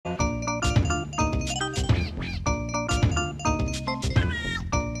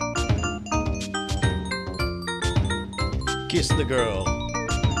Kiss the girl.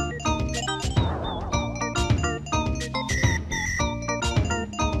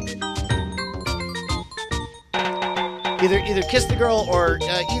 Either kiss the girl or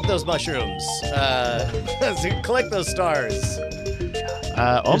eat those mushrooms. Collect those stars.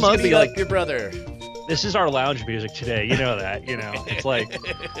 Almost Be like your brother. This is our lounge music today. You know that. It's like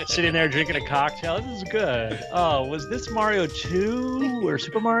sitting there drinking a cocktail. This is good. Oh, was this Mario 2 or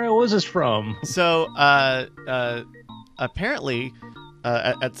Super Mario? What was this from? So, apparently,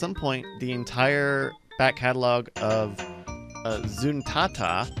 at some point, the entire back catalog of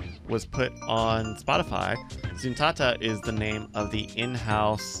Zuntata was put on Spotify. Zuntata is the name of the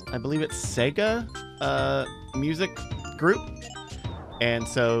in-house, I believe it's Sega music group. And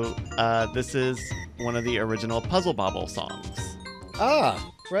so this is one of the original Puzzle Bobble songs.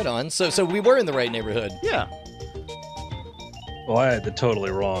 Ah, right on. So we were in the right neighborhood. Yeah. Well, I had the totally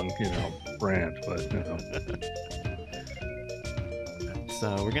wrong, brand, but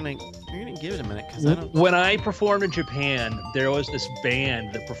So we're gonna give it a minute because I don't. When I performed in Japan, there was this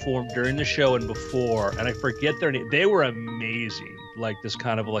band that performed during the show and before, and I forget their name. They were amazing, like this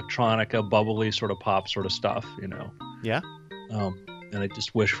kind of electronica, bubbly sort of pop sort of stuff, Yeah. And I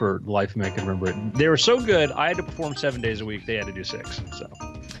just wish for life of me I could remember it. They were so good, I had to perform 7 days a week. They had to do 6. So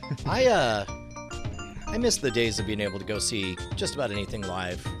I miss the days of being able to go see just about anything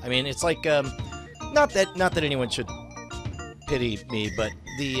live. I mean, it's like not that anyone should pity me, but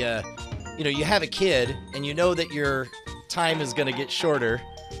the you have a kid and you know that your time is going to get shorter,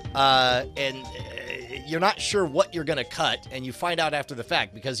 and you're not sure what you're going to cut, and you find out after the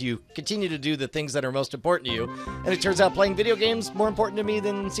fact because you continue to do the things that are most important to you, and it turns out playing video games more important to me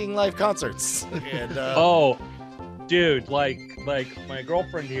than seeing live concerts. And, oh, dude, like my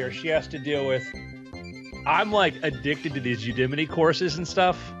girlfriend here, she has to deal with. I'm like addicted to these Udemy courses and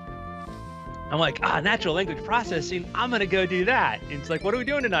stuff. I'm like, natural language processing. I'm gonna go do that. And it's like, what are we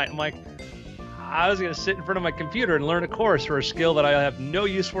doing tonight? I'm like, I was gonna sit in front of my computer and learn a course for a skill that I have no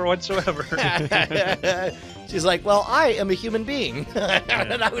use for whatsoever. She's like, well, I am a human being,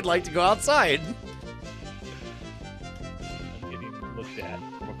 and I would like to go outside. I'm getting looked at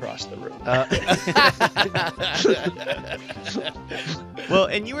from across the room. Well,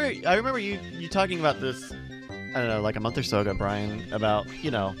 and I remember you talking about this, I don't know, like a month or so ago, Brian, about,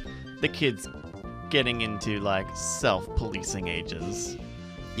 the kids getting into like self-policing ages.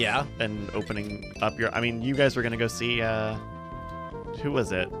 Yeah. And opening up you guys were going to go see, who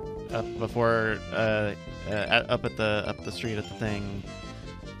was it? Up the street at the thing.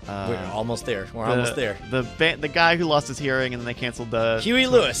 We're almost there. Almost there. The guy who lost his hearing and then they canceled the Huey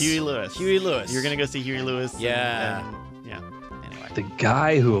Lewis. Huey Lewis. You're gonna go see Huey Lewis. Yeah. Anyway. The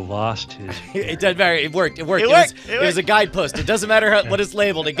guy who lost his. It doesn't matter. It worked. It was a guidepost. It doesn't matter what it's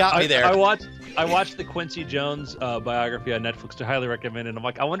labeled. It got me there. I watched the Quincy Jones biography on Netflix. To highly recommend it. I'm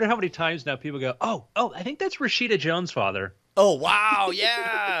like, I wonder how many times now people go, oh, I think that's Rashida Jones' father. Oh wow,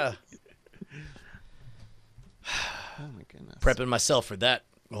 yeah. Oh my goodness. Prepping myself for that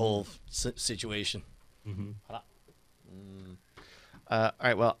whole situation. Mm-hmm. All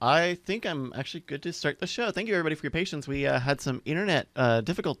right, well, I think I'm actually good to start the show. Thank you, everybody, for your patience. We had some internet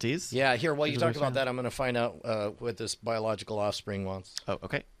difficulties. Yeah, here, while you talk about that, I'm going to find out what this biological offspring wants. Oh,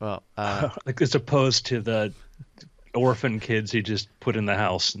 okay. Well, like as opposed to the orphan kids he just put in the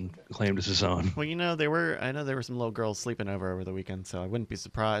house and claimed as his own. Well, I know there were some little girls sleeping over the weekend, so I wouldn't be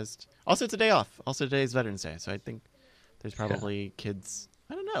surprised. Also, it's a day off. Also, today is Veterans Day, so I think there's probably kids.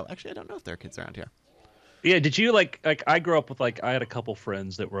 I don't know. Actually, I don't know if there are kids around here. Yeah, did you like I grew up with I had a couple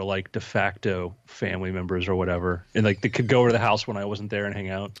friends that were like de facto family members or whatever, and like they could go over to the house when I wasn't there and hang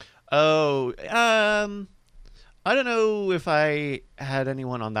out. Oh, I don't know if I had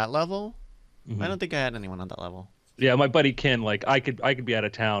anyone on that level. Mm-hmm. I don't think I had anyone on that level. Yeah, my buddy Ken, like I could be out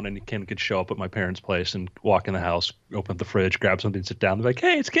of town and Ken could show up at my parents' place and walk in the house, open up the fridge, grab something, sit down. They're like,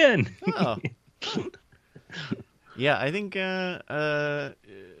 "Hey, it's Ken." Oh. Yeah, I think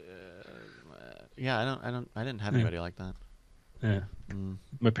yeah, I didn't have anybody like that. Yeah.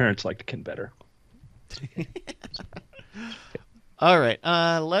 My parents liked Ken better. All right.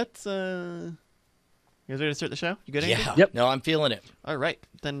 Let's you guys ready to start the show? You good, Andy? Yeah. Yep. No, I'm feeling it. All right.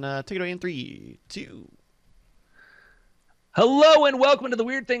 Then take it away in 3, 2. Hello and welcome to the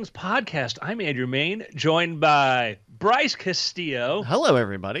Weird Things Podcast. I'm Andrew Main, joined by Bryce Castillo. Hello,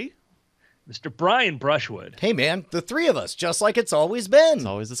 everybody. Mr. Brian Brushwood. Hey, man, the three of us, just like it's always been. It's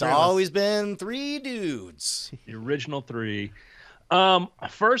always the It's three of us. always been three dudes. The original three.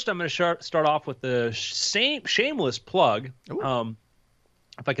 First, I'm going to start off with the shameless plug,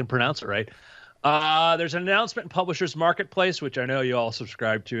 if I can pronounce it right. There's an announcement in Publishers Marketplace, which I know you all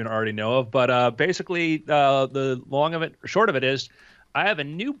subscribe to and already know of. But basically, the short of it is, I have a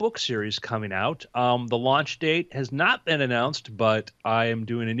new book series coming out. The launch date has not been announced, but I am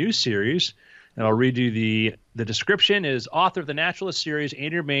doing a new series, and I'll read you the description. Is author of the Naturalist series,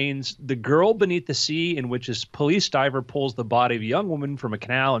 Andy Remains, The Girl Beneath the Sea, in which a police diver pulls the body of a young woman from a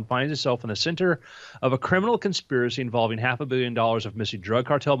canal and finds herself in the center of a criminal conspiracy involving $500 million of missing drug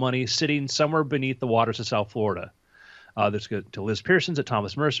cartel money sitting somewhere beneath the waters of South Florida. That's good to Liz Pearson's at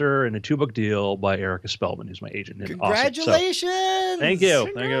Thomas Mercer, and a 2-book deal by Erica Spellman, who's my agent. And Congratulations! Awesome. Thank you.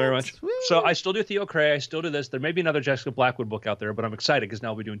 Thank you very much. Woo. So I still do Theo Cray. I still do this. There may be another Jessica Blackwood book out there, but I'm excited because now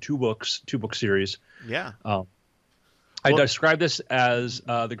we'll be doing 2 book series. Yeah. I describe this as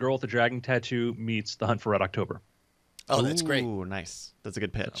The Girl with the Dragon Tattoo meets The Hunt for Red October. Oh, that's great. Ooh, nice. That's a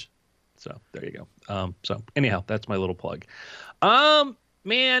good pitch. So there you go. So anyhow, that's my little plug.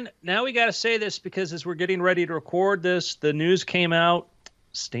 Man, now we got to say this because as we're getting ready to record this, the news came out.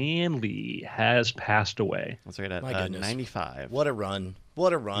 Stan Lee has passed away. That's right, at My goodness. 95. What a run.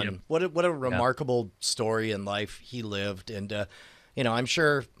 What a run. Yep. What a remarkable story in life he lived. And, I'm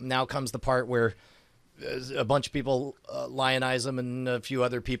sure now comes the part where a bunch of people lionize him, and a few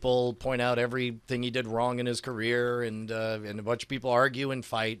other people point out everything he did wrong in his career, and a bunch of people argue and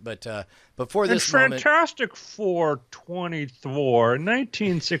fight. But before this moment, Fantastic Four 24,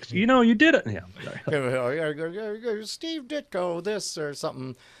 1960. You did it. Yeah. Steve Ditko, this or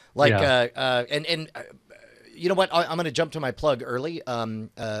something like. You know what? I'm going to jump to my plug early.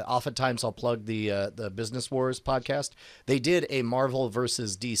 Oftentimes I'll plug the Business Wars podcast. They did a Marvel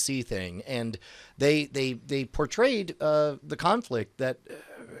versus DC thing, and they portrayed the conflict that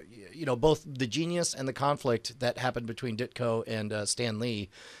both the genius and the conflict that happened between Ditko and Stan Lee.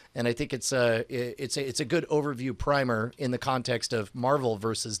 And I think it's a good overview primer in the context of Marvel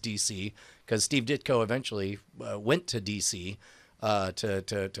versus DC, because Steve Ditko eventually went to DC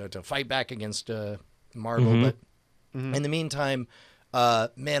to fight back against Marvel. Mm-hmm. But in the meantime,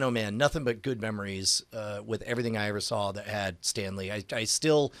 man, oh man, nothing but good memories with everything I ever saw that had Stan Lee. I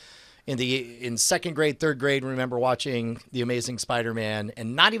still, in second grade, third grade, remember watching The Amazing Spider-Man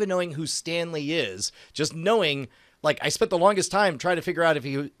and not even knowing who Stan Lee is, just knowing, like, I spent the longest time trying to figure out if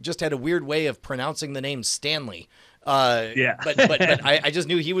he just had a weird way of pronouncing the name Stanley. But I just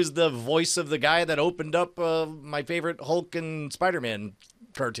knew he was the voice of the guy that opened up my favorite Hulk and Spider-Man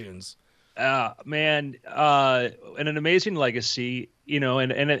cartoons. Man, and an amazing legacy,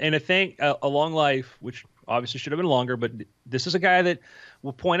 and a long life, which obviously should have been longer, but this is a guy that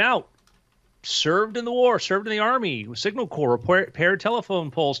will point out served in the war, served in the Army, Signal Corps, repaired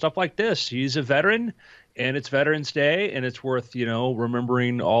telephone poles, stuff like this. He's a veteran, and it's Veterans Day, and it's worth,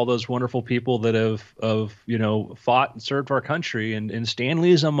 remembering all those wonderful people that have fought and served our country, and Stan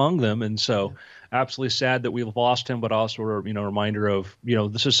Lee is among them. And so absolutely sad that we've lost him, but also, a reminder of,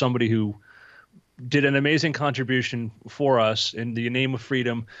 this is somebody who did an amazing contribution for us in the name of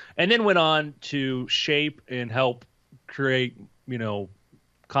freedom, and then went on to shape and help create,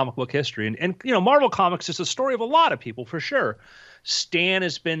 comic book history. And Marvel Comics is the story of a lot of people, for sure. Stan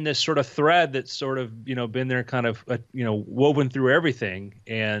has been this sort of thread that's sort of, been there kind of, woven through everything.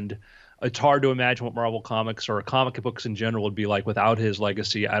 And it's hard to imagine what Marvel Comics or comic books in general would be like without his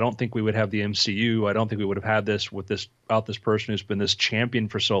legacy. I don't think we would have the MCU. I don't think we would have had this without this person who's been this champion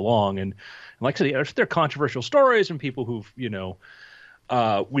for so long. And like I said, there are controversial stories and people who've, we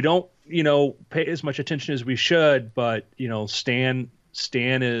don't, pay as much attention as we should. But,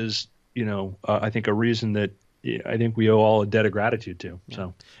 Stan is, I think a reason that I think we owe all a debt of gratitude to. Yeah.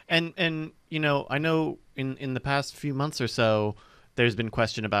 So, and I know in the past few months or so, there's been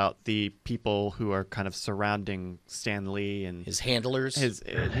question about the people who are kind of surrounding Stan Lee and his handlers.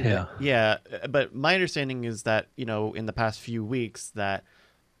 But my understanding is that in the past few weeks that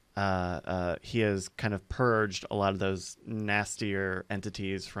he has kind of purged a lot of those nastier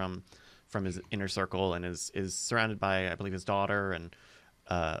entities from his inner circle, and is surrounded by, I believe, his daughter and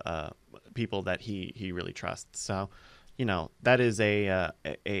people that he really trusts. So, that is a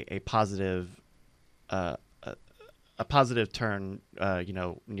positive. A positive turn,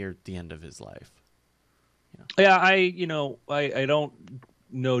 near the end of his life. Yeah, I don't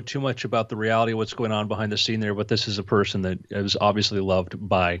know too much about the reality of what's going on behind the scene there, but this is a person that is obviously loved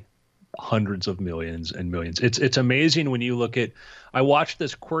by hundreds of millions and millions. It's amazing when you look at. I watched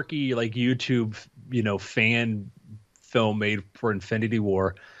this quirky YouTube fan film made for Infinity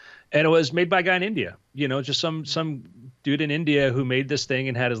War, and it was made by a guy in India. Just some dude in India who made this thing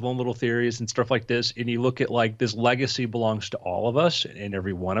and had his own little theories and stuff like this. And you look at this legacy belongs to all of us and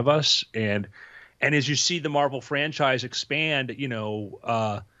every one of us. And as you see the Marvel franchise expand,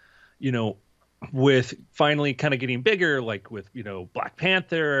 with finally kind of getting bigger, like with, Black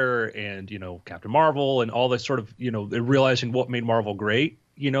Panther and, Captain Marvel and all this sort of, they're realizing what made Marvel great,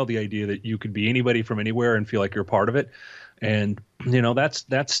 the idea that you could be anybody from anywhere and feel like you're a part of it. And, that's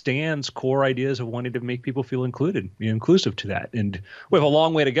Stan's core ideas of wanting to make people feel included, be inclusive to that. And we have a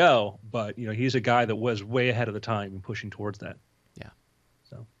long way to go, but, he's a guy that was way ahead of the time and pushing towards that. Yeah.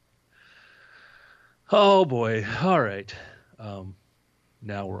 So, oh boy. All right.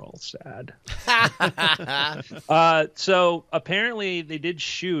 Now we're all sad. So apparently they did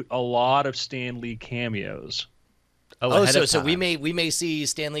shoot a lot of Stan Lee cameos. Oh, so we may see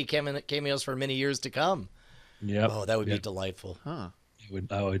Stan Lee cameos for many years to come. Yeah. Oh, that would be delightful. Huh.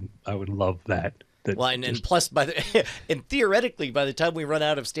 I would love that. Well, and plus, and theoretically, by the time we run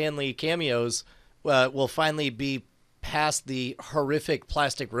out of Stan Lee cameos, we'll finally be past the horrific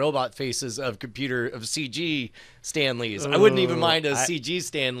plastic robot faces of CG Stan Lees. I wouldn't even mind a CG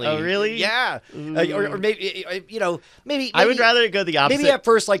Stan Lee. Oh, really? Yeah. Or maybe, maybe I would rather go the opposite. Maybe at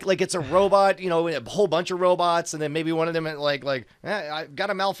first, like it's a robot, a whole bunch of robots, and then maybe one of them I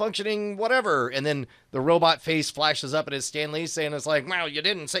got a malfunctioning whatever, and then the robot face flashes up and it's Stan Lee saying it's like, wow, you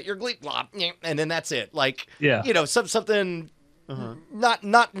didn't set your gleep glop, and then that's it. Like, something not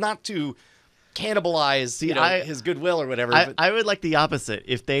to cannibalize his goodwill or whatever. I would like the opposite.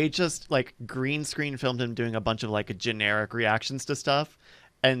 If they just like green screen filmed him doing a bunch of like generic reactions to stuff,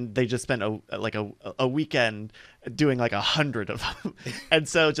 and they just spent a weekend doing like 100 of them, and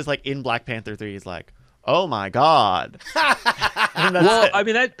so just like in Black Panther 3, he's like, oh my god. Well, I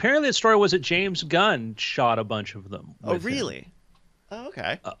mean, apparently the story was that James Gunn shot a bunch of them. Oh, really? Oh,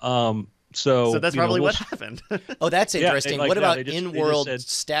 okay. So that's probably what happened. Oh, that's interesting. What about in-world said...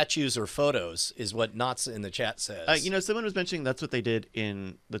 statues or photos is what Knots in the chat says. Someone was mentioning that's what they did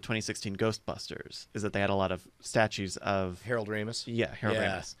in the 2016 Ghostbusters, is that they had a lot of statues of Harold Ramis. Yeah, Harold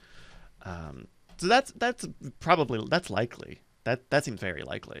Ramis. So that's likely. That seems very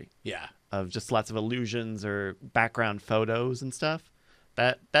likely. Yeah. Of just lots of illusions or background photos and stuff.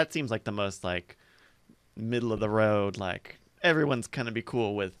 That seems like the most like middle of the road, like everyone's gonna be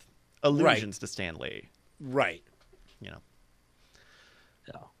cool with allusions to Stan Lee. Right. Yeah.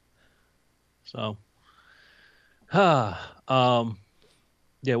 So yeah,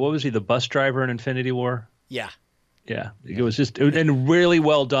 what was he, the bus driver in Infinity War? Yeah. It was just and really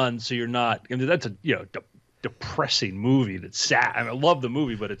well done, so you're not, that's a depressing movie that's sad. I love the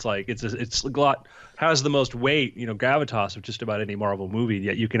movie, but it's like it's a lot, has the most weight, gravitas of just about any Marvel movie,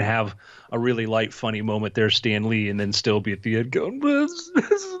 yet you can have a really light funny moment there, Stan Lee, and then still be at the end going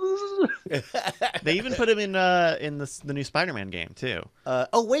They even put him in the new Spider-Man game too.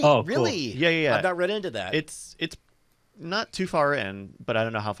 Really? Cool. Yeah. I've not read into that. It's not too far in, but I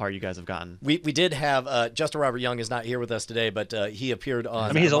don't know how far you guys have gotten. We did have Justin Robert Young is not here with us today, but he appeared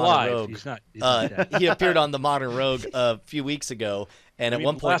on. He's Modern alive. Rogue. He's not he appeared on the Modern Rogue a few weeks ago, and at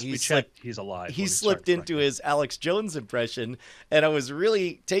one point he's alive. He slipped into his Alex Jones impression, and I was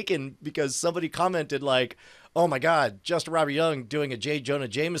really taken because somebody commented like, "Oh my God, Justin Robert Young doing a J. Jonah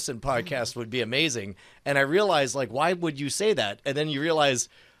Jameson podcast would be amazing." And I realized, like, why would you say that? And then you realize,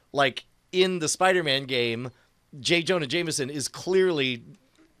 like, in the Spider-Man game, J. Jonah Jameson is clearly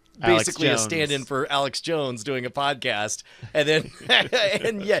basically a stand-in for Alex Jones doing a podcast, and then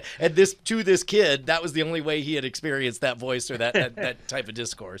and this kid, that was the only way he had experienced that voice or that type of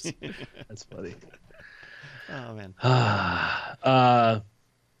discourse. That's funny. Oh man.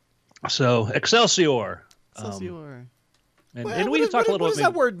 So Excelsior. Excelsior. And we talk a little bit. What does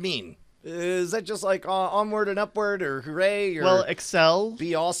that word mean? Is that just like onward and upward, or hooray? Or excel.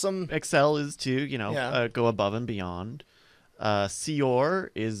 Be awesome. Excel is to go above and beyond. Seor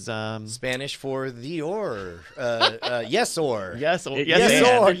is Spanish for the or. Yes or. Yes or. Yes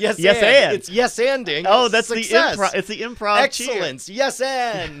and. And. It's yes anding. Oh, that's success. the improv. It's the improv. Excellence. Cheer. Yes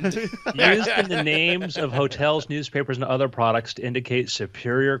and. Used in the names of hotels, newspapers, and other products to indicate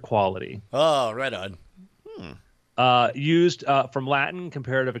superior quality. Oh, right on. Used from Latin,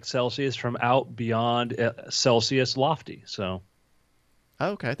 comparative excelsius, from out, beyond, Celsius, lofty. So,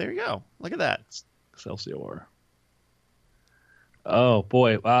 okay, there you go. Look at that. Excelsior. Oh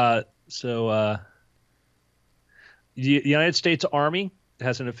boy. The United States Army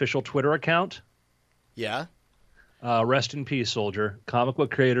has an official Twitter account. Yeah. Rest in peace, soldier. Comic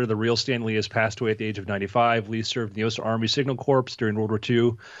book creator, the real Stan Lee, has passed away at the age of 95. Lee served in the U.S. Army Signal Corps during World War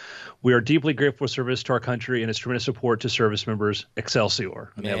II. We are deeply grateful for service to our country and his tremendous support to service members.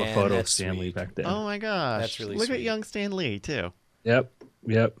 Excelsior. And they have a photo of Stan Lee back then. Oh my gosh. That's really Look sweet. at young Stan Lee, too. Yep.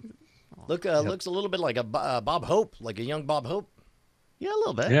 Looks a little bit like a Bob Hope, like a young Bob Hope. Yeah, a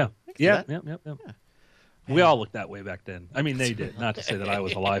little bit. Yeah. We all looked that way back then. I mean, they did. Not to say that I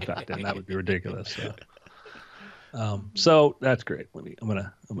was alive back then. That would be ridiculous. So that's great. I'm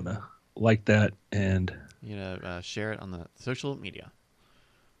gonna like that and share it on the social media.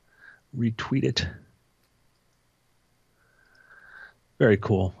 Retweet it. Very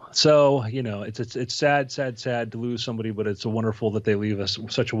cool. So, it's sad to lose somebody, but it's wonderful that they leave us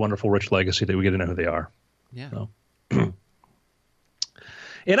such a wonderful, rich legacy that we get to know who they are. Yeah. So.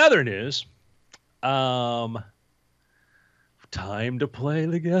 In other news, time to play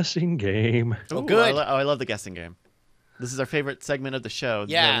the guessing game. Oh, good. I love the guessing game. This is our favorite segment of the show.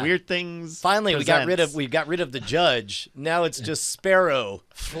 Yeah. The weird things. Finally, we got rid presents. of the judge. Now it's just Sparrow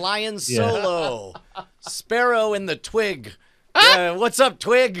flying solo. Sparrow in the twig. What's up,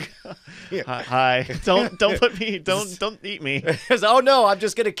 Twig? Hi. Don't put me. Don't eat me. Oh no, I'm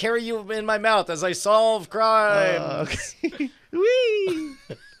just gonna carry you in my mouth as I solve crime. Okay. Whee!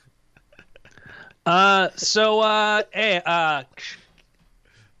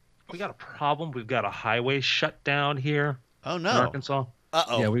 We got a problem. We've got a highway shut down here Oh in no. Arkansas.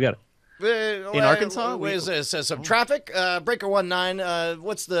 Uh-oh. Yeah, we got it. In Arkansas? Is some traffic? Breaker 19.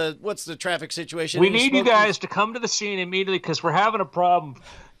 What's the traffic situation? We Any need you smoke? guys to come to the scene immediately because we're having a problem.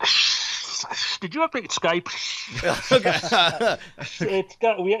 Did you update Skype?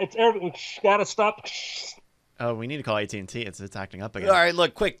 It's got to stop. Oh, we need to call AT&T. It's acting up again. All right,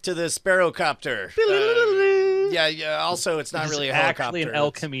 look, quick to the Sparrowcopter. Yeah. Also, it's not really a helicopter. Actually, an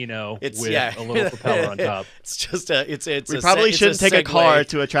El Camino with yeah. a little propeller on top. It's just it's We a probably it's shouldn't take a Segway. car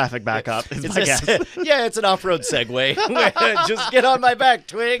to a traffic backup. Is It's my a guess. yeah, it's an off-road Segway. Just get on my back,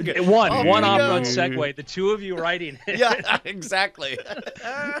 Twig. One Off you off-road go. Segway. The two of you riding it. Yeah, exactly.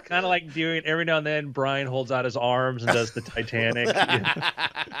 Kind of like doing every now and then. Brian holds out his arms and does the Titanic.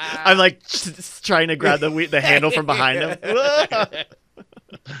 I'm like trying to grab the handle from behind him.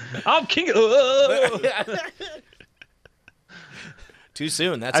 I'm king. Of... Too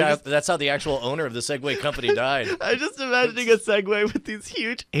soon. I That's how the actual owner of the Segway company died. I'm just imagining a Segway with these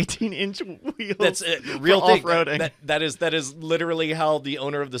huge 18-inch wheels. That's a real for thing. off-roading. That is literally how the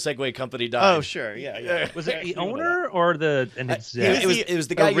owner of the Segway company died. Oh, sure. Yeah. Was it the owner or the and his It was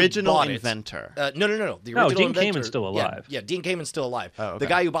the guy original who bought inventor. it. No. The No, original Dean inventor, Kamen's still alive. Yeah, Dean Kamen's still alive. Oh, okay. The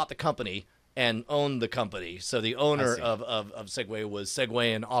guy who bought the company and owned the company. So the owner see. of Segway was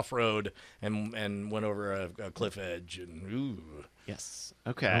Segwaying off-road and went over a cliff edge. And ooh. Yes.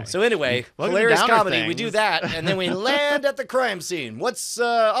 Okay. So anyway, Welcome to hilarious Downer comedy. We do Things. that, and then we land at the crime scene. What's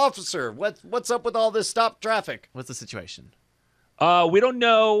officer? What's up with all this stopped traffic? What's the situation? We don't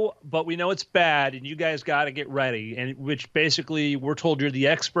know, but we know it's bad, and you guys got to get ready. And which basically, we're told you're the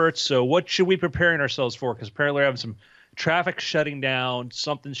experts. So what should we be preparing ourselves for? Because apparently we're having some traffic shutting down.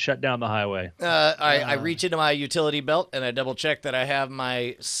 Something shut down the highway. I reach into my utility belt and I double check that I have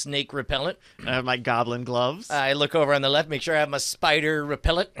my snake repellent. I have my goblin gloves. I look over on the left, make sure I have my spider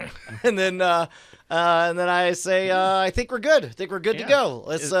repellent, and then I say, I think we're good. I think we're good to go.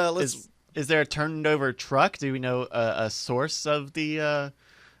 Let's. Is there a turned over truck? Do we know a source of the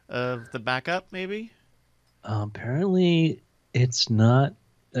backup? Maybe. Apparently, it's not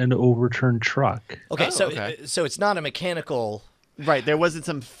an overturned truck. Okay, Oh, so okay. so it's not a mechanical. Right. There wasn't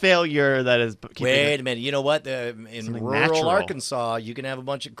some failure that is. keeping Wait it- a minute. You know what? In Something rural natural. Arkansas, you can have a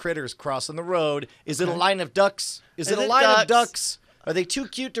bunch of critters crossing the road. Is it a line of ducks? Is it a it line of ducks? ducks? Are they too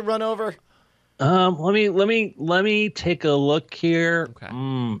cute to run over? Let me take a look here. Okay.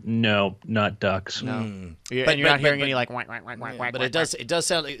 No, not ducks. No. Hmm. You're, But- and you're not but- hearing but- any like. But it does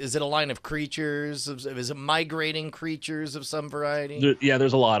sound like, is it a line of creatures? Is it migrating creatures of some variety?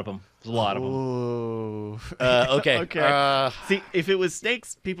 There's a lot of them. There's a lot of them. Ooh. Okay. Okay. See, if it was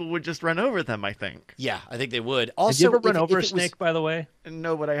snakes, people would just run over them. I think. Yeah, I think they would. Have Also, you ever run if- over if a it was- snake, by the way?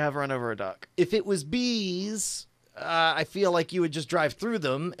 No, but I have run over a duck. If it was bees, I feel like you would just drive through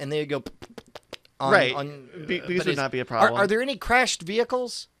them and they'd go. Right. but Bees would is- not be a problem. Are there any crashed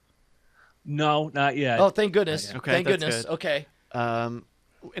vehicles? No, not yet. Oh, thank goodness. yet. Okay, Thank that's goodness. good. Okay. And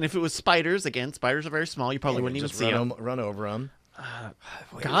if it was spiders, again, spiders are very small. You probably wouldn't even Just see them. run over them.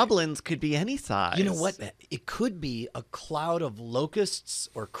 Goblins could be any size. You know what? It could be a cloud of locusts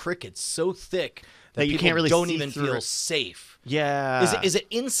or crickets so thick that you people can't really don't see even through feel it. safe. Yeah. Is it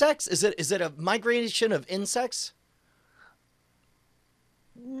insects? Is it a migration of insects?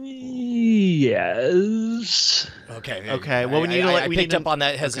 Yes. Okay. Okay, well, we need to I let- we picked need up to- on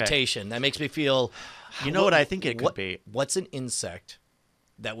that okay. hesitation. That makes me feel. You know what I think it could what- be? What's an insect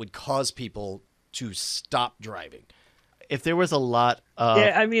that would cause people to stop driving? If there was a lot of.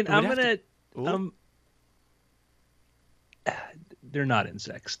 Yeah, I mean, We'd I'm have gonna. Ooh. They're not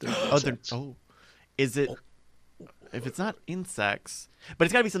insects. They're Oh, insects. is it? if it's not insects, but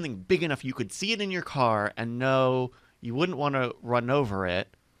it's got to be something big enough you could see it in your car and know you wouldn't want to run over it.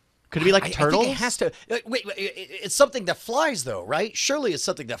 Could it be like turtles? I think it has to. Wait, it's something that flies, though, right? Surely it's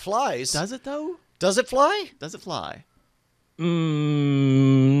something that flies. Does it though? Does it fly? Does it fly?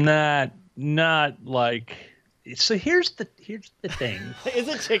 Not like. So here's the thing. Is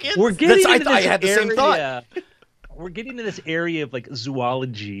it chicken? We're getting into this I had the area. same thought. We're getting into this area of like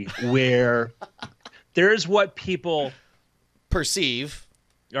zoology where there's what people Perceive.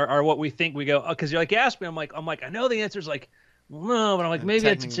 are what we think. We go, because you're like, you ask me, I'm like, I know the answer's like, well, no, but I'm like, maybe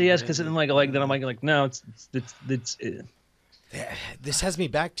it's yes, because then then I'm like, no, it's. This has me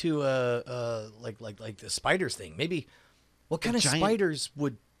back to like the spiders thing. Maybe what kind of spiders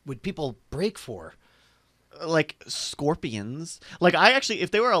would people break for? Like scorpions. Like I actually, if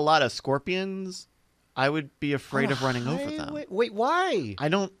there were a lot of scorpions, I would be afraid of running over them. Wait, why? I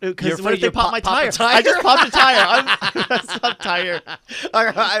don't, You're because afraid what if they you'll pop my pop a tire? tire? I just popped a tire.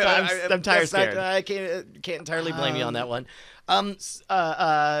 I'm tired. I'm tire that's not- scared. I can't entirely blame you on that one.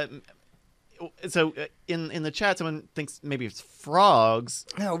 So in the chat, someone thinks maybe it's frogs.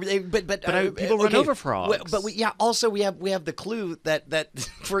 No, but people run over frogs. But also we have the clue that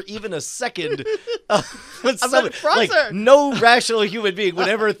for even a second, frogs are- no rational human being would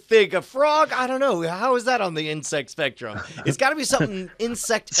ever think a frog. I don't know, how is that on the insect spectrum? It's got to be something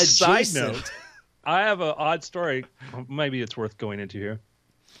insect adjacent. Side note, I have an odd story. Maybe it's worth going into here.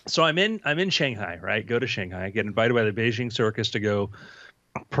 So I'm in Shanghai, right? Go to Shanghai. I get invited by the Beijing Circus to go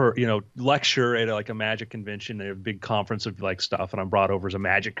lecture at like a magic convention. They have a big conference of like stuff, and I'm brought over as a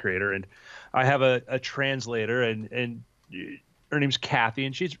magic creator, and I have a translator, and her name's Kathy,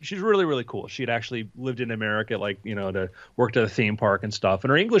 and she's really, really cool. She had actually lived in America, to worked at a theme park and stuff,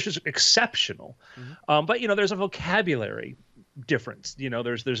 and her English is exceptional. Mm-hmm. But there's a vocabulary difference.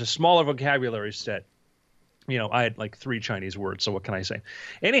 There's a smaller vocabulary set. I had like 3 Chinese words, so what can I say?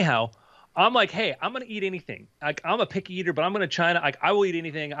 Anyhow, I'm like, hey, I'm going to eat anything. Like, I'm a picky eater, but I'm going to China. Like, I will eat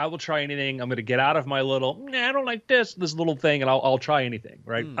anything. I will try anything. I'm going to get out of my little, I don't like this little thing, and I'll try anything,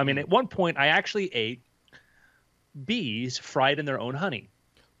 right? I mean, at one point, I actually ate bees fried in their own honey.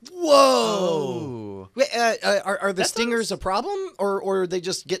 Whoa! Wait, are the That stingers sounds- a problem, or they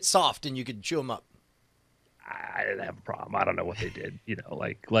just get soft and you can chew them up? I didn't have a problem. I don't know what they did.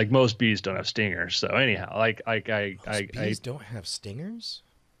 Like most bees don't have stingers. So anyhow, Bees don't have stingers?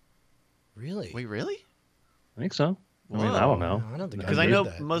 Really? Wait, really? I think so. I mean, I don't know. I don't think Because I knew know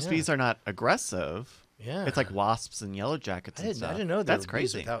that. most Yeah. bees are not aggressive. Yeah, It's like wasps and yellow jackets I and didn't. stuff. I didn't know That's there were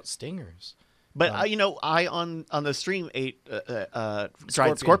bees crazy. without stingers. But I on the stream ate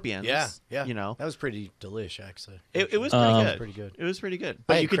dried scorpions. Yeah. That was pretty delish, actually. it was pretty good. Pretty good. It was pretty good. I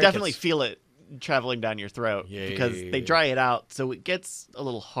But had you could crickets. definitely feel it traveling down your throat because Yeah. they dry it out, so it gets a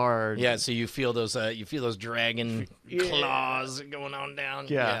little hard. Yeah, so you feel those dragon Yeah. claws going on down.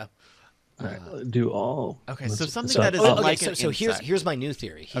 Yeah. Do all. Okay, so something so- that is Oh, okay, like an so insect. here's my new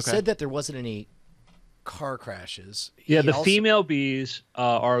theory. He Okay. said that there wasn't any car crashes. Yeah, He the also- female bees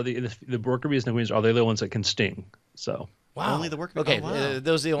are the worker bees and the queens are the ones that can sting. So Wow. Only the worker- Okay, oh, wow.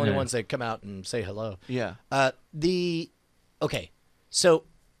 those are the only Yeah. ones that come out and say hello. Yeah, Okay, so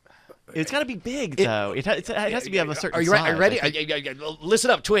it's got to be big though. It has to be of a certain. are you ready? Are size, you ready? I think.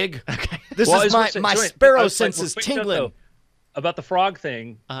 Listen up, Twig. Okay. This Well, I is was gonna say- my wait, I sparrow was like, senses quick note, tingling. though, about the frog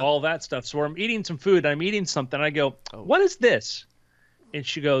thing, all that stuff. So I'm eating some food, and I'm eating something. And I go, "What is this?" And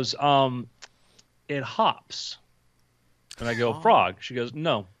she goes, "It hops." And I go, "Frog." She goes,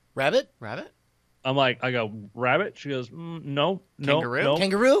 "No." Rabbit? Rabbit? I go, "Rabbit." She goes, "No, no, Kangaroo? no."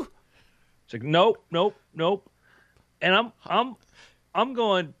 Kangaroo? She's like, "Nope, nope, nope." And I'm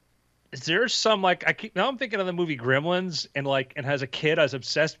going, is there some now I'm thinking of the movie Gremlins, and as a kid I was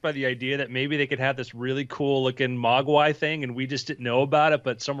obsessed by the idea that maybe they could have this really cool looking mogwai thing and we just didn't know about it,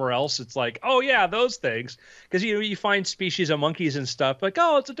 but somewhere else it's like, oh yeah, those things, because you find species of monkeys and stuff like,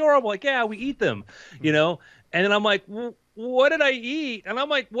 oh, it's adorable, like, yeah, we eat them, and then I'm like, what did I eat? And I'm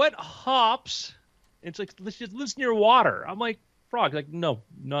like, what hops? It's like, it lives near water. I'm like, frog. Like, no,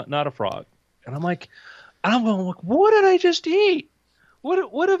 not a frog. And I'm going, what did I just eat?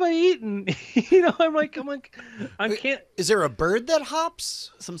 What have I eaten? I'm like, I can't. Is there a bird that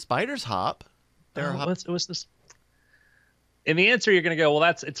hops? Some spiders hop. They're hop. What's this? And the answer, you're going to go, well,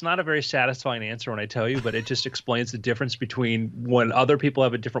 it's not a very satisfying answer when I tell you, but it just explains the difference between when other people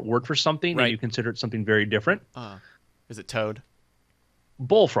have a different word for something and you consider it something very different. Is it toad?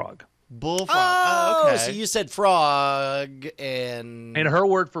 Bullfrog. Bullfrog. Oh, okay. so you said frog and her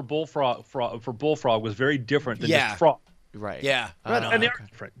word for bullfrog was very different than just frog. Right. Yeah. Right on. And they are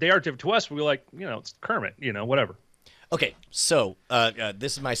different. They are different to us. We're like, it's Kermit, whatever. Okay, so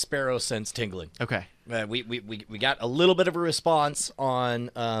this is my sparrow sense tingling. Okay. We got a little bit of a response on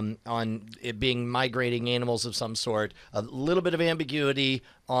it being migrating animals of some sort. A little bit of ambiguity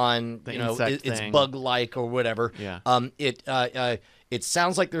on The you know insect it's thing. bug-like or whatever. Yeah. It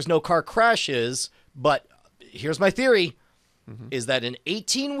sounds like there's no car crashes, but here's my theory: is that an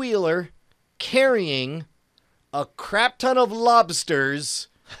 18-wheeler carrying a crap ton of lobsters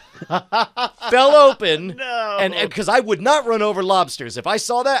fell open. No. And because I would not run over lobsters. If I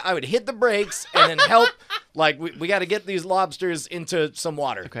saw that, I would hit the brakes and then help. Like, we got to get these lobsters into some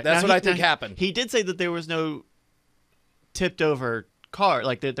water. Okay. That's Now, what I think happened. He did say that there was no tipped over car,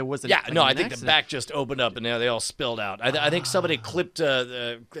 like there wasn't. Yeah, no, I think the accident. back just opened up and they all spilled out. I think somebody clipped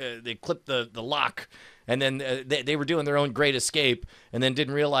they clipped the lock, and then they were doing their own great escape, and then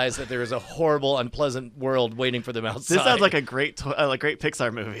didn't realize that there was a horrible, unpleasant world waiting for them outside. This sounds like a great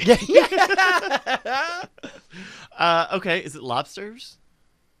Pixar movie. Okay, is it lobsters?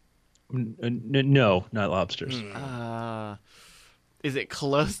 No, not lobsters. Is it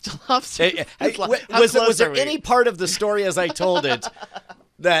close to lobsters? How Was close there are we? any part of the story as I told it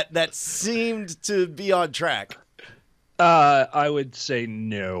that seemed to be on track? I would say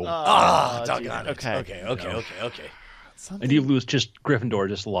no. Doggone it. Okay. Okay. And you lose Gryffindor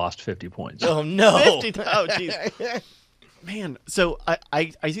just lost 50 points. Oh no. 50. Oh, jeez. Man, so I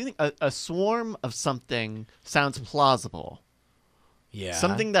do think a swarm of something sounds plausible. Yeah.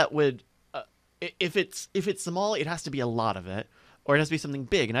 Something that would, if it's small, it has to be a lot of it, or it has to be something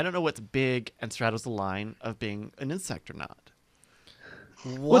big. And I don't know what's big and straddles the line of being an insect or not.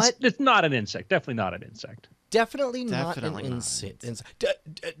 Well, it's not an insect. Definitely not an insect. Definitely not Definitely an not. insect.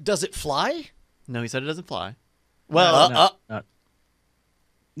 Does it fly? No, he said it doesn't fly. Well,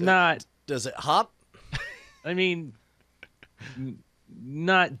 Not. Does it hop? I mean,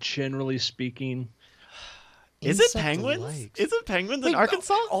 not generally speaking. is it Insect penguins? likes. Is it penguins in Wait,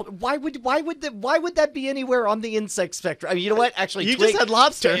 Arkansas? why would that be anywhere on the insect spectrum? I mean, you know what? Actually, You just had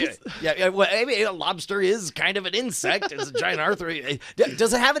lobsters. Yeah. Well, I mean, a lobster is kind of an insect. It's a giant arthur.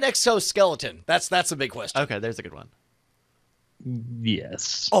 Does it have an exoskeleton? That's a big question. Okay, there's a good one.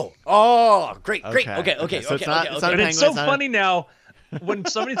 Yes. Oh, great. Okay. So it's not- it's not a And it's penguin, so it's not funny now when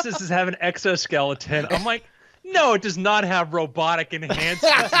somebody says does it have an exoskeleton, I'm like, no, it does not have robotic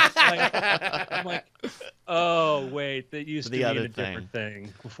enhancements. I'm like, oh wait, that used The to other mean a different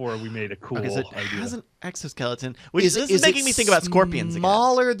thing before we made a cool Okay, so it idea. has an exoskeleton, which this Is is it making me think about scorpions again.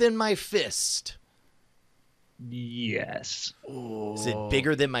 Smaller than my fist. Yes. Is it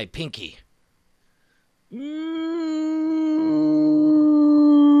bigger than my pinky?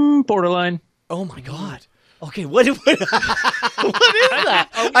 Borderline. Oh my god. Okay, what is that?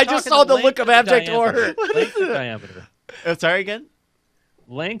 Are we I just talking saw the length look of or abject diameter? horror. Length or diameter? Oh, sorry again.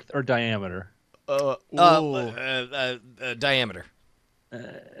 Length or diameter? Diameter.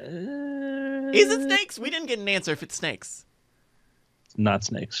 Is it snakes? We didn't get an answer if it's snakes. Not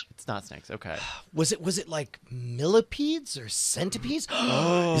snakes. It's not snakes. Okay. Was it like millipedes or centipedes?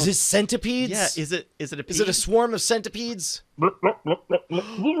 Is it centipedes? Yeah. Is it a Is it a swarm of centipedes?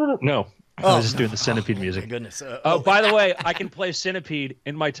 No. I was just doing the centipede My music. goodness. Oh, by the way, I can play Centipede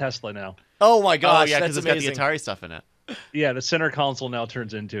in my Tesla now. Oh my Oh gosh, yeah, that's because it's amazing. got the Atari stuff in it. Yeah, the center console now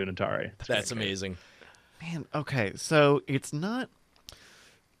turns into an Atari. That's amazing. Man. Okay. So it's not.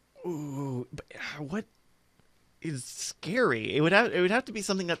 Ooh. But what is scary? It would have to be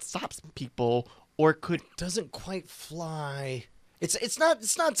something that stops people or could. Doesn't quite fly. It's not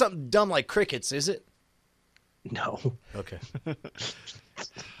something dumb like crickets, is it? No. Okay.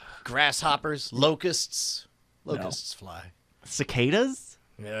 Grasshoppers, locusts. Locusts fly. Cicadas?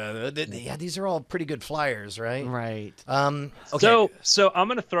 Yeah, these are all pretty good flyers, right? Right. Okay. So I'm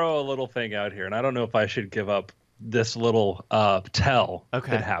gonna throw a little thing out here, and I don't know if I should give up this little tell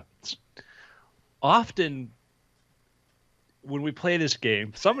Okay. that happens. Often when we play this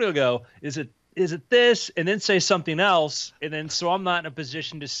game, somebody will go, is it this? And then say something else, and then so I'm not in a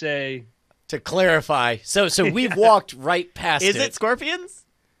position to say To clarify, so we've walked right past Is it scorpions?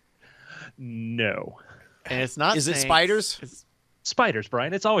 no. And it's not. Is it snakes. spiders? It's... Spiders,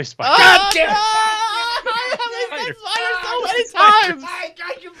 Brian. It's always spiders. God damn it! I said spiders so many Spiders. times. I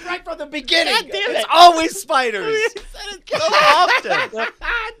got you right from the beginning. God damn it. It's always spiders. You said it so often.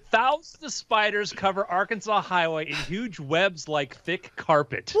 Thousands of spiders cover Arkansas Highway in huge webs like thick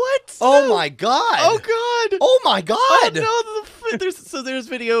carpet. What? Oh No. my god. Oh god. Oh my god. Oh no! There's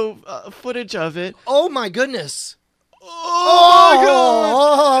video footage of it. Oh my goodness. Oh, my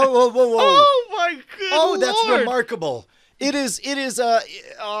god! Oh, whoa, whoa. Oh my good Oh, that's lord. remarkable. It is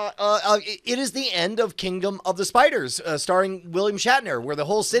the end of Kingdom of the Spiders, starring William Shatner, where the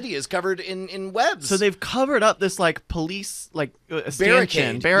whole city is covered in webs. So they've covered up this like police like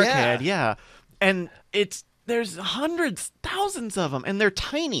Barricade, barricade, yeah. And there's hundreds, thousands of them, and they're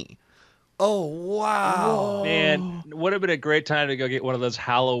tiny. Oh wow! Man, would have been a great time to go get one of those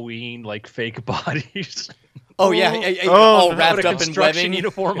Halloween like fake bodies. Oh yeah, Oh, all Put wrapped a up in construction webbing.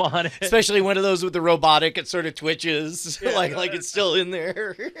 uniform on it. Especially one of those with the robotic, it sort of twitches, like it's still in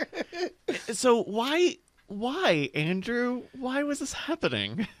there. So why, Andrew? Why was this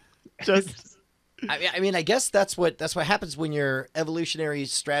happening? Just I mean, I guess that's what happens when your evolutionary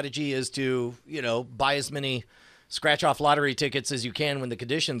strategy is to, buy as many scratch-off lottery tickets as you can when the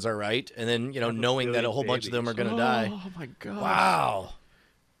conditions are right, and then, knowing that a whole bunch of them are going to die. Oh my god! Wow.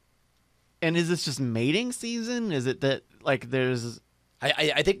 And is this just mating season? Is it that like there's?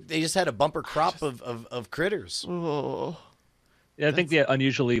 I think they just had a bumper crop of critters. Oh, Yeah, I think the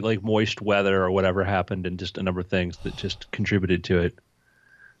unusually like moist weather or whatever happened, and just a number of things that just contributed to it.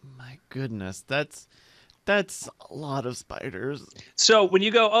 my goodness, that's a lot of spiders. So when you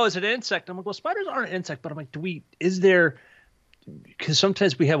go, oh, is it an insect? I'm like, well, spiders aren't an insect, but I'm like, is there? Because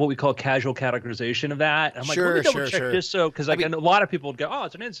sometimes we have what we call casual categorization of that. I'm like, let me double check this. So, because like a lot of people would go, oh,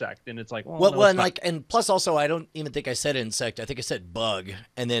 it's an insect, and it's like, well, no, it's not. And plus also, I don't even think I said insect. I think I said bug,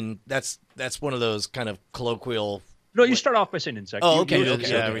 and then that's one of those kind of colloquial. No, you start off by saying insect. Oh, You- okay, you, okay,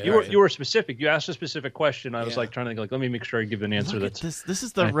 yeah, okay, you all were right. you were specific. You asked a specific question. I was Yeah. like trying to think, like, let me make sure I give an answer Look at that's. this. This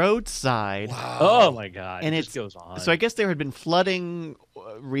is the roadside. Oh my god! And it it just goes on. So I guess there had been flooding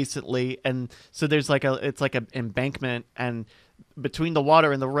recently, and so there's it's like an embankment, and between the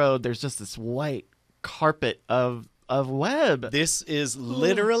water and the road, there's just this white carpet of web. This is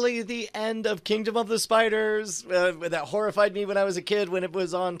literally the end of Kingdom of the Spiders. That horrified me when I was a kid when it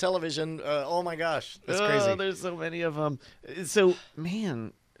was on television. Oh my gosh, that's crazy. There's so many of them. So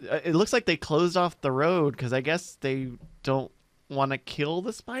man, it looks like they closed off the road because I guess they don't want to kill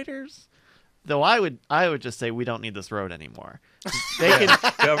the spiders. Though I would just say we don't need this road anymore. They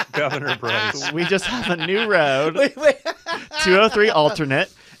can. Governor Bryce. We just have a new road, Wait. 203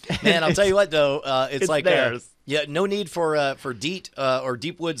 alternate. Man, I'll tell you what though, it's like theirs. no need for DEET or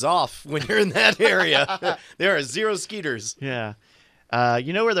Deep Woods off when you're in that area. There are zero skeeters Yeah.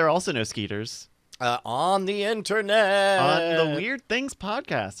 You know where there are also no skeeters? on the internet. On the Weird Things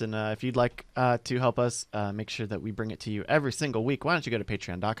podcast. And if you'd like to help us make sure that we bring it to you every single week, why don't you go to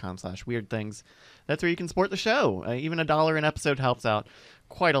patreon.com/weirdthings. That's where you can support the show. Even $1 an episode helps out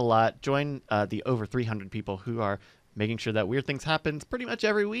quite a lot. Join the over 300 people who are making sure that Weird Things happens pretty much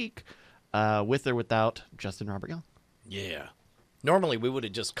every week, with or without Justin Robert Young. Yeah. Normally we would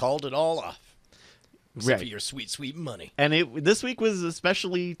have just called it all off. Except for Right. your sweet, sweet money. And this week was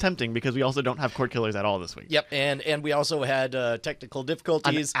especially tempting because we also don't have Cord Killers at all this week. Yep, and we also had technical An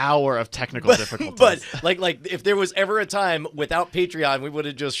difficulties. hour of technical difficulties. But like if there was ever a time without Patreon, we would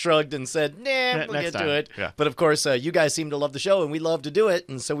have just shrugged and said, "Nah, we'll next get time. to it." Yeah. But of course, you guys seem to love the show, and we love to do it,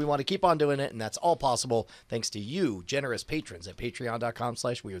 and so we want to keep on doing it, and that's all possible thanks to you, generous patrons at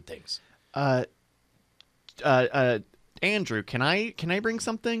patreon.com/weirdthings. Andrew, can I bring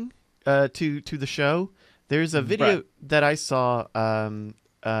something to the show? There's a video Right. that I saw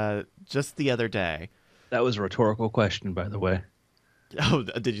just the other day. That was a rhetorical question, by the way. Oh,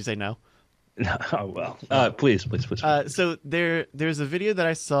 did you say no? Oh well. Please. So there's a video that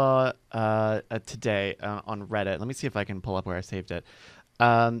I saw today on Reddit. Let me see if I can pull up where I saved it.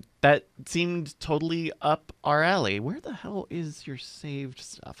 That seemed totally up our alley. Where the hell is your saved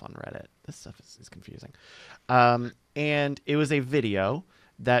stuff on Reddit? This stuff is confusing. And it was a video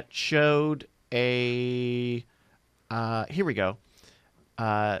that showed a. Here we go.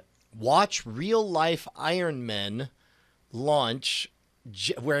 Watch real life Iron Men launch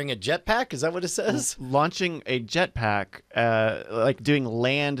wearing a jetpack. Is that what it says? Launching a jetpack, like doing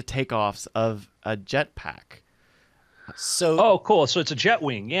land takeoffs of a jetpack. So Oh, cool. So it's a jet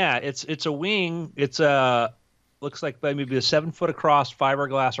wing. Yeah, it's a wing. It's a looks like maybe a 7 foot across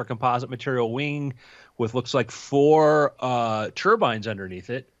fiberglass or composite material wing with looks like 4 turbines underneath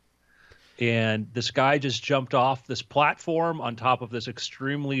it. And this guy just jumped off this platform on top of this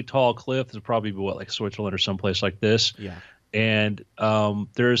extremely tall cliff. This would probably be like Switzerland or someplace like this. Yeah. And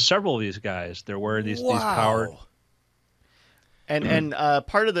there's several of these guys. They're wearing these powered. And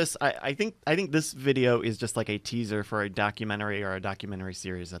part of this, I think this video is just like a teaser for a documentary or a documentary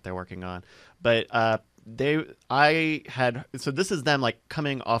series that they're working on. But so this is them like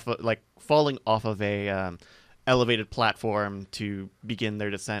coming off of like falling off of a elevated platform to begin their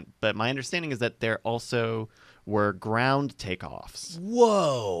descent. But my understanding is that there also were ground takeoffs,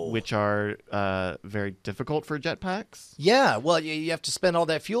 Whoa. which are very difficult for jetpacks. Yeah, well, you have to spend all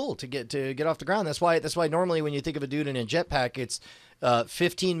that fuel to get off the ground. That's why normally when you think of a dude in a jetpack, it's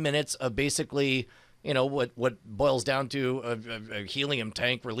 15 minutes of basically what boils down to a helium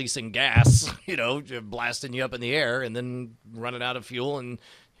tank releasing gas, blasting you up in the air and then running out of fuel, and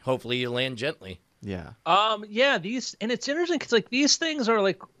hopefully you land gently. Yeah. Yeah, these, and it's interesting because like these things are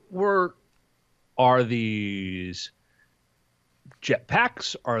like, are these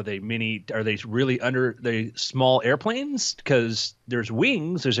jetpacks? Are they really under the small airplanes? Because there's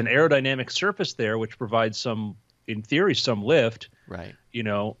wings, there's an aerodynamic surface there which provides some, in theory, some lift. Right.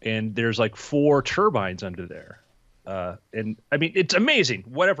 And there's like 4 turbines under there. And I mean, it's amazing,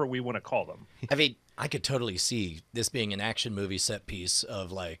 whatever we want to call them. I mean, I could totally see this being an action movie set piece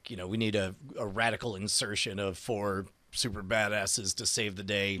of like, we need a radical insertion of 4 super badasses to save the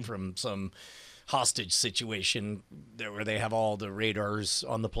day from some hostage situation there where they have all the radars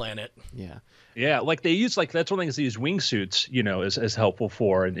on the planet. Yeah. Yeah, like they use, like, that's one thing is they use wingsuits, as helpful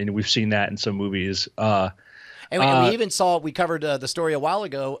for, and we've seen that in some movies. And we even we covered the story a while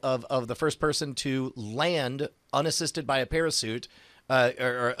ago of the first person to land unassisted by a parachute,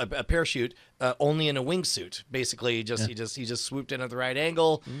 or a parachute, only in a wingsuit. Basically, he just swooped in at the right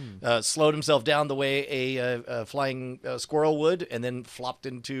angle, slowed himself down the way a flying squirrel would, and then flopped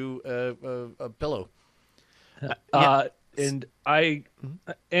into a pillow. And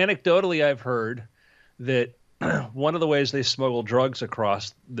anecdotally, I've heard that one of the ways they smuggle drugs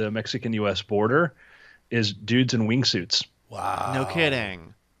across the Mexican-U.S. border is dudes in wingsuits. Wow. No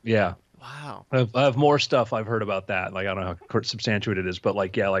kidding. Yeah. Wow. I have more stuff I've heard about that. Like, I don't know how substantiated it is, but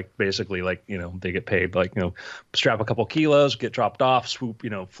like, yeah, like basically like, they get paid, like, strap a couple kilos, get dropped off, swoop,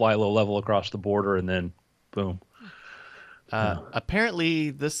 fly low level across the border, and then boom.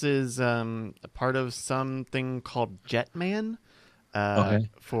 Apparently this is a part of something called Jetman,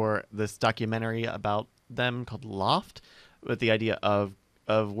 for this documentary about them called Loft, with the idea of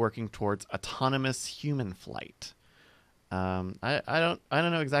working towards autonomous human flight. I don't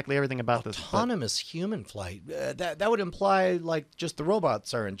know exactly everything about autonomous human flight. That would imply like just the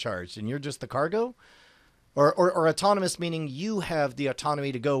robots are in charge and you're just the cargo, or autonomous meaning you have the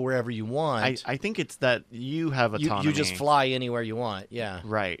autonomy to go wherever you want. I think it's that you have autonomy. You just fly anywhere you want. Yeah.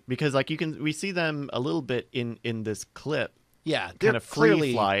 Right, because like we see them a little bit in this clip. Yeah, kind of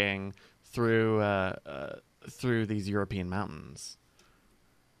free flying through these European mountains.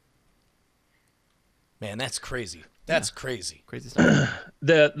 Man, that's crazy. That's crazy. Crazy stuff.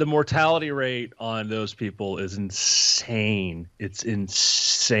 The mortality rate on those people is insane. It's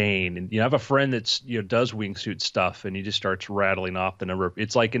insane. And I have a friend that's does wingsuit stuff, and he just starts rattling off the number.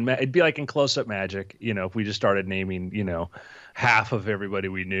 It's like it'd be like in Close Up Magic. If we just started naming half of everybody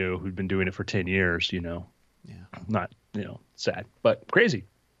we knew who'd been doing it for 10 years. Yeah. Not sad, but crazy.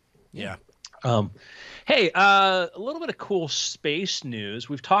 Yeah. Hey, a little bit of cool space news.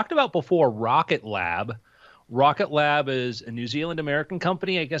 We've talked about before Rocket Lab. Rocket Lab is a New Zealand American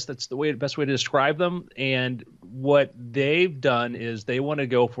company. I guess that's the best way to describe them. And what they've done is they want to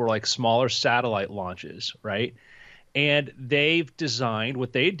go for like smaller satellite launches, right? And they've designed,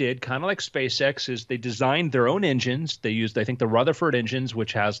 what they did, kind of like SpaceX, is they designed their own engines. They used, I think, the Rutherford engines,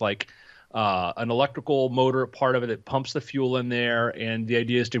 which has like an electrical motor part of it that pumps the fuel in there, and the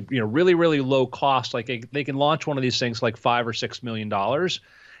idea is to really, really low cost. Like they can launch one of these things like $5 or $6 million,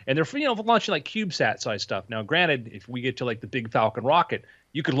 and they're launching like CubeSat size stuff. Now, granted, if we get to like the big Falcon rocket,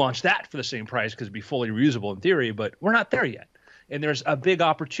 you could launch that for the same price because it'd be fully reusable in theory, but we're not there yet. And there's a big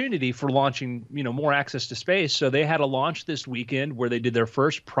opportunity for launching more access to space. So they had a launch this weekend where they did their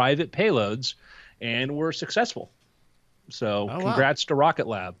first private payloads and were successful. So congrats to Rocket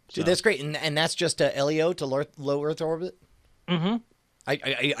Lab. Dude, that's great. And that's just a LEO to low Earth orbit? Mm-hmm.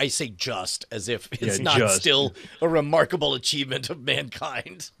 I say just as if it's not still a remarkable achievement of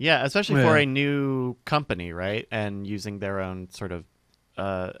mankind. Yeah, especially for a new company, right? And using their own sort of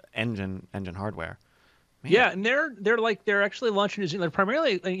engine hardware. Man. Yeah, and they're actually launching New Zealand. They're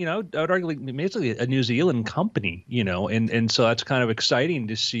primarily, I would argue, like basically a New Zealand company, and so that's kind of exciting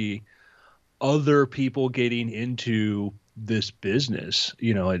to see other people getting into this business,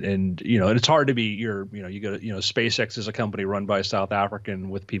 and it's hard to be you go to, SpaceX is a company run by a South African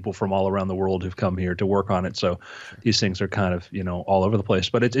with people from all around the world who've come here to work on it. So these things are kind of, all over the place,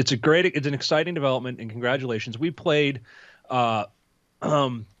 but it's an exciting development, and congratulations. We played,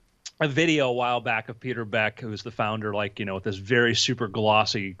 a video a while back of Peter Beck, who was the founder, with this very super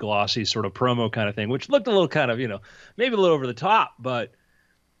glossy sort of promo kind of thing, which looked a little kind of, maybe a little over the top, but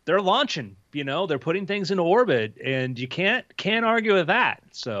they're launching, they're putting things into orbit, and you can't argue with that.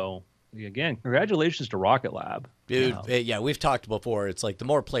 So again, congratulations to Rocket Lab. Dude, yeah, we've talked before. It's like the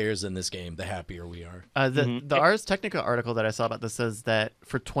more players in this game, the happier we are. The Ars Technica article that I saw about this says that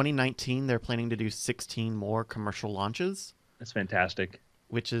for 2019, they're planning to do 16 more commercial launches. That's fantastic.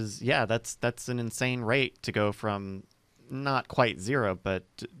 which is that's an insane rate to go from not quite zero, but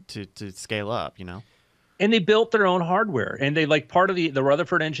to scale up. And they built their own hardware, and they like part of the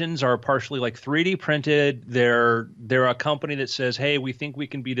Rutherford engines are partially like 3D printed. They're a company that says, hey, we think we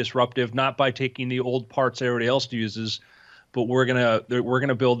can be disruptive, not by taking the old parts everybody else uses, but we're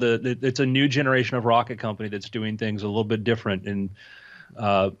gonna build it's a new generation of rocket company that's doing things a little bit different. And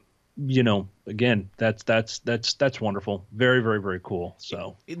again, that's wonderful. Very, very, very cool.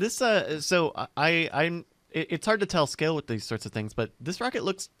 So this it's hard to tell scale with these sorts of things, but this rocket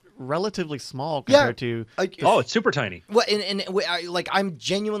looks relatively small compared to it's super tiny. Well, I'm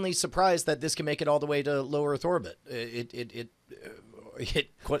genuinely surprised that this can make it all the way to low Earth orbit. It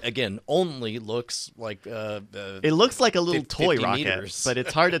again only looks like it looks like a little toy rocket, meters. But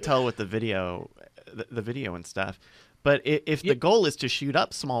it's hard to tell with the video and stuff. But if the goal is to shoot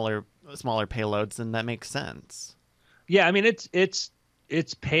up smaller payloads, then that makes sense. Yeah, I mean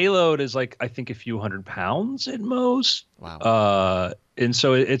its payload is like I think a few hundred pounds at most. Wow. And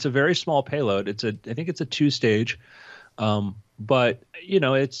so it's a very small payload. I think it's a 2-stage, but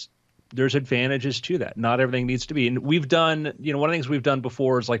there's advantages to that. Not everything needs to be. And we've done, one of the things we've done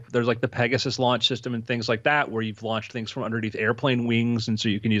before is like there's like the Pegasus launch system and things like that where you've launched things from underneath airplane wings, and so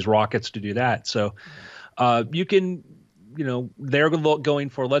you can use rockets to do that. So you can. They're going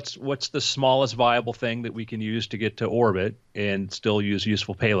for what's the smallest viable thing that we can use to get to orbit and still use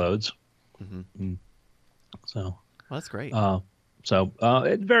useful payloads. Mm-hmm. So well, that's great.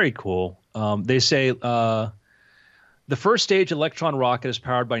 It's very cool. They say the first stage Electron rocket is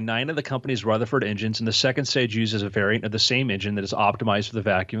powered by 9 of the company's Rutherford engines, and the second stage uses a variant of the same engine that is optimized for the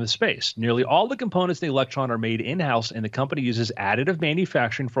vacuum of space. Nearly all the components in the Electron are made in-house, and the company uses additive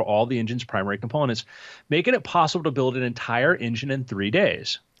manufacturing for all the engine's primary components, making it possible to build an entire engine in 3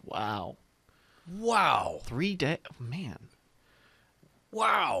 days. Wow. 3 days, man.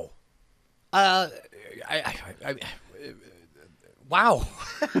 Wow. Wow.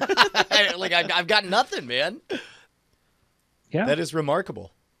 I've got nothing, man. Yeah. That is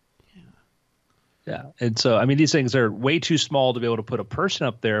remarkable. Yeah. And so, I mean, these things are way too small to be able to put a person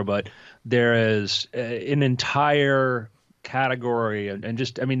up there, but there is an entire category and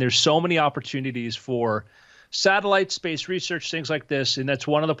just, I mean, there's so many opportunities for satellite space research, things like this. And that's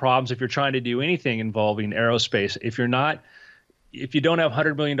one of the problems if you're trying to do anything involving aerospace. If you don't have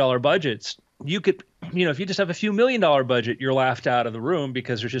 $100 million budgets, you could, if you just have a few $1 million budget, you're laughed out of the room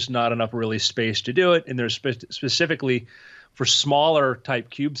because there's just not enough really space to do it. And there's specifically for smaller type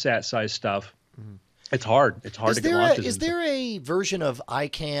CubeSat size stuff, it's hard. It's hard to get launches. Is there a version of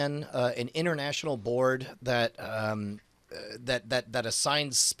ICANN, an international board that that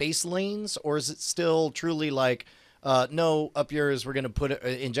assigns space lanes, or is it still truly like, no, up yours, we're going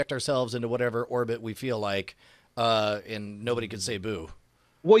to inject ourselves into whatever orbit we feel like, and nobody can say boo?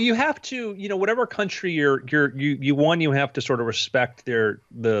 Well, you have to, whatever country you have to sort of respect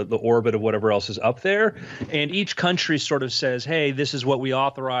the orbit of whatever else is up there. And each country sort of says, hey, this is what we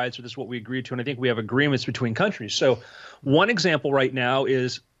authorize or this is what we agreed to. And I think we have agreements between countries. So one example right now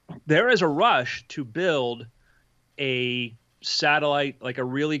is there is a rush to build a satellite, like a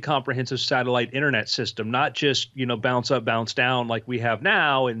really comprehensive satellite internet system, not just, bounce up, bounce down like we have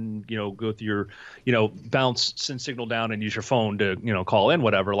now and, go through your, bounce, send signal down and use your phone to, call in,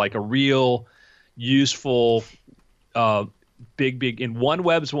 whatever, like a real useful, big, and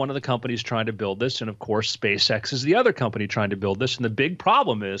OneWeb's one of the companies trying to build this. And of course, SpaceX is the other company trying to build this. And the big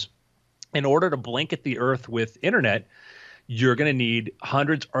problem is in order to blanket the Earth with internet, you're going to need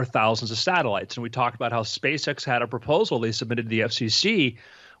hundreds or thousands of satellites. And we talked about how SpaceX had a proposal they submitted to the FCC,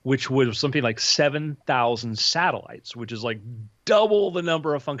 which was something like 7,000 satellites, which is like double the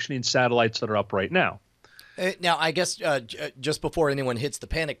number of functioning satellites that are up right now. Now, I guess just before anyone hits the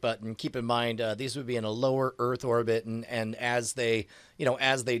panic button, keep in mind these would be in a lower Earth orbit, and as they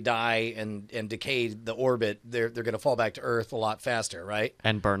die and decay the orbit, they're going to fall back to Earth a lot faster, right?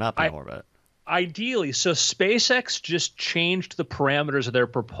 And burn up in orbit. Ideally. So SpaceX just changed the parameters of their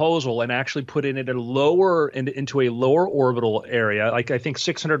proposal and actually put it into a lower orbital area, like I think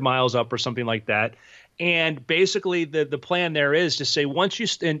 600 miles up or something like that. And basically the plan there is to say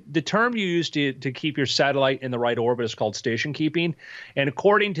the term you use to keep your satellite in the right orbit is called station keeping. And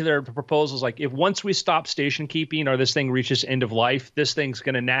according to their proposals, like if once we stop station keeping or this thing reaches end of life, this thing's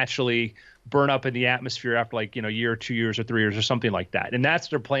going to naturally burn up in the atmosphere after like, a year or 2 years or 3 years or something like that. And that's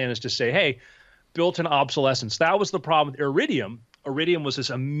their plan, is to say, hey, built-in obsolescence. That was the problem with Iridium. Iridium was this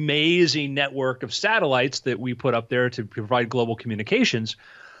amazing network of satellites that we put up there to provide global communications.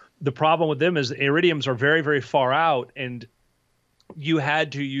 The problem with them is Iridiums are very, very far out, and you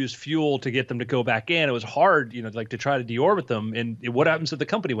had to use fuel to get them to go back in. It was hard, like to try to deorbit them. And what happens if the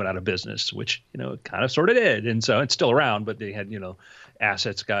company went out of business, which, it kind of sort of did. And so it's still around, but they had,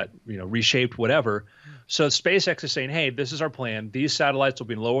 assets got, reshaped, whatever. So SpaceX is saying, hey, this is our plan. These satellites will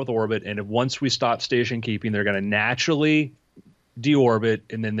be in low Earth orbit. And if once we stop station keeping, they're going to naturally deorbit,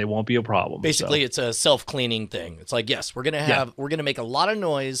 and then they won't be a problem. Basically, it's a self-cleaning thing. It's like, yes, we're gonna make a lot of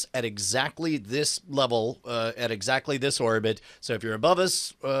noise at exactly this level, at exactly this orbit. So if you're above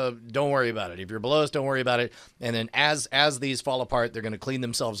us, don't worry about it. If you're below us, don't worry about it. And then as these fall apart, they're going to clean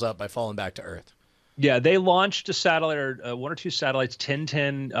themselves up by falling back to Earth. Yeah, they launched a satellite, or one or two satellites.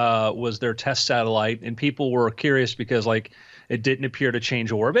 1010 was their test satellite, and people were curious because it didn't appear to change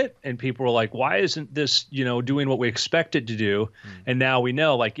orbit, and people were like, why isn't this, doing what we expect it to do? And now we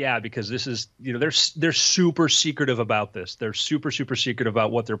know, because this is, they're super secretive about this. They're super, super secretive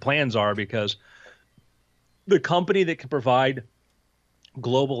about what their plans are, because the company that can provide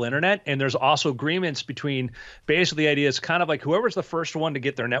global internet, and there's also agreements between, basically the idea is kind of like whoever's the first one to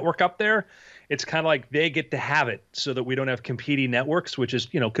get their network up there, it's kind of like they get to have it so that we don't have competing networks, which is,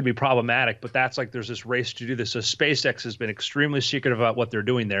 could be problematic, but that's there's this race to do this. So SpaceX has been extremely secretive about what they're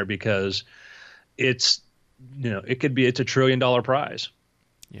doing there, because it's, it's a $1 trillion prize.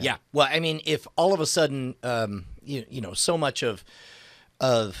 Yeah. Well, I mean, if all of a sudden, so much of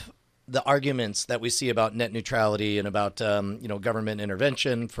the arguments that we see about net neutrality and about, government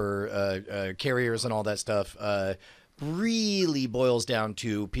intervention for carriers and all that stuff, really boils down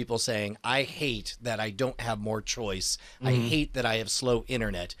to people saying, I hate that I don't have more choice. I hate that I have slow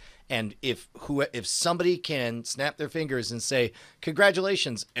internet. And if somebody can snap their fingers and say,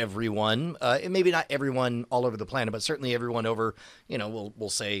 congratulations, everyone, and maybe not everyone all over the planet, but certainly everyone over, we'll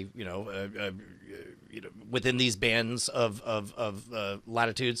say, within these bands of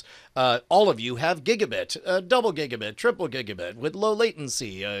latitudes, all of you have gigabit, double gigabit, triple gigabit with low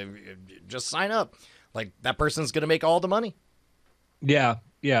latency. Just sign up. That person's going to make all the money. Yeah.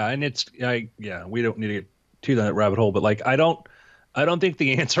 Yeah. And we don't need to get to that rabbit hole, but I don't think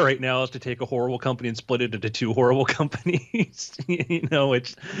the answer right now is to take a horrible company and split it into two horrible companies,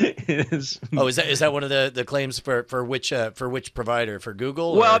 which is. Oh, is that one of the claims for which provider, for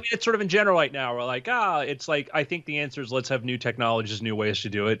Google? Well, I mean, it's sort of in general right now. We're I think the answer is let's have new technologies, new ways to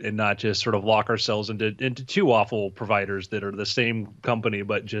do it, and not just sort of lock ourselves into two awful providers that are the same company,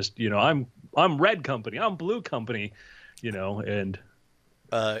 but just, I'm red company, I'm blue company, and.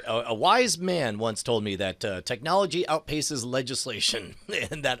 A wise man once told me that technology outpaces legislation,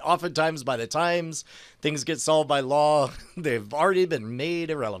 and that oftentimes by the times things get solved by law, they've already been made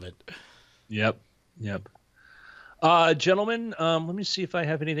irrelevant. Yep. Gentlemen, let me see if I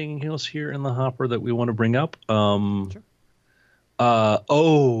have anything else here in the hopper that we want to bring up. Sure.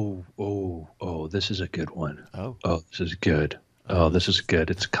 This is a good one. Oh, this is good. This is good.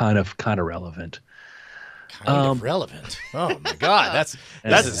 It's kind of relevant. Kind of relevant. Oh my God, that's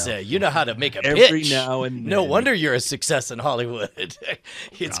you know how to make a every pitch. Now and then. No wonder you're a success in Hollywood.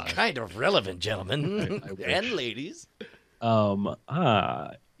 It's kind of relevant, gentlemen and ladies. You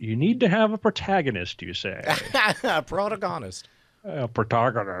need to have a protagonist, you say? Protagonist.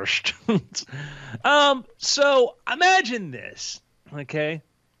 Protagonist. So imagine this, okay?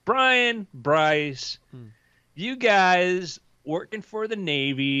 Brian, Bryce, you guys working for the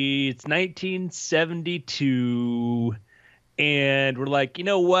Navy. It's 1972, and we're like, you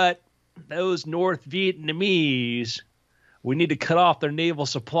know what? Those North Vietnamese, we need to cut off their naval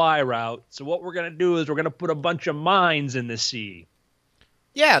supply route. So what we're going to do is we're going to put a bunch of mines in the sea.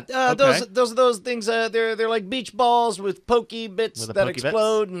 Yeah, Okay. those things. They're like beach balls with pokey bits that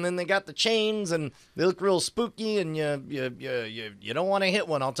explode, and then they got the chains, and they look real spooky. And you don't want to hit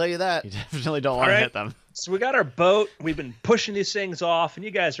one. I'll tell you that. You definitely don't want to hit them. So we got our boat. We've been pushing these things off, and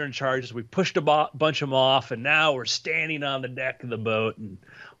you guys are in charge. So we pushed a bunch of them off, and now we're standing on the deck of the boat and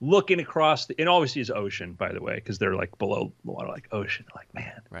looking across and all we see is ocean, by the way, because they're below the water, ocean.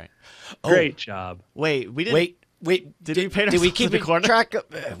 Man, right? Great job. Wait, we didn't. Wait, did we keep track of?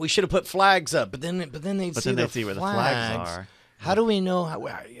 We should have put flags up, but then they'd see where the flags are. How do we know?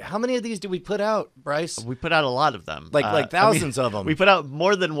 How many of these did we put out, Bryce? We put out a lot of them, like thousands of them. We put out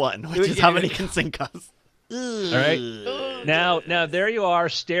more than one, which is how many can sink us. All right. Now there you are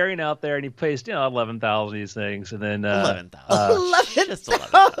staring out there, and you placed 11,000 of these things, and then 11,000. Just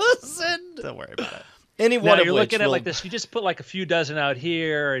 11,000. Don't worry about it. Any one of you're which looking at this. You just put a few dozen out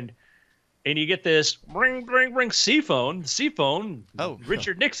here, and you get this ring seaphone. Oh,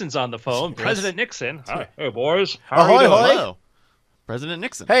 Richard Nixon's on the phone. Yes. President Nixon. Hi. Hey boys. How are you doing? Hello. President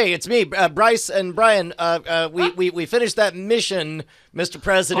Nixon. Hey, it's me, Bryce and Brian. We finished that mission, Mr.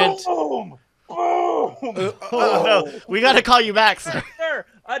 President. Boom. Boom! Oh no, we gotta call you back, sir. Sir,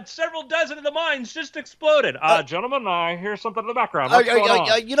 several dozen of the mines just exploded. Gentlemen, I hear something in the background. What's going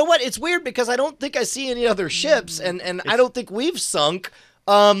on? You know what? It's weird because I don't think I see any other ships, and I don't think we've sunk.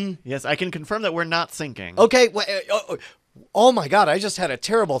 Yes, I can confirm that we're not sinking. Okay. Oh my God! I just had a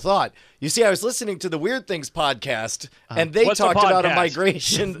terrible thought. You see, I was listening to the Weird Things podcast, and they What's the talked about a podcast?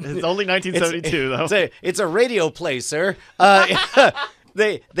 migration. It's only 1972 though. It's a radio play, sir.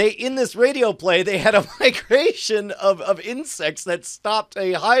 They in this radio play they had a migration of insects that stopped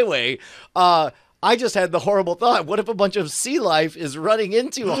a highway. I just had the horrible thought: what if a bunch of sea life is running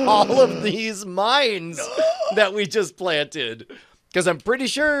into all of these mines that we just planted? Because I'm pretty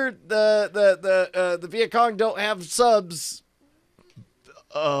sure the Viet Cong don't have subs.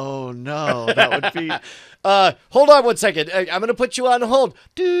 Oh no, that would be. Hold on one second. I'm going to put you on hold.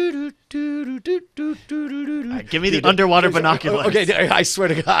 Give me the underwater binoculars. Okay, I swear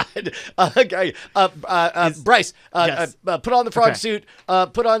to God. Okay, Bryce, Yes. put on the frog Okay. suit.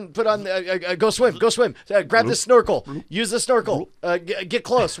 Put on. Go swim. Go swim. Grab the snorkel. Use the snorkel. Get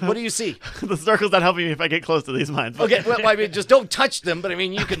close. What do you see? The snorkel's not helping me if I get close to these mines. Okay, well, I mean, just don't touch them. But I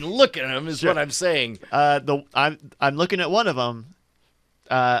mean, you can look at them. Is what I'm saying. I'm looking at one of them.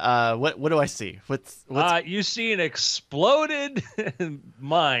 What do I see? What's You see an exploded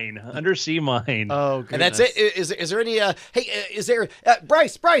mine, undersea mine. oh, And that's it. Is there any? Hey, is there?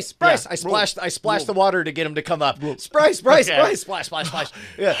 Bryce. Yeah. I splashed the water to get him to come up. Bryce. Splash.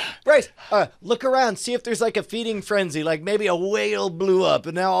 Yeah, Bryce. Look around. See if there's like a feeding frenzy. Like maybe a whale blew up,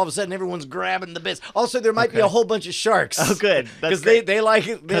 and now all of a sudden everyone's grabbing the bits. Also, there might be a whole bunch of sharks. Oh, good. Because they like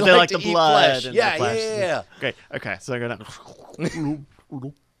it. They like to the eat blood. flesh. And Yeah, the flesh. yeah. Great. Okay, so I'm gonna.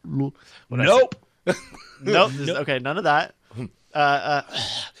 Nope. Nope. Okay, none of that.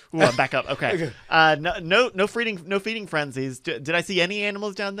 Back up. Okay. No feeding frenzies. Did I see any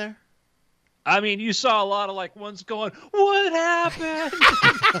animals down there? I mean, you saw a lot of like ones going, "What happened?"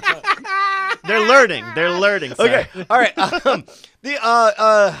 They're learning. They're learning. Sir. Okay. All right. I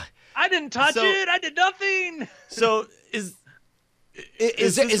didn't touch So- it. I did nothing. So is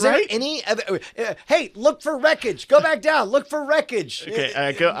Is this there right? any other? Hey, look for wreckage. Go back down. Look for wreckage. Okay,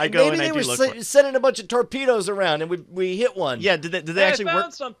 I go Maybe and they I were do look for it. sending a bunch of torpedoes around, and we hit one. Yeah, did they Hey, actually I found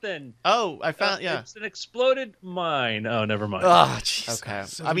work? something. Oh, I found yeah. It's an exploded mine. Oh, never mind. Oh, jeez. Okay.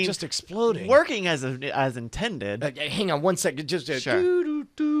 So I they're mean, just exploding. Working as intended. Hang on one second. Just Sure.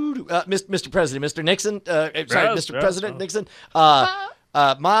 Mr. President, Mr. Nixon. Sorry, Yes, Mr. yes, President oh. Nixon.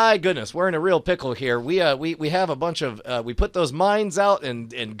 My goodness, we're in a real pickle here. We have a bunch of we put those mines out,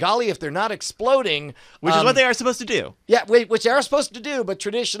 and golly, if they're not exploding, Which is what they are supposed to do. yeah, which they are supposed to do, but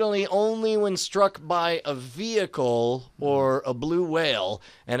traditionally only when struck by a vehicle or a blue whale.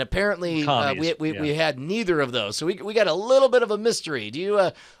 And apparently, Commies, we had neither of those. So we got a little bit of a mystery. Do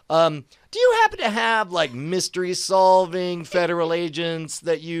you happen to have like mystery solving federal agents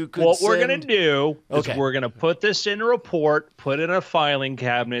that you could? What we're gonna send? do is Okay. we're gonna put this in a report, put it in a filing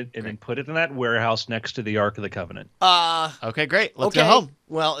cabinet, and then put it in that warehouse next to the Ark of the Covenant. Okay, great. Let's Okay. go home.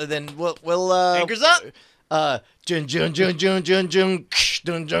 Well, then we'll Anchors up. Jun jun jun jun jun jun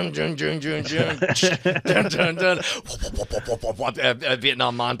dun dun dun dun dun dun dun dun dun.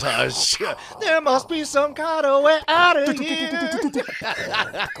 Vietnam montage. There must be some kind of way out of here.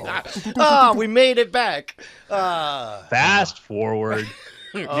 Ah, we made it back. Fast forward,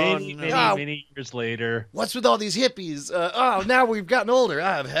 many no. years later. What's with all these hippies? Now we've gotten older.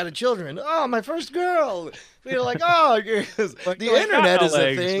 I've had children. Oh, my first girl. We're like, the internet is a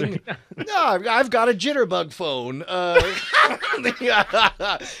legs. thing. No, I've got a jitterbug phone.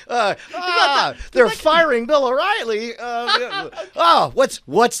 They're firing Bill O'Reilly.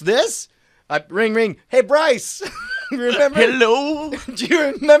 What's this? Ring, ring. Hey, Bryce. Remember? Hello. Do you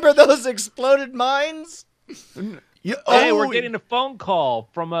remember those exploded mines? Hey, we're getting a phone call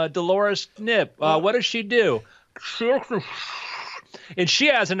from Dolores Nip. What does she do? And she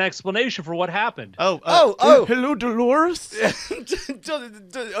has an explanation for what happened. Hello, Dolores.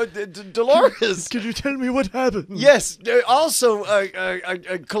 Dolores. Can you tell me what happened? Yes. Also,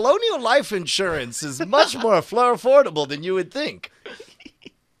 colonial life insurance is much more affordable than you would think.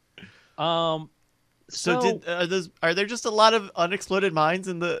 So are there just a lot of unexploded mines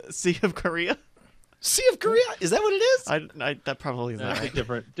in the Sea of Korea? Sea of Korea? Is that what it is? That probably is not right.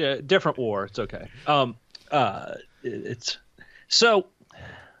 Different war. It's okay. It's so.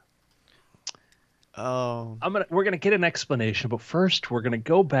 Oh. We're gonna get an explanation, but first we're gonna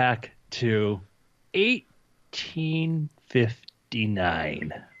go back to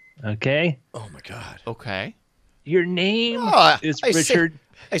 1859. Okay. Oh my God. Okay. Your name is I say- Richard.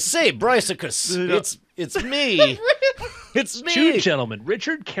 I say, Brycicus. It's me. It's me. Two gentlemen,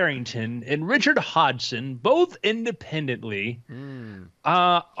 Richard Carrington and Richard Hodgson, both independently,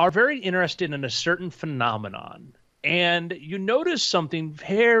 are very interested in a certain phenomenon. And you notice something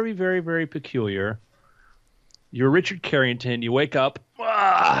very, very, very peculiar. You're Richard Carrington. You wake up,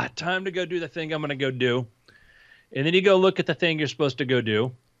 time to go do the thing I'm going to go do. And then you go look at the thing you're supposed to go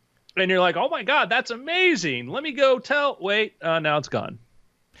do. And you're like, oh, my God, that's amazing. Let me go tell. Wait, now it's gone.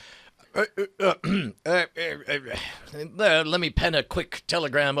 Let me pen a quick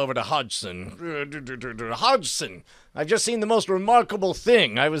telegram over to Hodgson. Hodgson, I've just seen the most remarkable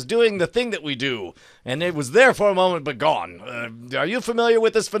thing. I was doing the thing that we do, and it was there for a moment but gone. Are you familiar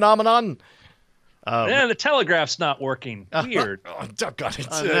with this phenomenon? Yeah, the telegraph's not working. Weird. God,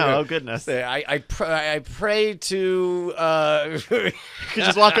 it's, no, goodness. I pray to... You could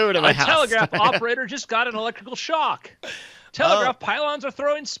just walk over to my A house. telegraph operator just got an electrical shock. Telegraph pylons are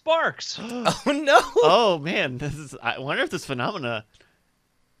throwing sparks. Oh, no. Oh, man. I wonder if this phenomena...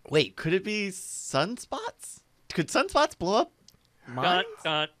 Wait. Could it be sunspots? Could sunspots blow up Dun, mines?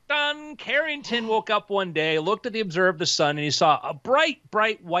 dun, dun. Carrington woke up one day, looked at the observed the sun, and he saw a bright,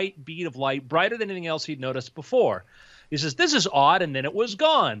 bright white bead of light, brighter than anything else he'd noticed before. He says, this is odd, and then it was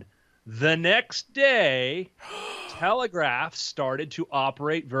gone. The next day, telegraph started to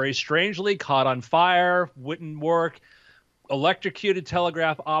operate very strangely, caught on fire, wouldn't work. Electrocuted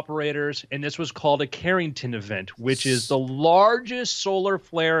telegraph operators, and this was called a Carrington event, which is the largest solar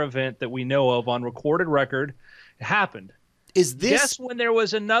flare event that we know of on recorded record. It happened. Is this... Guess when there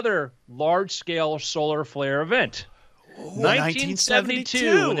was another large-scale solar flare event?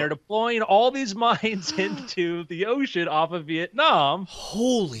 1972, and they're deploying all these mines into the ocean off of Vietnam.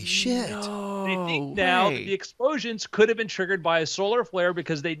 Holy shit. They think now that the explosions could have been triggered by a solar flare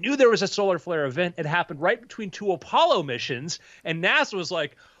because they knew there was a solar flare event. It happened right between two Apollo missions, and NASA was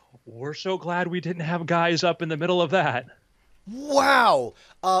like, we're so glad we didn't have guys up in the middle of that. Wow.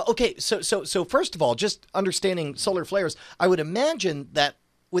 Okay, so first of all, just understanding solar flares, I would imagine that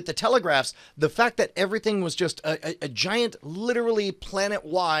with the telegraphs, the fact that everything was just a giant, literally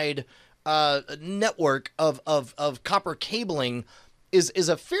planet-wide network of copper cabling is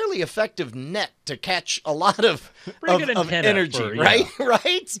a fairly effective net to catch a lot of energy, for, right?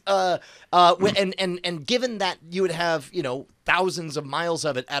 Right? And given that you would have, thousands of miles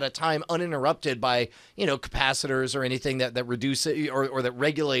of it at a time uninterrupted by, capacitors or anything that reduce it or that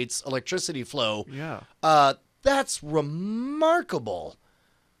regulates electricity flow. Yeah. That's remarkable.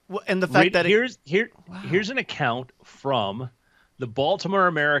 Well, and the fact that here's an account from the Baltimore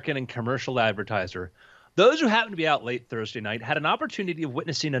American and Commercial Advertiser. Those who happened to be out late Thursday night had an opportunity of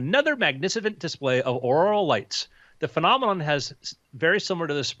witnessing another magnificent display of auroral lights. The phenomenon has very similar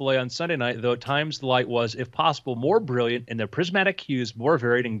to the display on Sunday night, though at times the light was, if possible, more brilliant and the prismatic hues more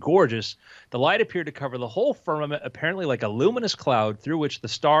varied and gorgeous. The light appeared to cover the whole firmament, apparently like a luminous cloud through which the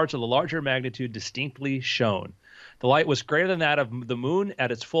stars of the larger magnitude distinctly shone. The light was greater than that of the moon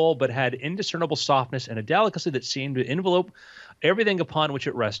at its full, but had indiscernible softness and a delicacy that seemed to envelope everything upon which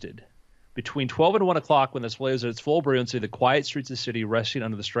it rested. Between 12 and 1 o'clock, when the display was at its full brilliancy, the quiet streets of the city, resting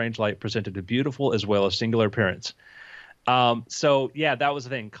under the strange light, presented a beautiful as well as singular appearance. So, yeah, that was the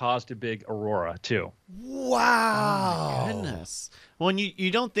thing. Caused a big aurora, too. Wow. Oh, my goodness. Well, and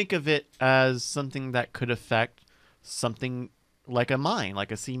you don't think of it as something that could affect something like a mine,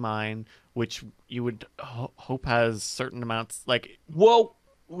 like a sea mine, which you would hope has certain amounts, like... Well,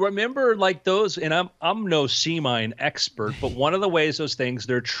 remember, like those, and I'm no sea mine expert, but one of the ways those things,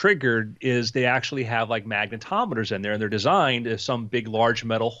 they're triggered is they actually have, like, magnetometers in there, and they're designed if some big, large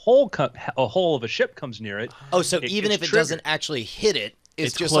metal a hull of a ship comes near it. Oh, so even if it doesn't actually hit it,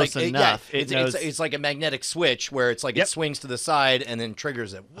 it's just close like enough. It's like a magnetic switch where it's like it swings to the side and then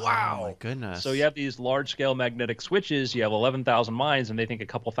triggers it. Wow. Oh my goodness. So you have these large-scale magnetic switches. You have 11,000 mines, and they think a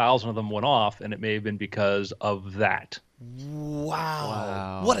couple thousand of them went off, and it may have been because of that.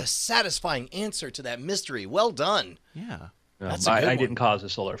 Wow. What a satisfying answer to that mystery. Well done. Yeah. That's a good I one. didn't cause a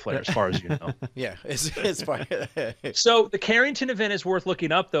solar flare, as far as you know. Yeah, it's fine. So the Carrington event is worth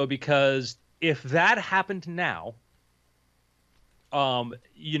looking up, though, because if that happened now,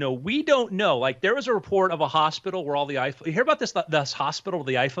 we don't know. Like, there was a report of a hospital where all the iPhone. You hear about this hospital where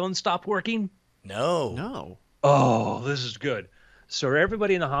the iPhone stopped working? No. Oh, this is good. So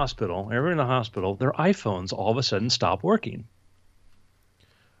everybody in the hospital, their iPhones all of a sudden stop working.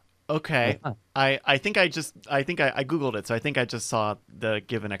 Okay. I think I Googled it, so I think I just saw the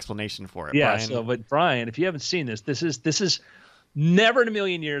given explanation for it. Yeah. Brian. So, but Brian, if you haven't seen this is Never in a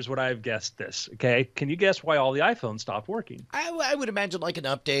million years would I have guessed this. Okay, can you guess why all the iPhones stopped working? I would imagine like an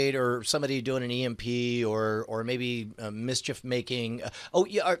update or somebody doing an EMP or maybe mischief making. Oh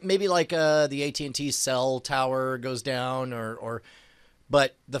yeah, or maybe like the AT&T cell tower goes down or.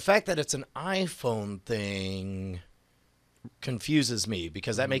 But the fact that it's an iPhone thing confuses me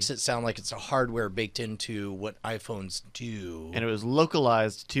because that makes it sound like it's a hardware baked into what iPhones do. And it was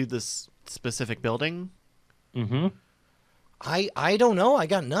localized to this specific building. Mm-hmm. I don't know. I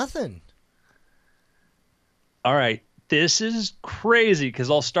got nothing. All right. This is crazy because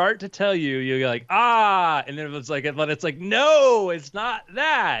I'll start to tell you, you're like, ah, and then but it's like, no, it's not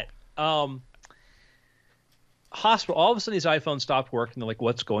that. Hospital, all of a sudden these iPhones stopped working. They're like,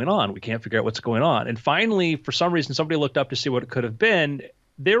 what's going on? We can't figure out what's going on. And finally, for some reason, somebody looked up to see what it could have been.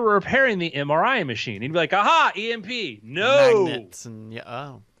 They were repairing the MRI machine. And you'd be like, aha, EMP. No. Magnets and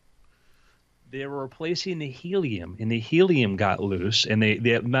They were replacing the helium, and the helium got loose, and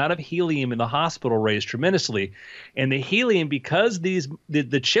the amount of helium in the hospital raised tremendously. And the helium, because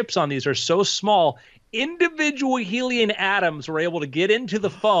the chips on these are so small, individual helium atoms were able to get into the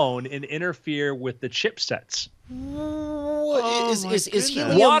phone and interfere with the chipsets. Is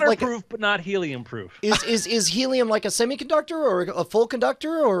helium waterproof, but not helium proof? Is helium like a semiconductor or a full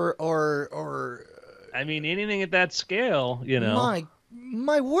conductor or? I mean, anything at that scale, you know.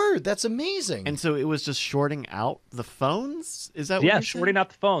 My word, that's amazing. And so it was just shorting out the phones? Is that what you're shorting out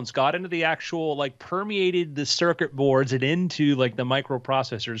the phones, got into the actual, like, permeated the circuit boards and into, like, the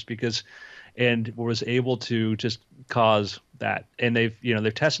microprocessors and was able to just cause that. And they've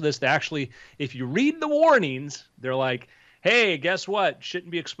tested this. They actually, if you read the warnings, they're like, hey, guess what?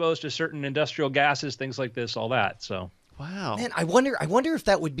 Shouldn't be exposed to certain industrial gases, things like this, all that. So, wow. Man, I wonder if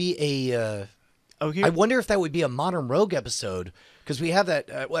that would be a I wonder if that would be a Modern Rogue episode, because we have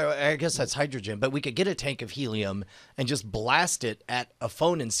that. Well, I guess that's hydrogen, but we could get a tank of helium and just blast it at a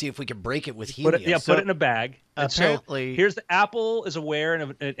phone and see if we could break it with helium. Put it in a bag. Apparently, so here's the Apple is aware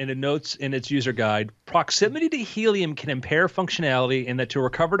and it notes in its user guide: proximity to helium can impair functionality, and that to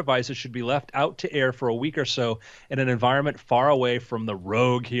recover devices should be left out to air for a week or so in an environment far away from the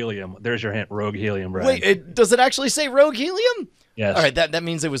rogue helium. There's your hint: rogue helium. Brad. Wait, does it actually say rogue helium? Yes. All right, that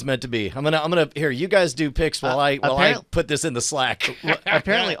means it was meant to be. I'm gonna here. You guys do picks while I put this in the Slack.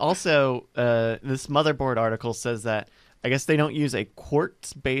 Apparently, also, this motherboard article says that I guess they don't use a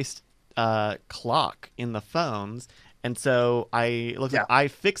quartz-based clock in the phones, and so I looked at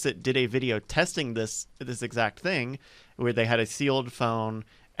iFixit did a video testing this exact thing, where they had a sealed phone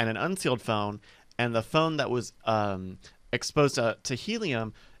and an unsealed phone, and the phone that was exposed to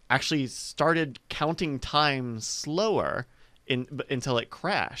helium actually started counting time slower until it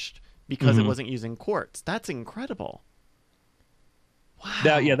crashed because it wasn't using quartz. That's incredible.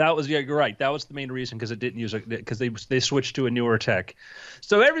 Wow. You're right. That was the main reason, because it didn't use it, because they switched to a newer tech.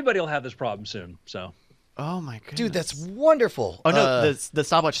 So everybody will have this problem soon. So. Oh my goodness. Dude, that's wonderful. Oh no, the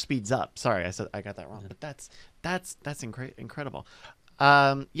stopwatch speeds up. Sorry, I got that wrong. But that's incredible.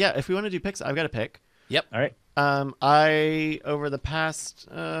 Yeah, if we want to do picks, I've got a pick. Yep. All right. I over the past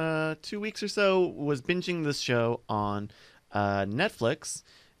 2 weeks or so was binging this show on Netflix.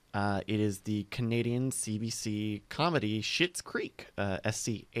 It is the Canadian CBC comedy Schitt's Creek,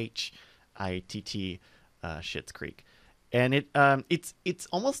 SCHITT, Schitt's Creek, and it's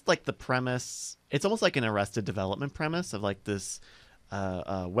almost like the premise. It's almost like an Arrested Development premise of like this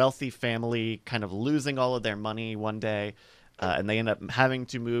wealthy family kind of losing all of their money one day, and they end up having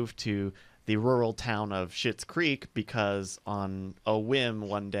to move to the rural town of Schitt's Creek because on a whim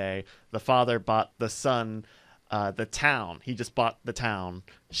one day the father bought the son the town. He just bought the town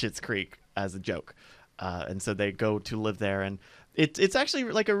Schitt's Creek as a joke, and so they go to live there, and it's actually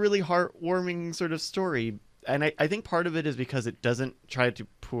like a really heartwarming sort of story. And I think part of it is because it doesn't try to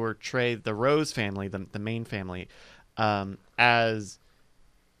portray the Rose family, the main family, as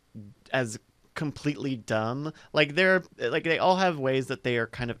completely dumb. Like they all have ways that they are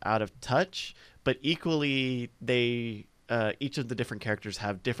kind of out of touch, but equally they each of the different characters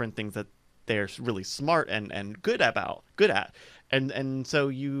have different things that they're really smart and good at, and so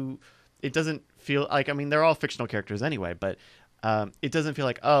it doesn't feel like, I mean, they're all fictional characters anyway, but it doesn't feel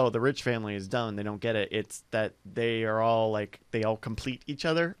like, oh, the rich family is dumb, they don't get it. It's that they are all like, they all complete each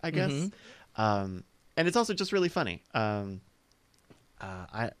other, I guess. And it's also just really funny. I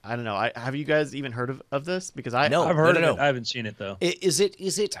don't know. Have you guys even heard of this? Because No, I've heard of it. I haven't seen it though. Is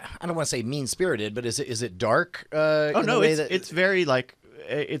it? I don't want to say mean spirited, but is it dark? Oh no, it's very like,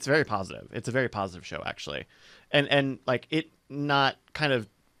 it's very positive. It's a very positive show actually, and like it not kind of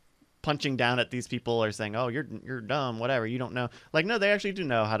punching down at these people or saying, oh, you're dumb, whatever, you don't know. Like, no, they actually do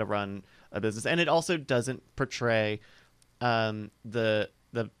know how to run a business, and it also doesn't portray the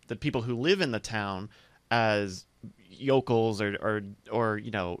people who live in the town as yokels or inbreds Or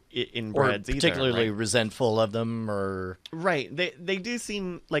either, particularly right? resentful of them, or Right. They do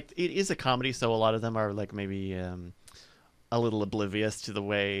seem like it is a comedy, so a lot of them are like maybe a little oblivious to the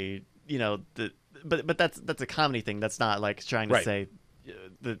way but that's a comedy thing. That's not like trying to Right. say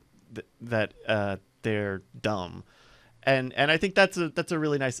that they're dumb. And I think that's a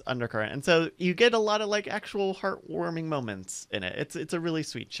really nice undercurrent. And so you get a lot of like actual heartwarming moments in it. It's a really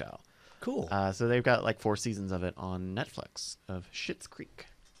sweet show. cool. So they've got like 4 seasons of it on Netflix of Schitt's Creek.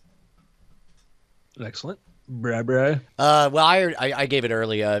 Excellent. Bra bra. Well, I gave it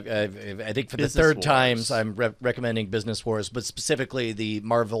early. I think for the Business third Wars. times I'm recommending Business Wars, but specifically the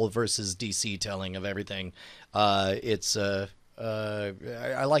Marvel versus DC telling of everything. It's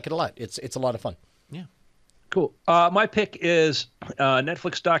I like it a lot. It's a lot of fun. Yeah. Cool. My pick is a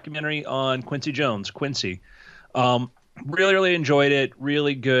Netflix documentary on Quincy Jones. Quincy. Really, really enjoyed it.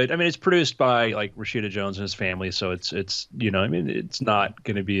 Really good. I mean, it's produced by like Rashida Jones and his family, so it's I mean, it's not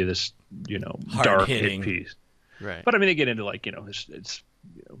going to be this dark hit Hard-hitting. piece. Right. But I mean, they get into like it's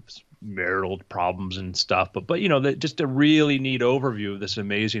marital problems and stuff. But just a really neat overview of this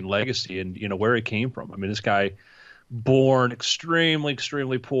amazing legacy and where it came from. I mean, this guy born extremely,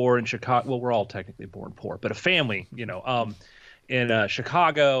 extremely poor in Chicago. Well, we're all technically born poor, but a family, in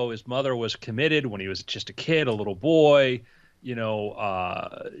Chicago. His mother was committed when he was just a kid, a little boy. In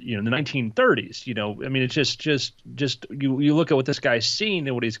the 1930s. I mean, it's just you look at what this guy's seen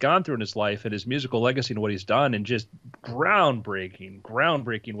and what he's gone through in his life and his musical legacy and what he's done, and just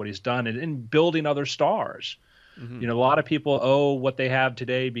groundbreaking what he's done and building other stars. Mhm. A lot of people owe what they have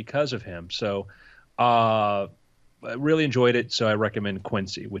today because of him. So, I really enjoyed it. So I recommend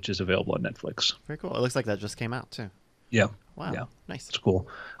Quincy, which is available on Netflix. Very cool. It looks like that just came out too. Yeah. Wow. Yeah. Nice. It's cool.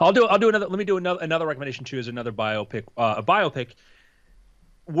 I'll do another. Let me do another recommendation too. Is another biopic. A biopic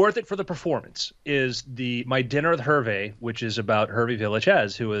worth it for the performance is My Dinner with Hervé, which is about Hervé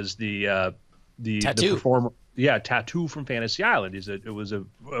Villechaize, who is the Tattoo. performer. Yeah, Tattoo from Fantasy Island. It was a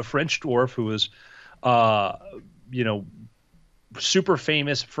French dwarf who was, super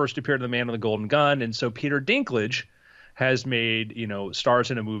famous. First appeared in The Man with the Golden Gun, and so Peter Dinklage has made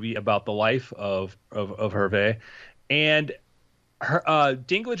stars in a movie about the life of Hervé. And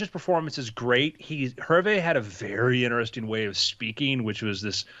Dinklage's performance is great. Hervé had a very interesting way of speaking, which was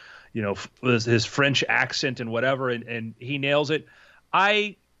this, was his French accent and whatever, and he nails it.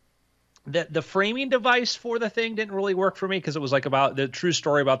 The framing device for the thing didn't really work for me because it was like about the true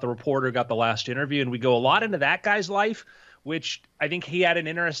story about the reporter who got the last interview, and we go a lot into that guy's life, which I think he had an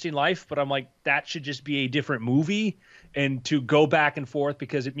interesting life, but I'm like, that should just be a different movie, and to go back and forth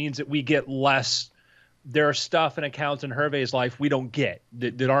because it means that we get less. There are stuff and accounts in Hervé's life we don't get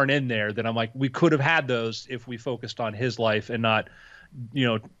that aren't in there that I'm like, we could have had those if we focused on his life and not,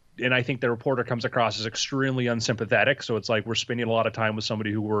 and I think the reporter comes across as extremely unsympathetic. So it's like we're spending a lot of time with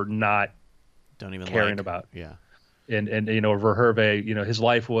somebody who we're not Don't even caring like. about. Yeah. And over Hervé, his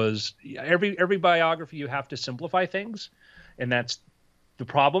life was every biography, you have to simplify things. And that's the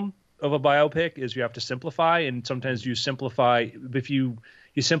problem of a biopic is you have to simplify. And sometimes you simplify if you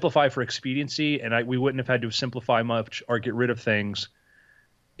simplify for expediency, and we wouldn't have had to simplify much or get rid of things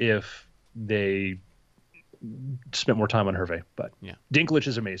if they spent more time on Hervé. But Yeah. Dinklage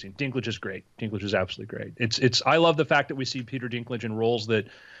is amazing. Dinklage is great. Dinklage is absolutely great. It's I love the fact that we see Peter Dinklage in roles that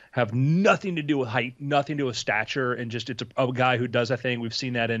have nothing to do with height, nothing to do with stature, and just it's a guy who does a thing. We've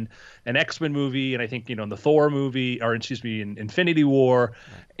seen that in an X-Men movie, and I think in the Thor movie, or excuse me, in Infinity War.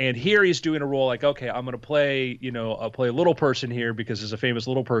 Right. And here he's doing a role like, okay, I'm going to play, I'll play a little person here because he's a famous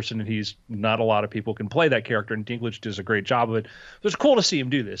little person, and he's not a lot of people can play that character, and Dinklage does a great job of it. So it's cool to see him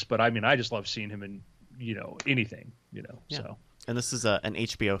do this, but I mean, I just love seeing him in anything, Yeah. So. And this is an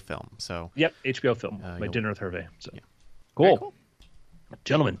HBO film, so. Yep, HBO film, My you'll- Dinner with Hervé. So, Yeah. cool. Very cool.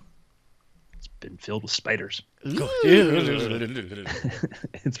 Gentlemen, it's been filled with spiders. Ooh.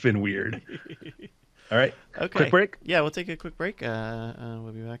 It's been weird. All right, Okay. quick break. Yeah, we'll take a quick break.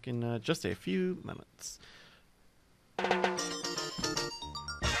 We'll be back in just a few minutes.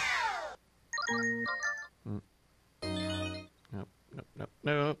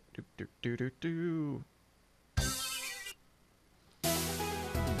 Nope. Do.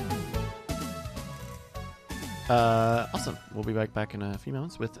 Awesome. We'll be back in a few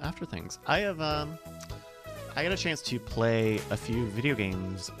moments with After Things. I got a chance to play a few video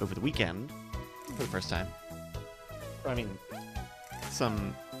games over the weekend for the first time. I mean,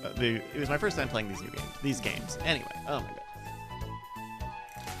 it was my first time playing these games. Anyway, oh my god.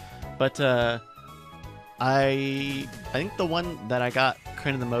 But I think the one that I got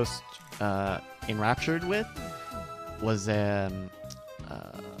kind of the most enraptured with was it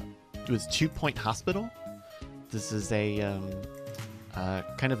was 2 Point Hospital. This is a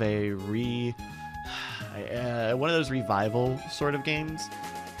kind of a one of those revival sort of games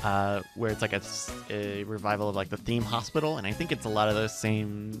where it's like a revival of like the Theme Hospital, and I think it's a lot of those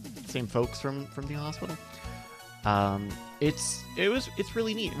same folks from Theme Hospital. It's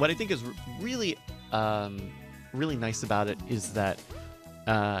really neat. What I think is really really nice about it is that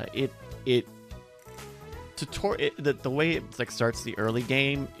the way it like starts the early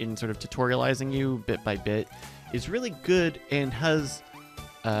game in sort of tutorializing you bit by bit is really good, and has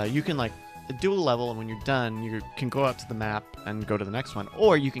you can like do a level, and when you're done you can go out to the map and go to the next one,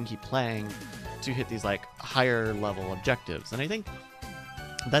 or you can keep playing to hit these like higher level objectives. And I think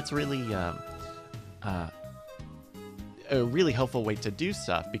that's really a really helpful way to do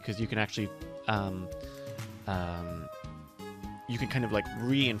stuff, because you can actually you can kind of like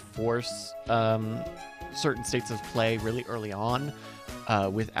reinforce certain states of play really early on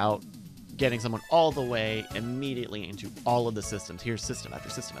without getting someone all the way immediately into all of the systems. Here's system after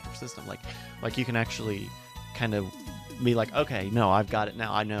system after system. Like you can actually kind of be like, okay, no, I've got it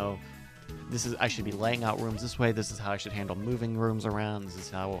now. I know I should be laying out rooms this way. This is how I should handle moving rooms around. This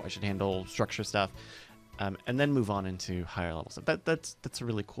is how I should handle structure stuff. And then move on into higher level stuff. That's a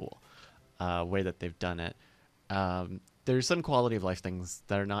really cool way that they've done it. There's some quality of life things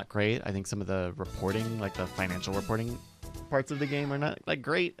that are not great. I think some of the reporting, like the financial reporting parts of the game, are not like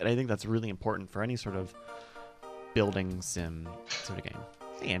great, and I think that's really important for any sort of building sim sort of game.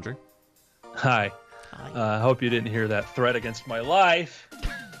 Hey, Andrew. Hi. Hi. I hope you didn't hear that threat against my life.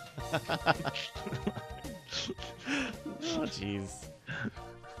 Oh, jeez.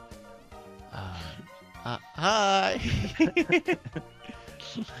 Hi.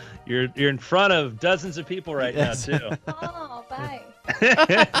 You're in front of dozens of people right Yes. now too. Oh, bye.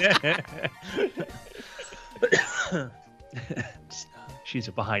 She's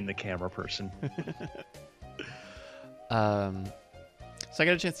a behind the camera person. So I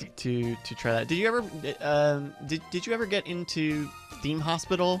got a chance to try that. Did you ever did you ever get into Theme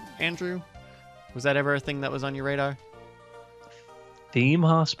Hospital, Andrew? Was that ever a thing that was on your radar? Theme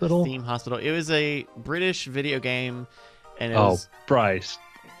Hospital? Theme Hospital. It was a British video game, and it was. Bryce.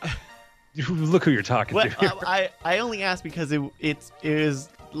 Look who you're talking Well, to. Here. I only asked because it was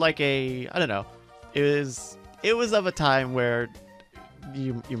like a, I don't know, it was of a time where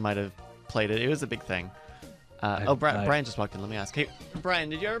you might have played it. It was a big thing. Brian just walked in. Let me ask. Hey, Brian,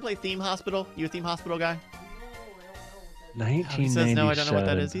 did you ever play Theme Hospital? You a Theme Hospital guy? 1997. He says no, I don't know what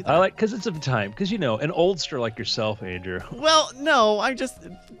that is either. I like, because it's of time. Because, an oldster like yourself, Andrew. Well, no,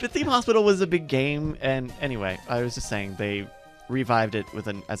 but Theme Hospital was a big game, and anyway, I was just saying they revived it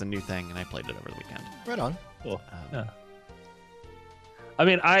as a new thing, and I played it over the weekend. Right on. Cool. Yeah. I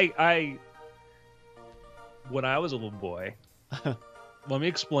mean, I when I was a little boy, let me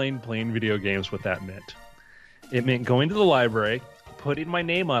explain playing video games what that meant. It meant going to the library, putting my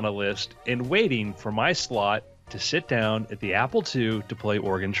name on a list, and waiting for my slot to sit down at the Apple II to play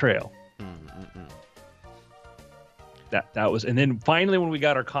Oregon Trail. That was, and then finally when we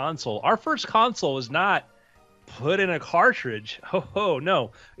got our first console was not put in a cartridge. Oh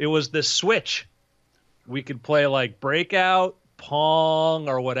no, it was the Switch. We could play like Breakout, Pong,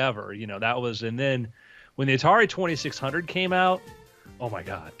 or whatever. That was, and then when the Atari 2600 came out, oh my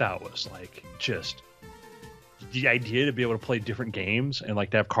god, that was like just the idea to be able to play different games and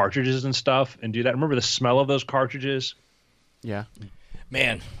like to have cartridges and stuff and do that. Remember the smell of those cartridges? Yeah.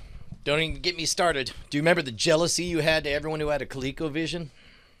 Man, don't even get me started. Do you remember the jealousy you had to everyone who had a ColecoVision?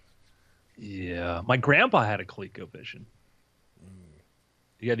 Yeah. My grandpa had a ColecoVision.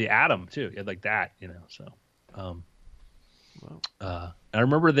 You had the Atom too. You had like that, so. I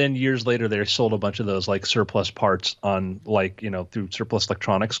remember then years later they sold a bunch of those like surplus parts on like, through surplus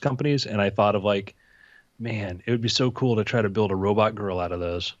electronics companies. And I thought of like, man, it would be so cool to try to build a robot girl out of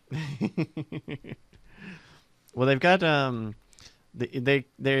those. Well, they've got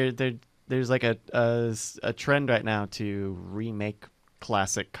there's like a trend right now to remake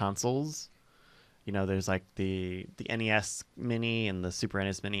classic consoles. There's like the NES Mini and the Super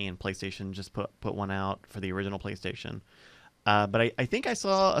NES Mini, and PlayStation just put one out for the original PlayStation. But I think I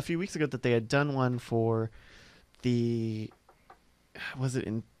saw a few weeks ago that they had done one for the was it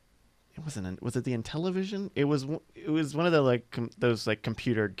the Intellivision? It was one of the those like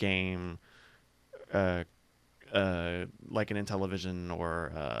computer game like an Intellivision,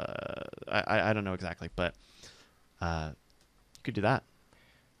 or I don't know exactly, but you could do that.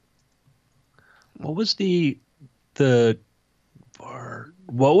 What was the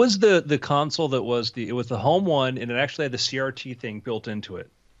console that was it was the home one, and it actually had the CRT thing built into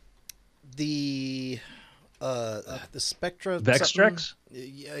it? the Spectra Vextrex?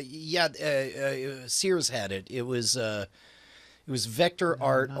 Sears had it. It was vector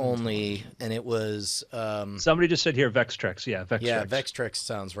art not only, and it was Somebody just said here Vextrex. Yeah, Vextrex. yeah, Vextrex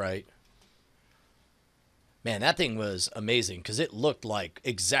sounds right. Man, that thing was amazing because it looked like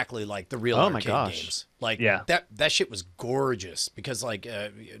exactly like the real Oh my arcade gosh. games. Like Yeah. that shit was gorgeous because like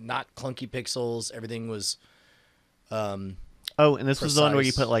not clunky pixels. Everything was Oh, and this was the one where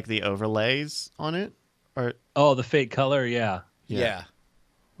you Precise. put like the overlays on it, or Oh, the fake color. Yeah. yeah.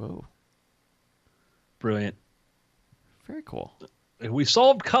 whoa, Brilliant. very cool. We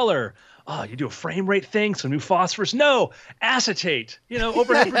solved color. Oh, you do a frame rate thing, some new phosphorus. No, acetate.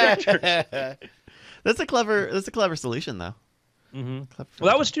 Overhead projector. That's a clever solution though. Mm-hmm. Clever Well,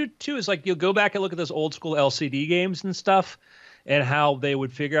 that was too. Is like you'll go back and look at those old school LCD games and stuff, and how they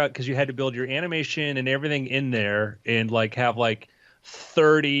would figure out because you had to build your animation and everything in there, and like have like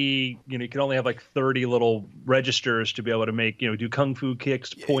 30. You could only have like 30 little registers to be able to make do kung fu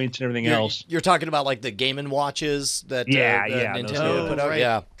kicks, points, and everything else. You're talking about like the Game and Watches that Yeah, the yeah, Nintendo those- put out. right.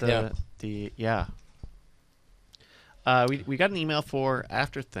 Yeah, Yeah. We got an email for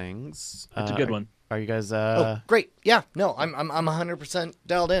After Things. That's a good one. Are you guys Oh, great. Yeah. No, I'm 100%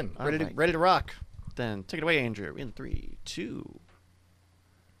 dialed in. All Ready right. to rock. Then take it away, Andrew. In 3, 2.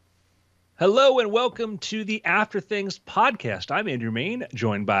 Hello and welcome to the After Things podcast. I'm Andrew Main,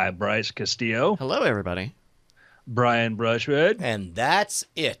 joined by Bryce Castillo, Hello, everybody. Brian Brushwood. And that's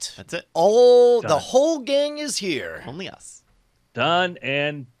it. That's it. All the Done. whole gang is here. Only us. Done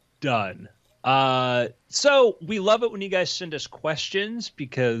and done. So we love it when you guys send us questions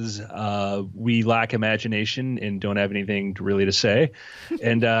because we lack imagination and don't have anything really to say.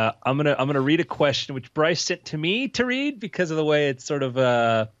 And I'm gonna read a question which Bryce sent to me to read because of the way it's sort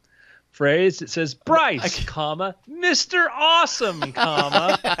of phrased. It says Bryce, comma Mr. Awesome,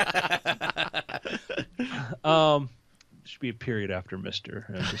 comma. Should be a period after Mr.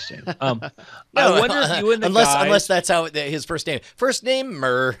 I'm just saying. I wonder if you and the guys. unless that's how his first name. First name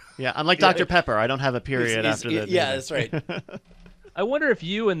Murr. Yeah, I'm like Dr. Pepper. I don't have a period after the Yeah, name. that's right. I wonder if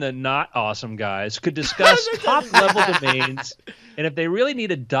you and the not awesome guys could discuss top level domains and if they really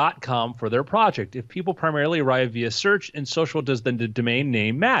need a .com for their project. If people primarily arrive via search and social, does the domain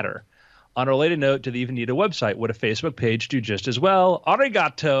name matter? On a related note, do they even need a website? Would a Facebook page do just as well?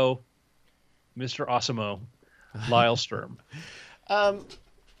 Arigato, Mr. Awesomeo, Lyle Sturm.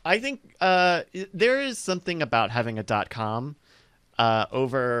 I think there is something about having a .com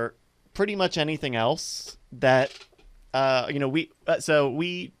over pretty much anything else that we as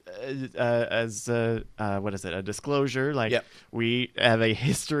what is it, a disclosure, like Yep. we have a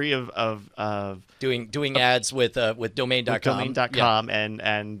history of Doing ads with domain.com. domain.com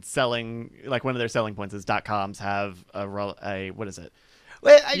and selling, like one of their selling points is .coms have a what is it?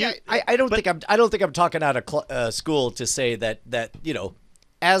 Well, I don't think I'm talking out of school to say that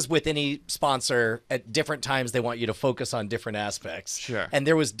as with any sponsor, at different times they want you to focus on different aspects. Sure. And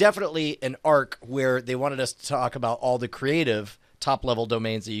there was definitely an arc where they wanted us to talk about all the creative top level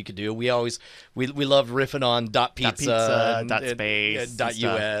domains that you could do. We loved riffing on .pizza, and, .space, and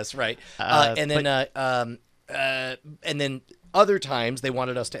 .us, right? And then other times they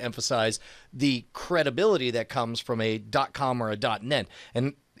wanted us to emphasize the credibility that comes from a .com or a .net.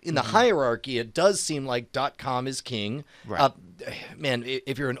 And in the hierarchy, it does seem like .com is king. Right. Man,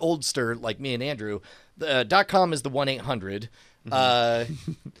 if you're an oldster like me and Andrew, the .com is the 1-800.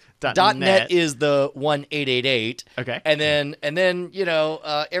 .net is the 1-888. Okay. And then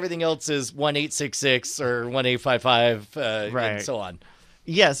everything else is 1-866 or 1-855 Right. and so on.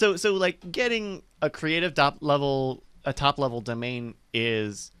 Yeah, so like getting a creative top level domain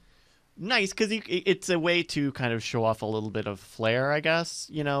is nice because it's a way to kind of show off a little bit of flair, I guess.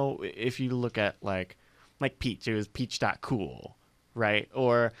 If you look at like Peach, it was peach.cool, right?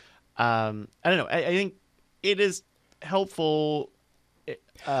 Or I don't know. I think it is helpful,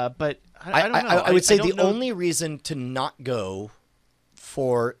 but I don't know. I would say don't the know. only reason to not go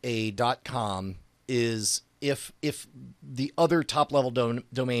for a .com is if the other top level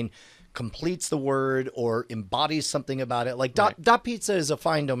domain completes the word or embodies something about it. Like Right. .pizza is a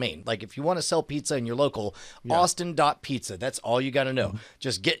fine domain. Like if you want to sell pizza in your local, Austin.pizza, that's all you got to know.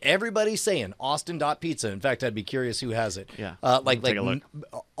 Just get everybody saying Austin.pizza. In fact, I'd be curious who has it. Yeah. Like Take a look.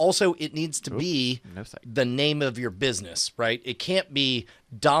 also it needs to be no site. the name of your business, right? It can't be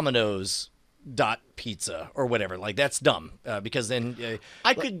Domino's.pizza or whatever. Like that's dumb because then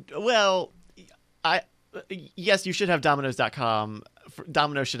yes, you should have Domino's.com.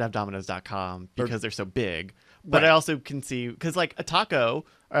 Domino's should have Domino's.com because they're so big. But Right. I also can see, because like Taco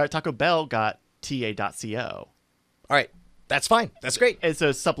Bell got ta.co. all right, that's fine. That's great. And so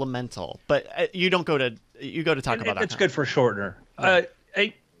it's supplemental. But you don't go to You go to talkabout.com. It's good for shortener.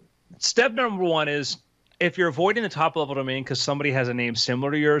 Step number one is if you're avoiding the top level domain because somebody has a name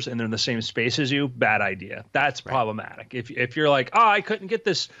similar to yours and they're in the same space as you, bad idea. That's problematic. If you're like, I couldn't get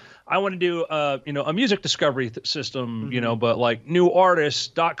this, I want to do a music discovery system, but like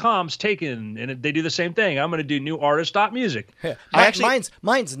newartist.com's taken and they do the same thing. I'm going to do newartist.music.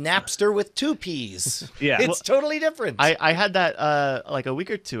 Mine's Napster with 2 P's. Yeah, it's totally different. I had that like a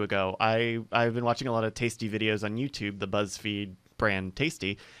week or two ago. I've been watching a lot of Tasty videos on YouTube, the BuzzFeed brand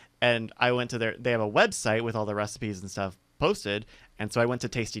Tasty, and I went to they have a website with all the recipes and stuff posted, and so I went to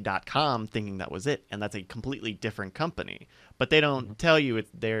tasty.com thinking that was it, and that's a completely different company, but they don't tell you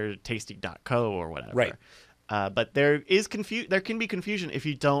it's their tasty.co or whatever. Right. But there can be confusion if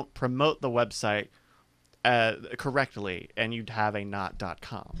you don't promote the website correctly and you'd have a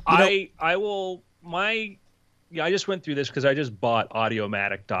not.com. I just went through this because I just bought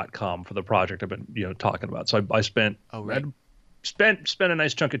audiomatic.com for the project I've been talking about. So I spent spent a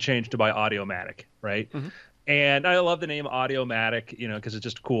nice chunk of change to buy Audiomatic, right? And I love the name Audiomatic, because it's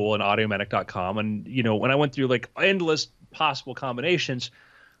just cool, and audiomatic.com. And when I went through like endless possible combinations,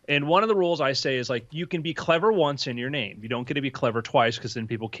 and one of the rules I say is like you can be clever once in your name. You don't get to be clever twice because then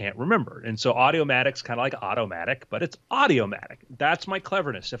people can't remember. And so Audiomatic's kind of like Automatic, but it's Audiomatic. That's my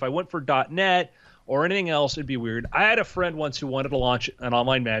cleverness. If I went for .net or anything else, it'd be weird. I had a friend once who wanted to launch an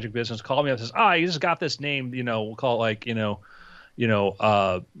online magic business, called me up and says, you just got this name, we'll call it like,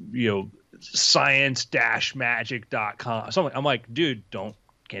 science-magic.com. So I'm like, dude,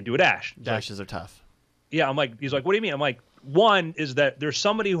 can't do a dash. Dashes are tough. Yeah, he's like, what do you mean? I'm like, one is that there's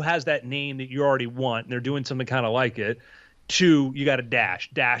somebody who has that name that you already want, and they're doing something kind of like it. Two, you got a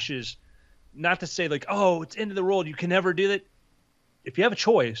dash. Dash is not to say like, it's end of the world, you can never do that. If you have a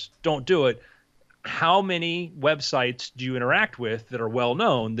choice, don't do it. How many websites do you interact with that are well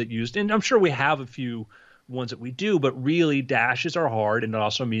known that used? And I'm sure we have a few ones that we do, but really dashes are hard, and it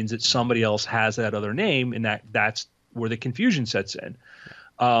also means that somebody else has that other name, and that's where the confusion sets in.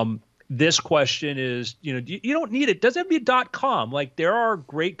 This question is, you don't need it. Doesn't have to be .com. Like there are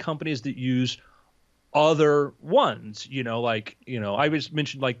great companies that use other ones. I was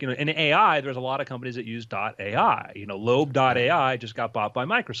mentioned like in AI, there's a lot of companies that use .ai. Lobe.ai just got bought by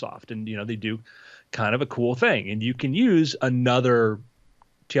Microsoft, and they do kind of a cool thing, and you can use another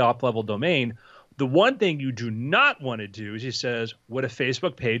top level domain. The one thing you do not want to do is he says, would a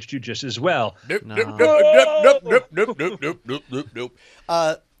Facebook page do just as well? Nope.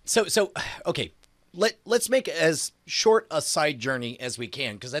 So okay, let's make as short a side journey as we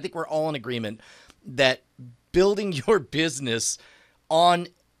can, because I think we're all in agreement that building your business on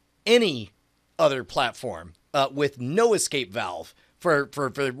any other platform with no escape valve for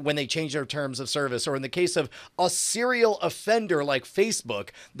when they change their terms of service, or in the case of a serial offender like Facebook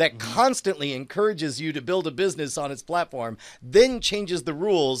that constantly encourages you to build a business on its platform, then changes the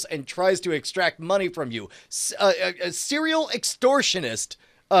rules and tries to extract money from you. A serial extortionist,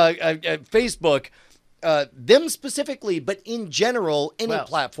 Facebook, them specifically, but in general, any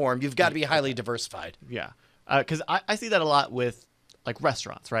platform, you've got to be highly diversified. Yeah, because I see that a lot with like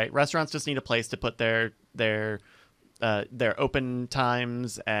restaurants, right? Restaurants just need a place to put their open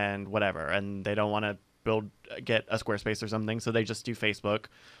times and whatever, and they don't want to get a Squarespace or something, so they just do Facebook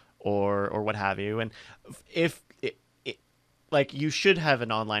or what have you. And if like you should have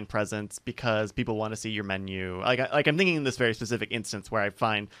an online presence because people want to see your menu. Like I'm thinking in this very specific instance where I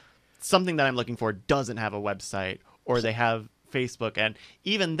find something that I'm looking for doesn't have a website, or they have Facebook, and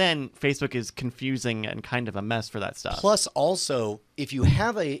even then Facebook is confusing and kind of a mess for that stuff. Plus also, if you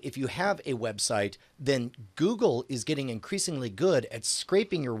have a website, then Google is getting increasingly good at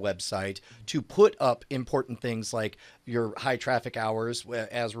scraping your website to put up important things like your high traffic hours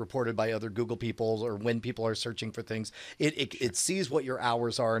as reported by other Google people, or when people are searching for things. It sees what your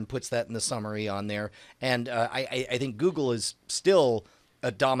hours are and puts that in the summary on there. And I think Google is still a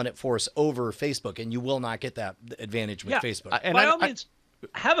dominant force over Facebook, and you will not get that advantage with Facebook. And by all means,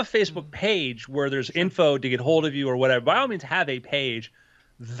 have a Facebook page where there's info to get hold of you or whatever. By all means, have a page.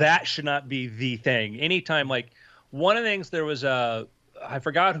 That should not be the thing. Anytime, like one of the things, there was I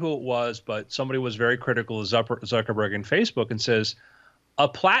forgot who it was, but somebody was very critical of Zuckerberg and Facebook and says, a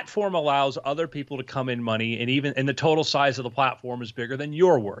platform allows other people to come in money, and the total size of the platform is bigger than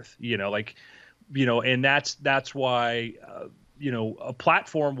your worth. And that's why. A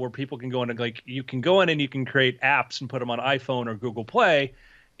platform where people can go in and like you can go in and you can create apps and put them on iPhone or Google Play,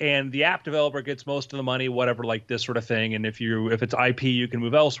 and the app developer gets most of the money, whatever, like this sort of thing. And if it's IP, you can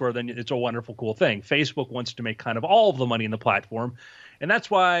move elsewhere, then it's a wonderful, cool thing. Facebook wants to make kind of all of the money in the platform, and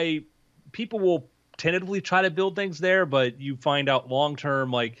that's why people will tentatively try to build things there, but you find out long term,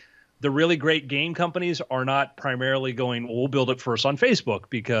 like the really great game companies are not primarily going, well, we'll build it first on Facebook,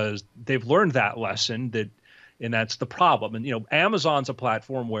 because they've learned that lesson, and that's the problem. And, Amazon's a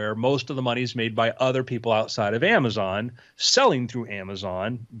platform where most of the money is made by other people outside of Amazon selling through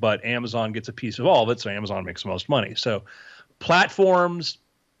Amazon, but Amazon gets a piece of all of it. So Amazon makes the most money. So platforms,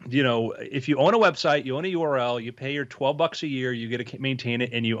 if you own a website, you own a URL, you pay your $12 a year, you get to maintain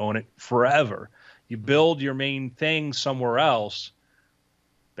it, and you own it forever. You build your main thing somewhere else,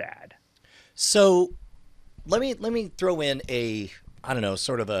 bad. So let me throw in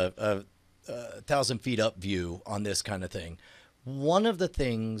sort of a 1,000 feet up view on this kind of thing. One of the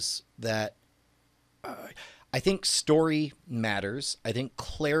things that I think story matters. I think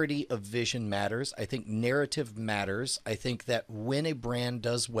clarity of vision matters. I think narrative matters. I think that when a brand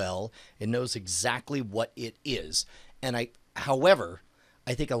does well, it knows exactly what it is. However,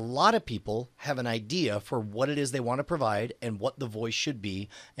 I think a lot of people have an idea for what it is they want to provide and what the voice should be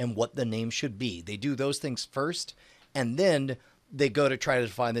and what the name should be. They do those things first, and then they go to try to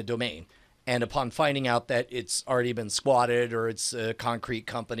find the domain. And upon finding out that it's already been squatted, or it's a concrete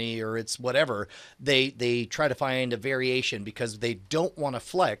company, or it's whatever, they try to find a variation because they don't want to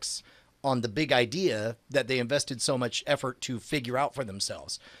flex on the big idea that they invested so much effort to figure out for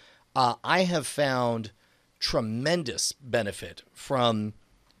themselves. I have found tremendous benefit from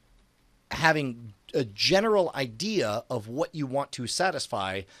having a general idea of what you want to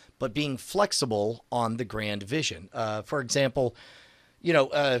satisfy, but being flexible on the grand vision. For example,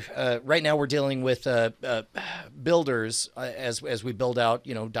 right now we're dealing with builders as we build out,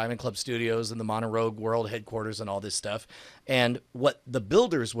 Diamond Club Studios and the Monorogue World headquarters and all this stuff. And what the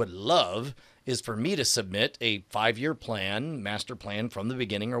builders would love is for me to submit a 5-year plan, master plan from the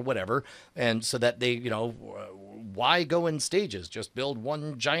beginning or whatever. And so that they, why go in stages? Just build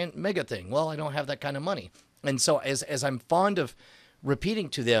one giant mega thing. Well, I don't have that kind of money. And so as I'm fond of repeating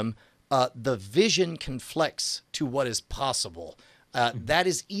to them, the vision can flex to what is possible. That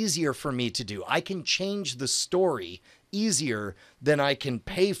is easier for me to do. I can change the story easier than I can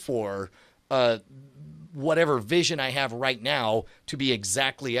pay for whatever vision I have right now to be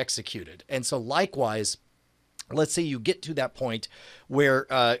exactly executed. And so likewise, let's say you get to that point where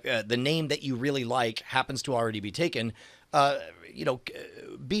the name that you really like happens to already be taken.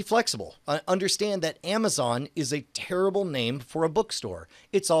 Be flexible. Understand that Amazon is a terrible name for a bookstore.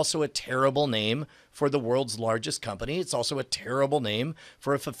 It's also a terrible name for the world's largest company. It's also a terrible name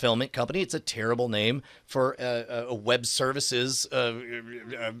for a fulfillment company. It's a terrible name for a web services,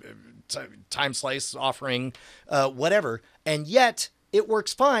 time slice offering, whatever. And yet it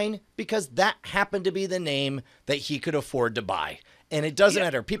works fine because that happened to be the name that he could afford to buy. And it doesn't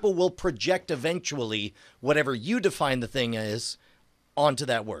matter. People will project eventually whatever you define the thing as onto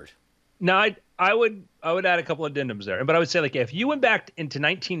that word. Now, I would add a couple of addendums there. But I would say, like, if you went back into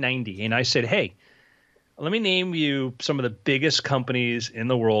 1990 and I said, hey, let me name you some of the biggest companies in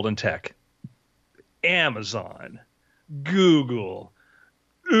the world in tech. Amazon, Google,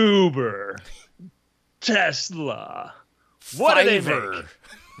 Uber, Tesla. What do they make?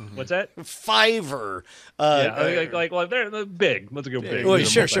 What's that? Fiverr. Well, they're big. Let's go big. Well,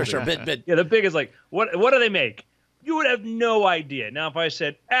 sure. But yeah, the big is like, what do they make? You would have no idea. Now, if I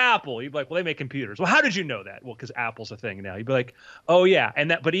said Apple, you'd be like, well, they make computers. Well, how did you know that? Well, because Apple's a thing now. You'd be like, oh yeah,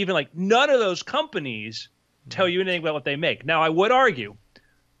 but even like none of those companies tell you anything about what they make. Now, I would argue,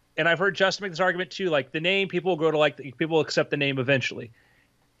 and I've heard Justin make this argument too. Like the name, people will go to people will accept the name eventually.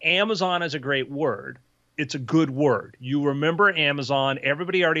 Amazon is a great word. It's a good word. You remember Amazon.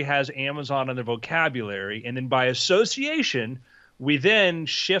 Everybody already has Amazon in their vocabulary. And then by association, we then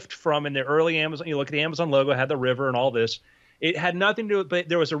shift from in the early Amazon, you look at the Amazon logo, had the river and all this. It had nothing to do with, but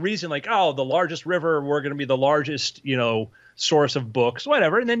there was a reason like, oh, the largest river, we're going to be the largest, source of books,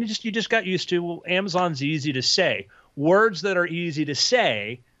 whatever. And then you just got used to, well, Amazon's easy to say. Words that are easy to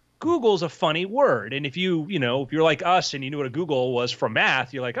say, Google's a funny word. And if you're like us and you knew what a Google was from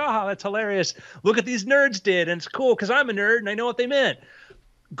math, you're like, oh, that's hilarious. Look what these nerds did. And it's cool because I'm a nerd and I know what they meant.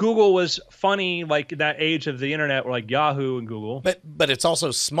 Google was funny, like that age of the internet, like Yahoo and Google. But it's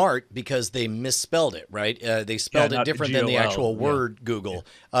also smart because they misspelled it, right? They spelled it different than the actual word Google,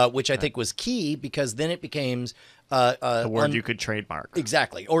 which I think was key because then it became the word you could trademark.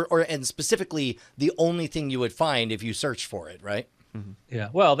 Exactly, and specifically the only thing you would find if you searched for it, right? Mm-hmm. Yeah,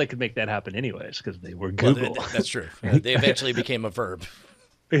 well, they could make that happen anyways because they were Google. Well, that's true. They eventually became a verb.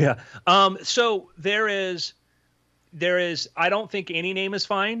 Yeah. So there is. I don't think any name is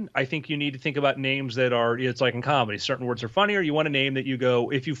fine. I think you need to think about names that are. It's like in comedy, certain words are funnier. You want a name that you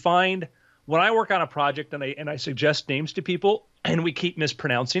go. If you find when I work on a project and I suggest names to people and we keep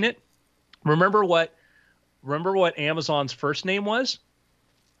mispronouncing it. Remember what Amazon's first name was?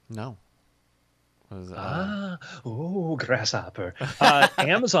 No. Was, grasshopper.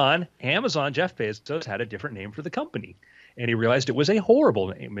 Amazon, Jeff Bezos had a different name for the company, and he realized it was a horrible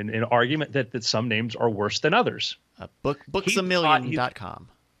name, and an argument that some names are worse than others. Booksamillion.com.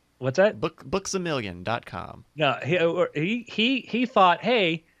 What's that? Booksamillion.com. No, he thought,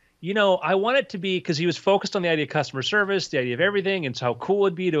 hey, I want it to be, because he was focused on the idea of customer service, the idea of everything, and so how cool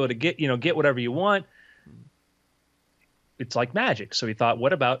it'd be to get whatever you want. It's like magic. So he thought,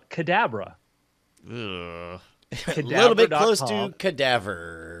 what about Cadabra? Ugh. A little bit close to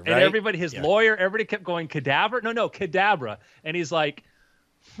cadaver, right? And everybody, his lawyer, everybody kept going, cadaver? No, Cadabra. And he's like,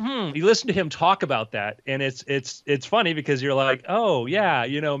 you listen to him talk about that, and it's funny because you're like, oh yeah,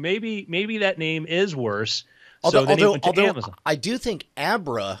 maybe that name is worse. So then he went to Amazon. I do think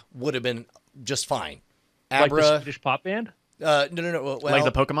Abra would have been just fine. Abra, like the Swedish pop band? No. Well, like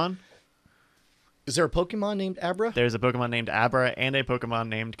the Pokemon? Is there a Pokemon named Abra? There's a Pokemon named Abra and a Pokemon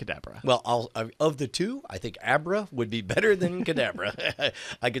named Kadabra. Well, of the two, I think Abra would be better than Kadabra.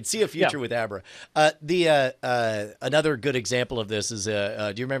 I could see a future with Abra. Another good example of this is,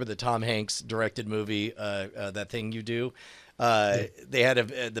 do you remember the Tom Hanks directed movie, That Thing You Do?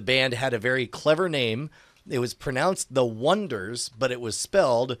 The band had a very clever name. It was pronounced The Wonders, but it was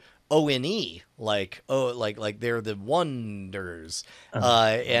spelled O-N-E, like they're the Wonders.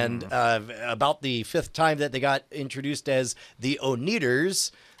 And about the fifth time that they got introduced as the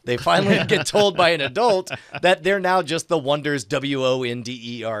Oneaters, they finally get told by an adult that they're now just the Wonders,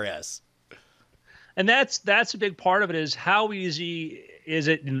 W-O-N-D-E-R-S. And that's a big part of it, is how easy is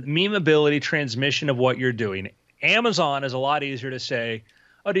it, memeability, transmission of what you're doing. Amazon is a lot easier to say,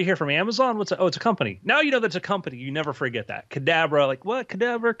 oh, do you hear from Amazon? What's it's a company. Now you know that's a company. You never forget that. Cadabra, like what?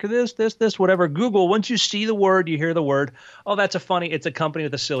 Cadabra, this, whatever. Google, once you see the word, you hear the word, oh, it's a company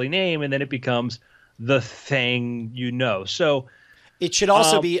with a silly name, and then it becomes the thing So it should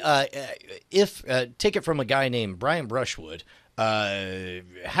also be, take it from a guy named Brian Brushwood,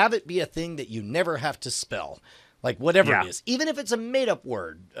 have it be a thing that you never have to spell. Like whatever it is. Even if it's a made-up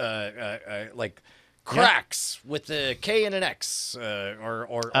word, like cracks with a K and an X,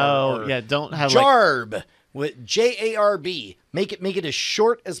 don't have Jarb with J-A-R-B. Make it as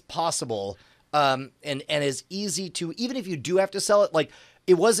short as possible, and as easy to, even if you do have to sell it. Like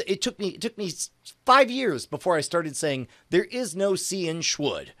it took me 5 years before I started saying there is no C in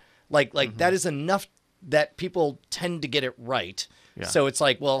Schwood. Like that is enough that people tend to get it right. Yeah. So it's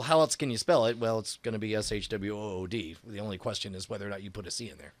like, well, how else can you spell it? Well, it's going to be S-H-W-O-O-D. The only question is whether or not you put a C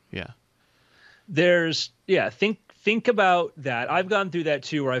in there. Yeah. Think about that. I've gone through that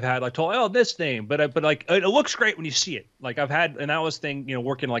too, where I've had this name, but like it looks great when you see it. Like I've had, and that was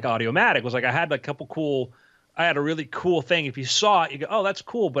working like Audiomatic was like, I had a really cool thing. If you saw it, you go, oh, that's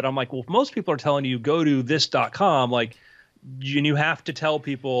cool. But I'm like, well, if most people are telling you go to this.com, like you have to tell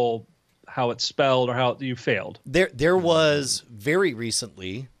people how it's spelled or how you failed. There was very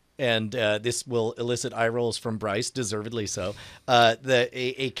recently, and this will elicit eye rolls from Bryce, deservedly so,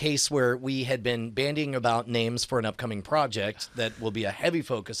 a case where we had been bandying about names for an upcoming project that will be a heavy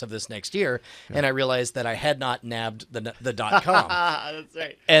focus of this next year, and I realized that I had not nabbed the .com. That's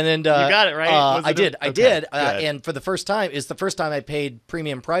right. And then you got it right. I did. And for the first time, it's the first time I paid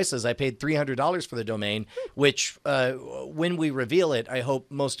premium prices. I paid $300 for the domain, which when we reveal it, I hope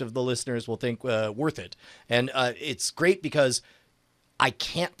most of the listeners will think worth it. And it's great because I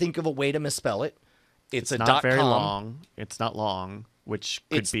can't think of a way to misspell it. It's not very long. It's not long, which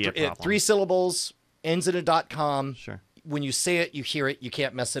could be a problem. 3 syllables, ends in a .com. Sure. When you say it, you hear it. You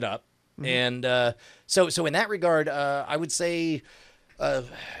can't mess it up. Mm-hmm. And so in that regard, I would say,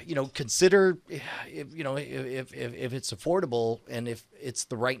 consider, if it's affordable and if it's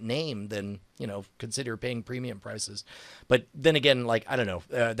the right name, then, consider paying premium prices. But then again, I don't know,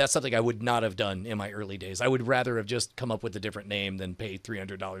 that's something I would not have done in my early days. I would rather have just come up with a different name than pay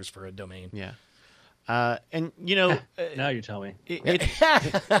 $300 for a domain. Yeah. Now you tell me.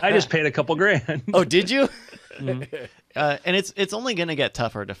 I just paid a couple grand. Oh, did you? Mm-hmm. And it's only going to get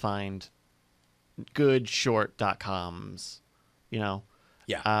tougher to find good short.coms,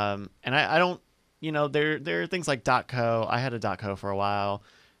 Yeah. And I don't, there are things like .co. I had a .co for a while.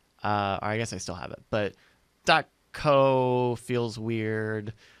 Or I guess I still have it, but .co feels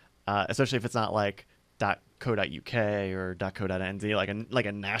weird, especially if it's not like .co.uk or .co.nz, like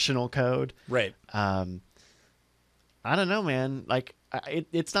a national code. Right. I don't know, man.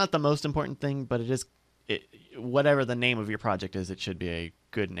 It's not the most important thing, but whatever the name of your project is, it should be a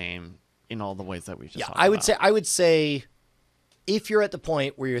good name in all the ways that we've just talked about. I would say if you're at the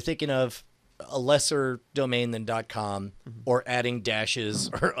point where you're thinking of a lesser domain than .com or adding dashes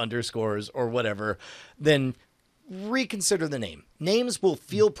or underscores or whatever, then reconsider the name. Names will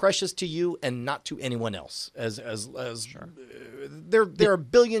feel precious to you and not to anyone else. There are a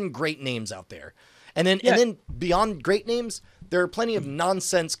billion great names out there. And then beyond great names, there are plenty of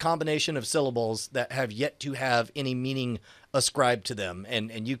nonsense combination of syllables that have yet to have any meaning ascribed to them.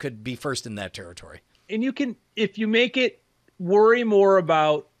 And you could be first in that territory. And you can, if you make it, worry more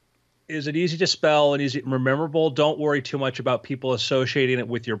about, is it easy to spell and is it memorable? Don't worry too much about people associating it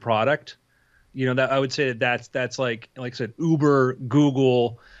with your product. You know, that I would say that's like I said, Uber,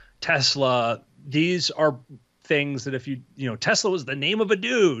 Google, Tesla. These are things that if you Tesla was the name of a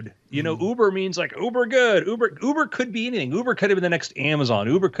dude. You know, Uber means like Uber good. Uber could be anything. Uber could have been the next Amazon.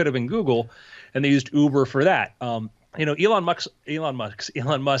 Uber could have been Google, and they used Uber for that. Elon Musk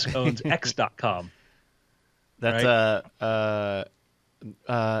owns X.com. That's right?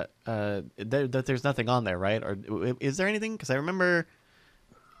 There's nothing on there, right? Or is there anything? Because I remember.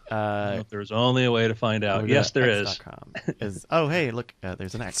 There's only a way to find out. Yes, there is. Oh, hey, look,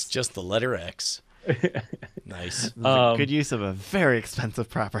 there's an X. It's just the letter X. Nice. Good use of a very expensive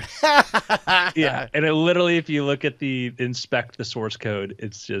property. Yeah, and it literally, if you look at inspect the source code,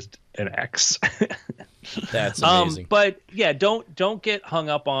 it's just an X. That's amazing. But yeah, don't get hung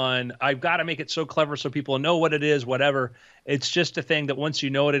up on, I've got to make it so clever so people know what it is, whatever. It's just a thing that once you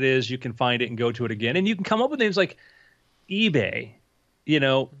know what it is, you can find it and go to it again. And you can come up with names like eBay. You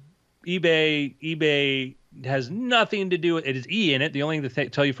know, eBay has nothing to do with it. Is E in it. The only thing to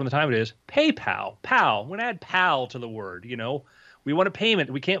tell you from the time it is PayPal. Pal. We're going to add pal to the word. You know, we want a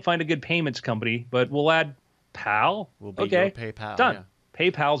payment. We can't find a good payments company, but we'll add pal. We'll be your PayPal. Done. Yeah.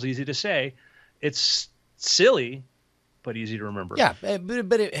 PayPal's easy to say. It's silly, but easy to remember. Yeah,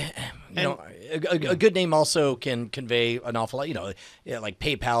 but a good name also can convey an awful lot. You know, like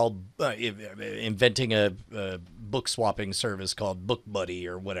PayPal inventing a book swapping service called Book Buddy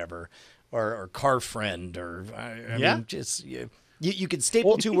or whatever, or Car Friend, or I mean, just you could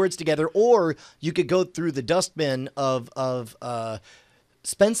staple two words together, or you could go through the dustbin of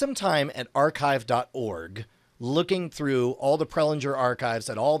spend some time at archive.org. Looking through all the Prelinger archives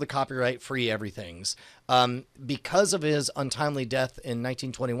and all the copyright-free everythings. Because of his untimely death in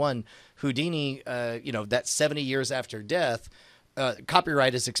 1921, Houdini, that 70 years after death,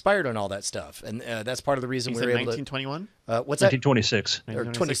 copyright has expired on all that stuff. And that's part of the reason we were able 1921? What's that? 1926. Or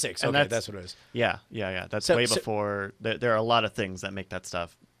 26. Okay, that's what it is. Yeah. That's way before. There are a lot of things that make that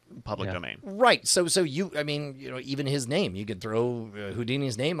stuff public domain. Right. So even his name, you could throw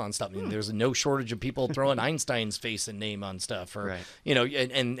Houdini's name on stuff. I mean, there's no shortage of people throwing Einstein's face and name on stuff, or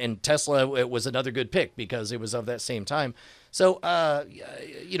and Tesla was another good pick because it was of that same time. So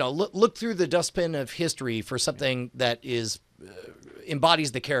look through the dustbin of history for something that is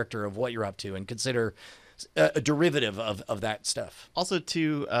embodies the character of what you're up to, and consider a derivative of that stuff. Also,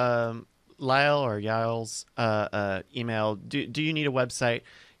 to Lyle or Yael's email, do you need a website?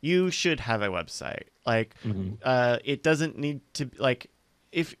 You should have a website. Like, it doesn't need to, like,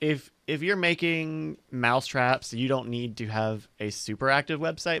 if you're making mousetraps, you don't need to have a super active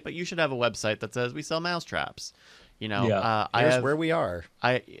website, but you should have a website that says we sell mousetraps. You know, here's where we are.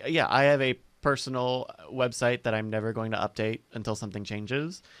 I have a personal website that I'm never going to update until something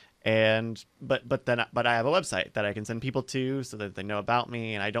changes. And but I have a website that I can send people to so that they know about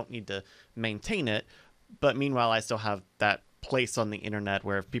me, and I don't need to maintain it. But meanwhile, I still have that place on the internet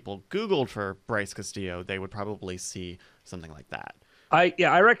where if people Googled for Bryce Castillo, they would probably see something like that. I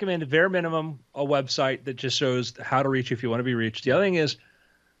recommend, at bare minimum, a website that just shows how to reach you if you want to be reached. The other thing is,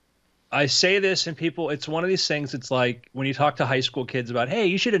 I say this, and people, it's one of these things. It's like when you talk to high school kids about, hey,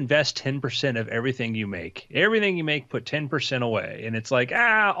 you should invest 10% of everything you make. Everything you make, put 10% away. And it's like,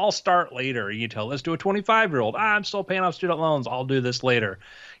 I'll start later. You tell us to a 25-year-old, I'm still paying off student loans. I'll do this later.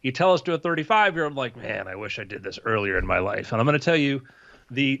 You tell us to a 35-year-old, like, man, I wish I did this earlier in my life. And I'm going to tell you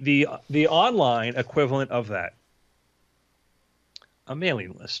the online equivalent of that. A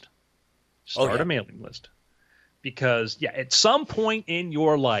mailing list. Start a mailing list. Because, at some point in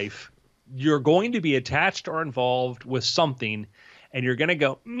your life, you're going to be attached or involved with something, and you're going to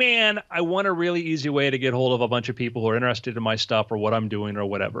go, man, I want a really easy way to get hold of a bunch of people who are interested in my stuff or what I'm doing or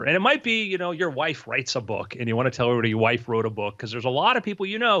whatever. And it might be, your wife writes a book, and you want to tell everybody your wife wrote a book, because there's a lot of people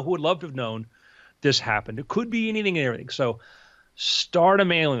who would love to have known this happened. It could be anything and everything. So start a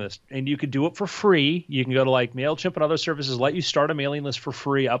mailing list, and you could do it for free. You can go to like MailChimp and other services, let you start a mailing list for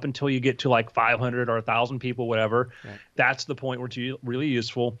free up until you get to like 500 or 1,000 people, whatever. Right. That's the point where it's really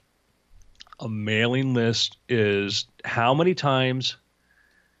useful. A mailing list is how many times,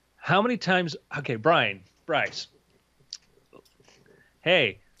 okay, Bryce.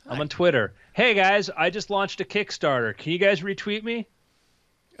 Hey, I'm on Twitter. Hey guys, I just launched a Kickstarter. Can you guys retweet me?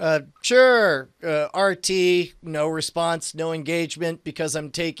 Sure. RT, no response, no engagement because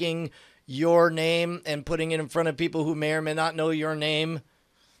I'm taking your name and putting it in front of people who may or may not know your name.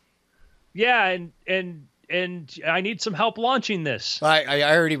 Yeah, and I need some help launching this. I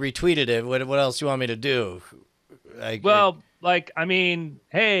already retweeted it. What else do you want me to do? I mean,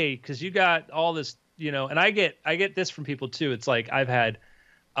 hey, because you got all this, and I get this from people too. It's like I've had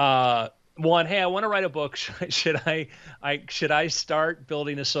one, hey, I want to write a book. Should I start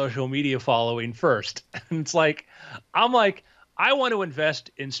building a social media following first? And it's like, I'm like, I want to invest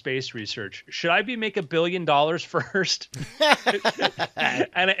in space research. Should I be make $1 billion first?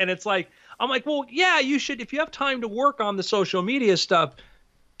 and it's like, I'm like, well, yeah, you should. If you have time to work on the social media stuff,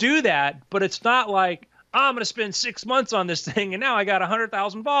 do that. But it's not like, I'm going to spend 6 months on this thing and now I got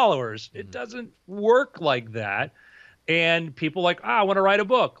 100,000 followers. It doesn't work like that. And people like, I want to write a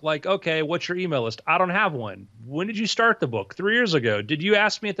book. Like, okay, what's your email list? I don't have one. When did you start the book? 3 years ago. Did you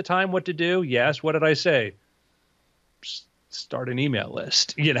ask me at the time what to do? Yes. What did I say? Start an email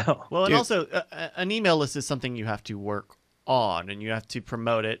list, Well, and also an email list is something you have to work on, and you have to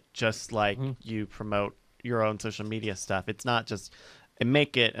promote it just like you promote your own social media stuff. It's not just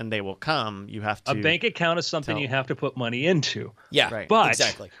make it and they will come. You have to. A bank account is something you have to put money into. Yeah, right. But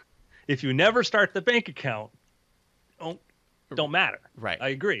exactly. If you never start the bank account, don't matter. Right. I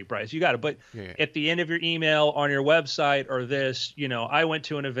agree, Bryce. You got it. But Yeah. at the end of your email on your website or this, I went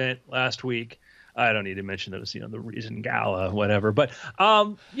to an event last week. I don't need to mention that it was, the Reason Gala, whatever. But,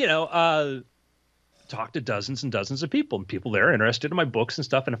 talked to dozens and dozens of people, and people there are interested in my books and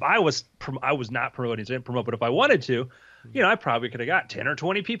stuff. And if I was not promoting, so I didn't promote, but if I wanted to, I probably could have got 10 or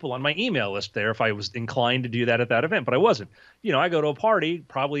 20 people on my email list there if I was inclined to do that at that event, but I wasn't. I go to a party,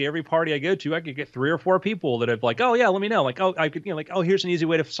 probably every party I go to, I could get 3 or 4 people that have like, oh yeah, let me know. Like, oh, I could, oh, here's an easy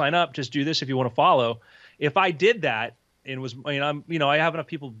way to sign up. Just do this if you want to follow. If I did that and was, I have enough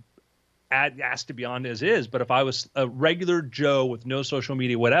people asked to be on as is, but if I was a regular Joe with no social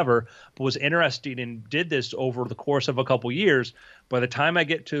media, whatever, but was interested and did this over the course of a couple years, by the time I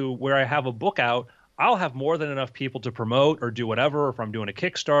get to where I have a book out, I'll have more than enough people to promote or do whatever, if I'm doing a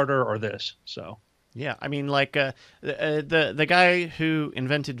Kickstarter or this. So yeah, I mean, like the guy who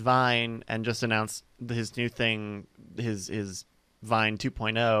invented Vine and just announced his new thing, his Vine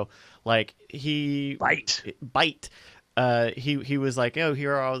 2.0, like Byte. He was like, oh,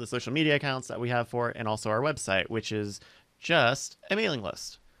 here are all the social media accounts that we have for it, and also our website, which is just a mailing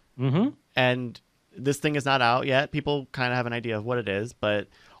list. Mm-hmm. And this thing is not out yet. People kind of have an idea of what it is, but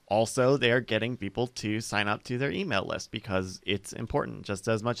also they're getting people to sign up to their email list because it's important just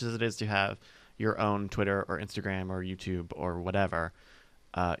as much as it is to have your own Twitter or Instagram or YouTube or whatever.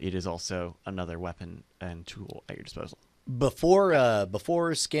 It is also another weapon and tool at your disposal. Before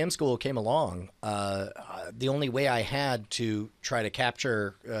Scam School came along, the only way I had to try to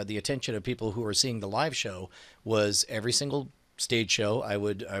capture the attention of people who were seeing the live show was every single stage show. I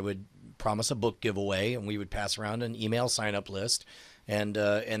would promise a book giveaway, and we would pass around an email sign-up list, and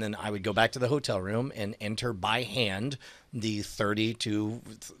then I would go back to the hotel room and enter by hand the 30 to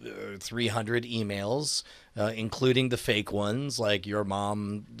 300 emails, including the fake ones like your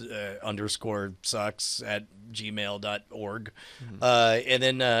mom _sucks at gmail.org. And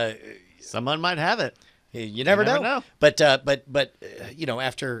then someone might have it. You never know. But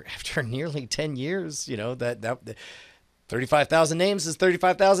after nearly 10 years, that 35,000 names is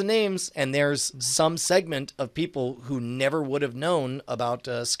 35,000 names, and there's some segment of people who never would have known about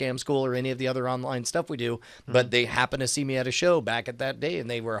Scam School or any of the other online stuff we do, but they happen to see me at a show back at that day, and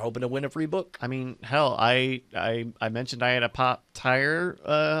they were hoping to win a free book. I mean, hell, I mentioned I had a pop tire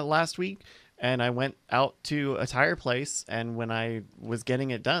last week, and I went out to a tire place, and when I was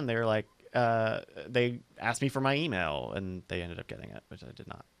getting it done, they were like, they asked me for my email, and they ended up getting it, which I did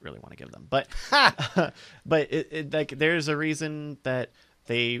not really want to give them. But but it like there's a reason that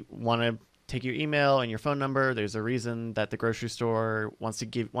they want to take your email and your phone number. There's a reason that the grocery store wants you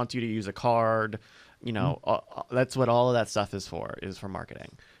to use a card. That's what all of that stuff is for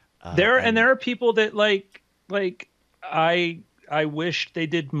marketing. There are people that like I wish they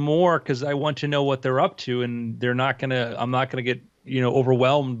did more because I want to know what they're up to, and I'm not gonna get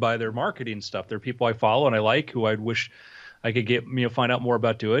overwhelmed by their marketing stuff. They're people I follow and I like, who I'd wish I could get, find out more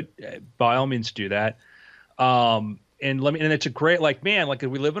about. Do it. By all means, do that. And it's a great, we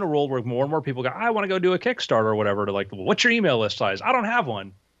live in a world where more and more people go, I want to go do a Kickstarter or whatever, to like, well, what's your email list size? I don't have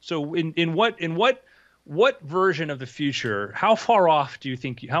one. So in what version of the future, how far off do you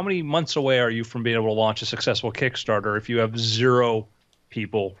think, how many months away are you from being able to launch a successful Kickstarter if you have 0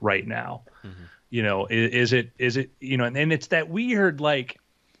 people right now? Mm-hmm. Is it, and it's that weird,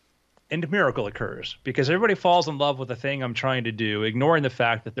 and a miracle occurs because everybody falls in love with the thing I'm trying to do, ignoring the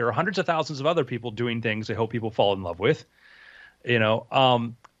fact that there are hundreds of thousands of other people doing things they hope people fall in love with. Man,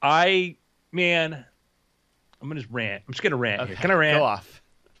 I'm gonna just rant. I'm just gonna rant here. Can I rant? Go off.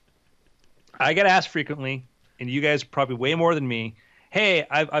 I get asked frequently, and you guys probably way more than me. Hey,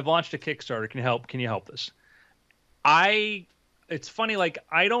 I've launched a Kickstarter. Can you help this? It's funny, like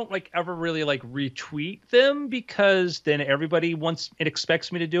I don't like ever really like retweet them because then everybody wants and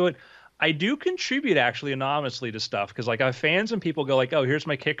expects me to do it. I do contribute actually anonymously to stuff because like I have fans and people go like, oh, here's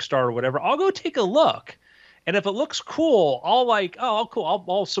my Kickstarter or whatever. I'll go take a look. And if it looks cool, I'll like, oh, cool.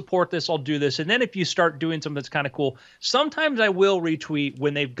 I'll support this. I'll do this. And then if you start doing something that's kind of cool, sometimes I will retweet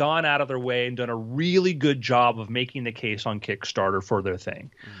when they've gone out of their way and done a really good job of making the case on Kickstarter for their thing.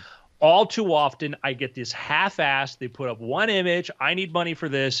 All too often, I get this half-assed. They put up one image. I need money for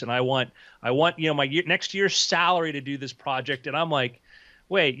this, and I want my next year's salary to do this project. And I'm like,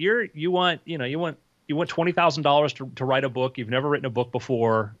 wait, you want $20,000 to write a book? You've never written a book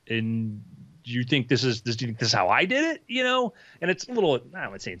before, and you think this is how I did it, And it's a little, I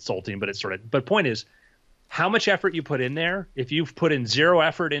would say insulting, but it's sort of, but point is how much effort you put in there. If you've put in zero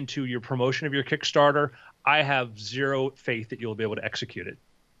effort into your promotion of your Kickstarter, I have zero faith that you'll be able to execute it.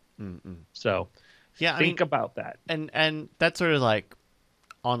 So yeah, think about that. And that's sort of like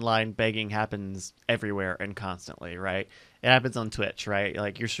online begging happens everywhere and constantly, right? It happens on Twitch, right?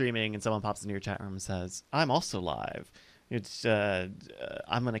 Like you're streaming and someone pops into your chat room and says, I'm also live. It's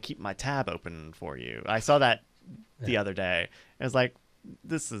I'm gonna keep my tab open for you. I saw that the other day. It was like,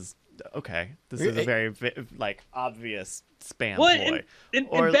 this is okay. This is a very like obvious spam ploy. And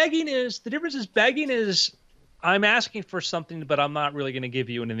begging is the difference. Is begging is I'm asking for something, but I'm not really going to give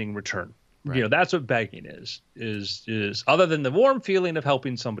you anything in return. Right. That's what begging is other than the warm feeling of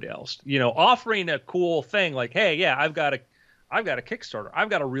helping somebody else. Offering a cool thing like, hey, yeah, I've got a Kickstarter.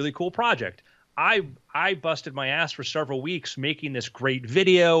 I've got a really cool project. I busted my ass for several weeks making this great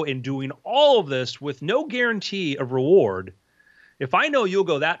video and doing all of this with no guarantee of reward. If I know you'll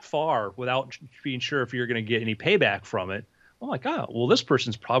go that far without being sure if you're going to get any payback from it, I'm like, oh, well, this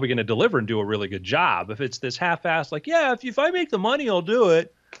person's probably going to deliver and do a really good job. If it's this half-assed, like, yeah, if I make the money, I'll do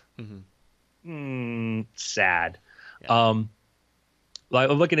it. Sad. Yeah. Like,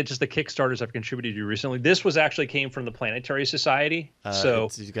 I'm looking at just the Kickstarters I've contributed to recently. This came from the Planetary Society. So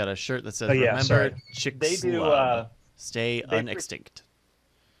you've got a shirt that says, remember, chicks stay unextinct.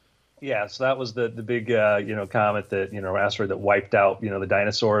 Yeah, so that was the big, comet that, asteroid that wiped out, the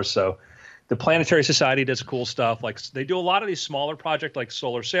dinosaurs. So the Planetary Society does cool stuff. Like they do a lot of these smaller projects like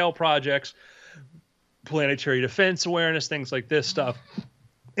solar sail projects, planetary defense awareness, things like this stuff.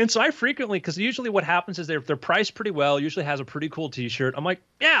 And so I frequently, because usually what happens is they're priced pretty well, usually has a pretty cool T-shirt. I'm like,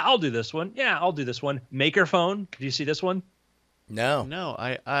 yeah, I'll do this one. Yeah, I'll do this one. Maker phone. Do you see this one? No.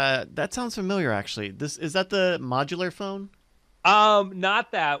 I that sounds familiar actually. Is that the modular phone?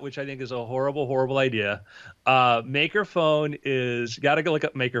 Not that, which I think is a horrible, horrible idea. Maker phone is, got to go look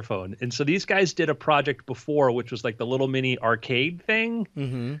up Maker phone. And so these guys did a project before, which was like the little mini arcade thing.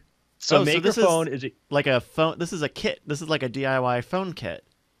 Mm-hmm. So Maker phone is like a phone. This is a kit. This is like a DIY phone kit.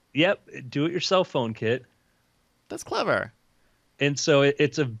 Yep. Do-it-yourself phone kit. That's clever. And so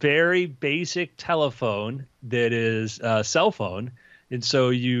it's a very basic telephone that is a cell phone. And so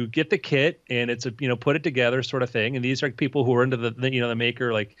you get the kit and it's a, put it together sort of thing. And these are people who are into the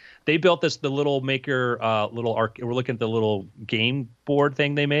Maker, like they built the little Maker, we're looking at the little game board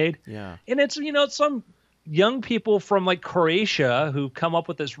thing they made. Yeah. And it's, it's some young people from like Croatia who come up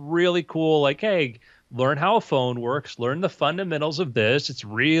with this really cool, like, hey, learn how a phone works, learn the fundamentals of this. It's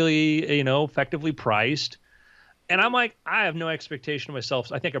really, effectively priced. And I'm like, I have no expectation of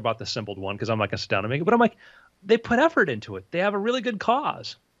myself. I think I bought the simple one because I'm not going to sit down and make it. But I'm like, they put effort into it. They have a really good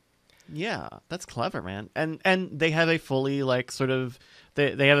cause. Yeah, that's clever, man. And they have a fully like sort of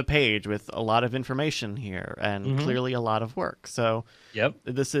they have a page with a lot of information here and clearly a lot of work. So yep,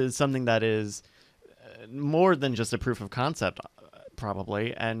 this is something that is more than just a proof of concept,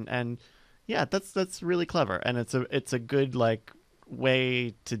 probably. And yeah, that's really clever. And it's a good like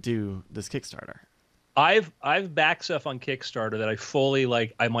way to do this Kickstarter. I've backed stuff on Kickstarter that I fully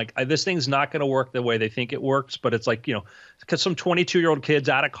like. I'm like, this thing's not going to work the way they think it works, but it's like, because some 22-year-old kids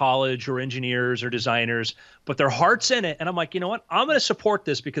out of college or engineers or designers, but their heart's in it. And I'm like, you know what? I'm going to support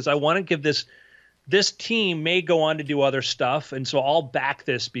this because I want to give this team may go on to do other stuff. And so I'll back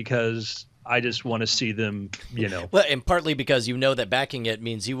this because I just want to see them, Well, and partly because that backing it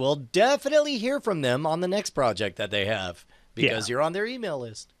means you will definitely hear from them on the next project that they have because you're on their email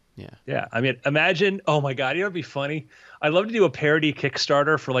list. Yeah, I mean, imagine. Oh my God, you know what'd be funny? I'd love to do a parody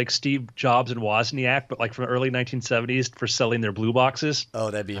Kickstarter for like Steve Jobs and Wozniak, but like from the early 1970s for selling their blue boxes.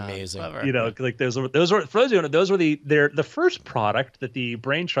 Oh, that'd be amazing. Clever. You know, like those were for those who don't know, those were the first product that the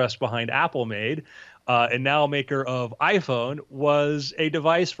brain trust behind Apple made, and now maker of iPhone, was a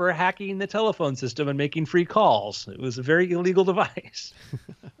device for hacking the telephone system and making free calls. It was a very illegal device.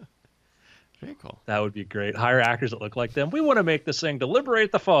 Very cool. That would be great. Hire actors that look like them. We want to make this thing to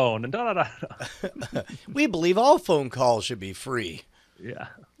liberate the phone and da da da. We believe all phone calls should be free. Yeah.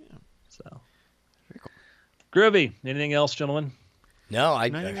 So. Very cool. Groovy. Anything else, gentlemen? No, I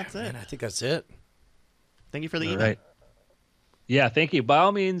think that's it. man, I think that's it. Thank you for the All email. right. Yeah, thank you. By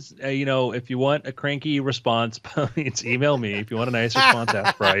all means, you know, if you want a cranky response, by all means, email me. If you want a nice response,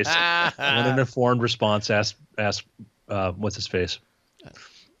 ask Bryce. If you want an informed response, ask what's his face?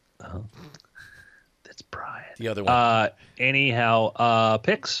 That's Brian. The other one. Anyhow,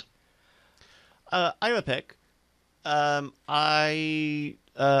 picks. I have a pick. I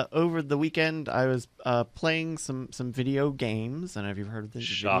over the weekend I was playing some video games. And have you heard of this?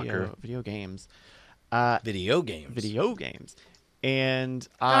 Shocker. Video games. Video games. Video games. And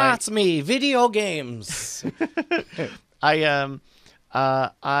That's me. Video games. I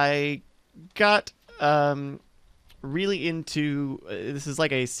got really into this is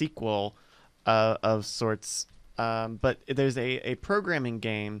like a sequel of sorts, but there's a programming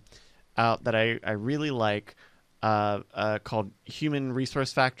game out that I really like called Human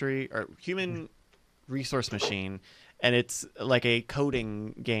Resource Factory or Human Resource Machine, and it's like a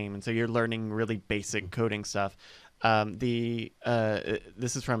coding game, and so you're learning really basic coding stuff. This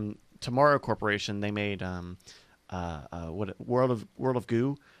is from Tomorrow Corporation. They made World of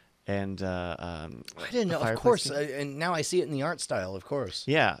Goo, and I didn't know. Of course, and now I see it in the art style. Of course.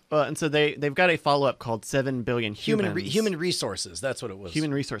 yeah. And so they've got a follow up called 7 Billion Humans. Human resources. That's what it was.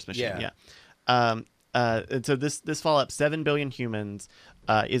 Human Resource Machine. Yeah. And so this follow up 7 Billion Humans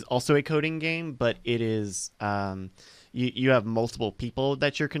is also a coding game, but it is you have multiple people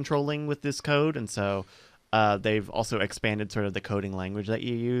that you're controlling with this code, and so they've also expanded sort of the coding language that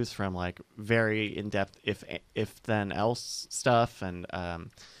you use from like very in depth if then else stuff and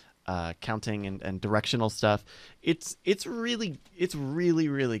counting and directional stuff. It's really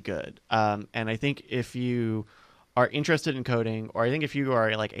good. And I think if you are interested in coding, or I think if you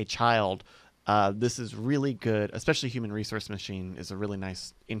are like a child, this is really good. Especially Human Resource Machine is a really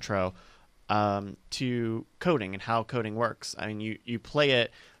nice intro to coding and how coding works. I mean, you play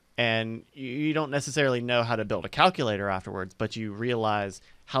it and you don't necessarily know how to build a calculator afterwards, but you realize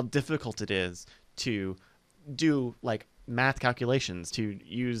how difficult it is to do like math calculations, to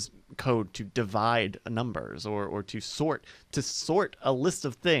use code to divide numbers or to sort a list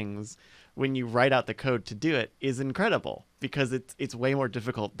of things. When you write out the code to do it is incredible, because it's way more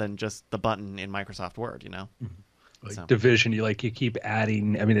difficult than just the button in Microsoft Word, you know? Like So. division, you keep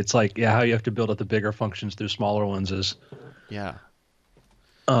adding. I mean, it's like, yeah, how you have to build up the bigger functions through smaller ones is. Yeah.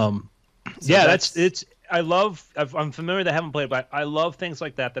 It's I'm familiar that I haven't played, but I love things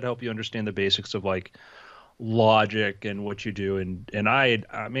like that help you understand the basics of like logic and what you do. And I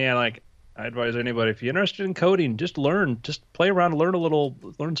advise anybody, if you're interested in coding, just play around,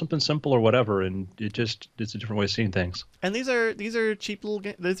 learn something simple or whatever. And it's a different way of seeing things. And these are cheap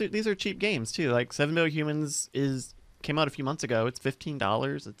these are cheap games too. Like 7 Billion Humans came out a few months ago. It's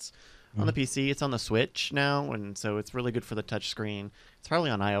 $15. It's on the PC. It's on the Switch now, and so it's really good for the touch screen. It's probably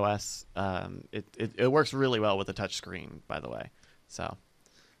on iOS. It works really well with the touch screen, by the way. So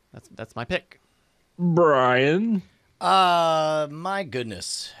that's my pick. Brian. My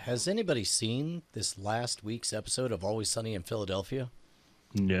goodness. Has anybody seen this last week's episode of Always Sunny in Philadelphia?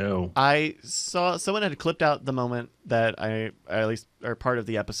 No. I saw someone had clipped out the moment that I at least or part of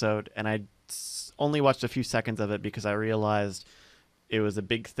the episode, and I only watched a few seconds of it because I realized it was a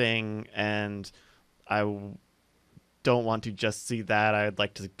big thing, and I don't want to just see that. I'd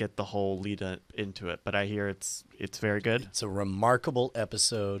like to get the whole lead into it, but I hear it's very good. It's a remarkable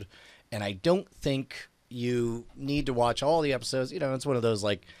episode, and I don't think you need to watch all the episodes. You know, it's one of those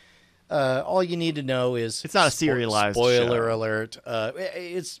like all you need to know is It's not a serialized spoiler show. alert.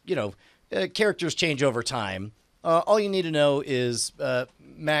 It's characters change over time. All you need to know is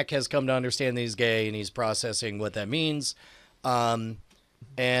Mac has come to understand that he's gay, and he's processing what that means. And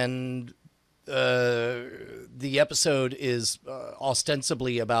the episode is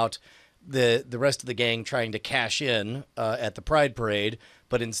ostensibly about the rest of the gang trying to cash in at the Pride Parade,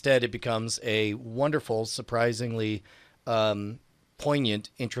 but instead it becomes a wonderful, surprisingly poignant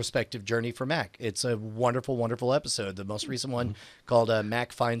introspective journey for Mac. It's a wonderful, wonderful episode. The most recent one called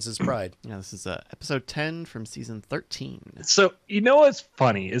Mac Finds His Pride. Yeah, this is episode 10 from season 13. So you know what's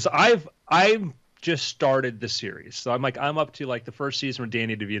funny is I've just started the series, so I'm up to like the first season with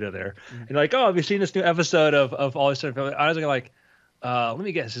Danny DeVito there, and like, oh, have you seen this new episode of all this stuff? I was like, let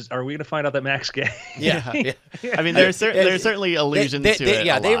me guess, are we gonna find out that Mac's gay? Yeah. I mean, there's certainly allusions to it.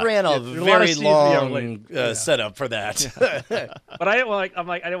 Yeah, they ran a very long setup for that. But I didn't I'm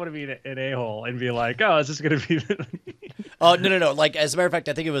like, I didn't want to be an a-hole and be like, oh, is this gonna be? Oh, no. Like, as a matter of fact,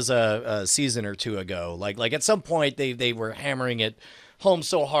 I think it was a season or two ago. Like at some point they were hammering it home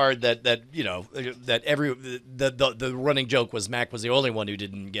so hard that you know that the running joke was Mac was the only one who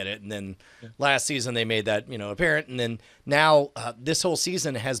didn't get it, and then last season they made that apparent, and then now this whole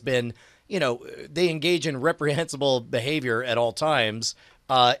season has been they engage in reprehensible behavior at all times,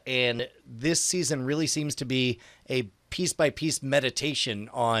 and this season really seems to be a piece by piece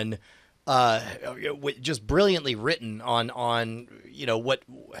meditation on just brilliantly written on what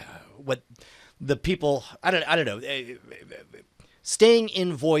the people I don't know. Staying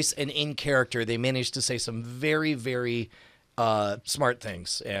in voice and in character, they managed to say some very, very smart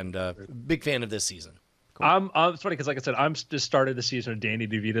things, and big fan of this season. Cool. It's funny because, like I said, I'm just started the season of Danny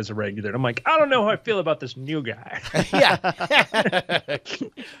DeVito as a regular, and I'm like, I don't know how I feel about this new guy. Yeah.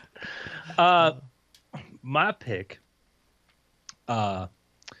 My pick, and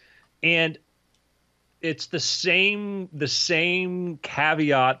it's the same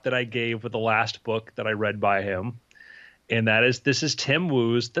caveat that I gave with the last book that I read by him. And this is Tim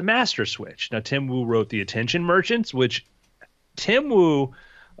Wu's The Master Switch. Now, Tim Wu wrote The Attention Merchants, which Tim Wu,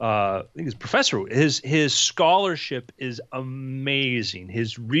 I think is Professor Wu. His scholarship is amazing.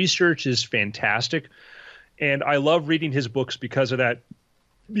 His research is fantastic. And I love reading his books because of that,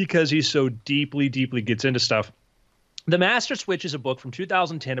 because he so deeply, deeply gets into stuff. The Master Switch is a book from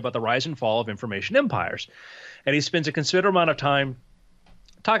 2010 about the rise and fall of information empires. And he spends a considerable amount of time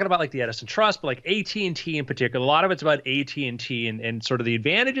talking about like the Edison Trust, but like AT&T in particular. A lot of it's about AT&T and sort of the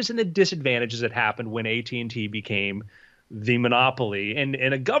advantages and the disadvantages that happened when AT&T became the monopoly and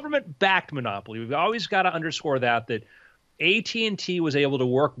a government-backed monopoly. We've always got to underscore that AT&T was able to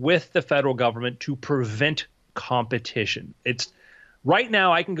work with the federal government to prevent competition. It's right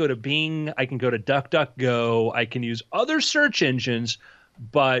now I can go to Bing, I can go to DuckDuckGo, I can use other search engines,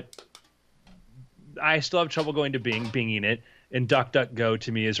 but I still have trouble going to Binging it. And DuckDuckGo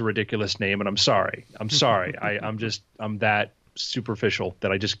to me is a ridiculous name, and I'm sorry. I'm that superficial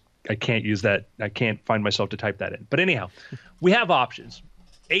that I can't use that. I can't find myself to type that in. But anyhow, we have options.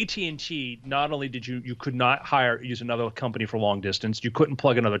 AT&T, not only did you could not use another company for long distance, you couldn't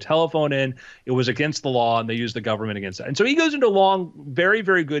plug another telephone in. It was against the law, and they used the government against that. And so he goes into a long, very,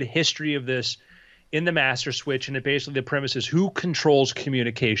 very good history of this in the Master Switch, and basically the premise is who controls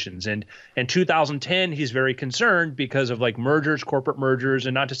communications. And in 2010, he's very concerned because of like mergers, corporate mergers,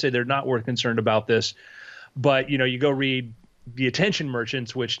 and not to say they're not worth concerned about this, but you go read The Attention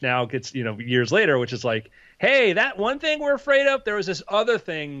Merchants, which now gets years later, which is like, hey, that one thing we're afraid of, there was this other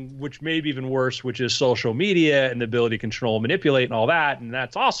thing which may be even worse, which is social media and the ability to control, manipulate, and all that, and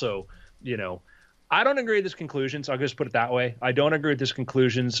that's also I don't agree with his conclusions. I'll just put it that way. I don't agree with his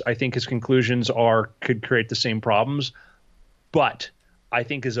conclusions. I think his conclusions could create the same problems. But I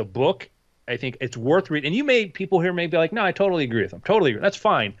think as a book, I think it's worth reading. And people here may be like, no, I totally agree with him. Totally agree. That's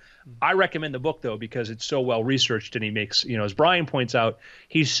fine. I recommend the book, though, because it's so well researched, and he makes, as Brian points out,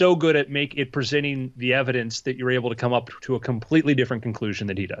 he's so good at presenting the evidence that you're able to come up to a completely different conclusion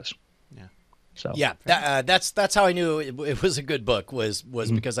than he does. Yeah. So yeah, that's how I knew it was a good book was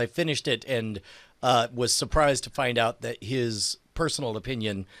because I finished it and was surprised to find out that his personal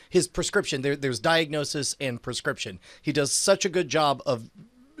opinion, his prescription, there's diagnosis and prescription. He does such a good job of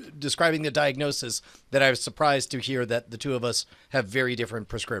describing the diagnosis that I was surprised to hear that the two of us have very different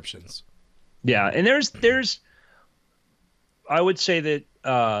prescriptions. Yeah, and there's I would say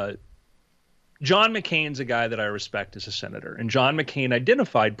that John McCain's a guy that I respect as a senator, and John McCain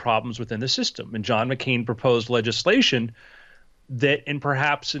identified problems within the system, and John McCain proposed legislation that, and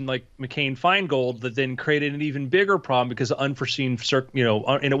perhaps in like McCain-Feingold, that then created an even bigger problem because of unforeseen,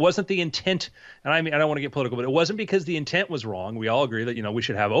 and it wasn't the intent. And I mean, I don't want to get political, but it wasn't because the intent was wrong. We all agree that, we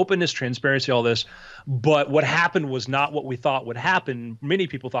should have openness, transparency, all this. But what happened was not what we thought would happen. Many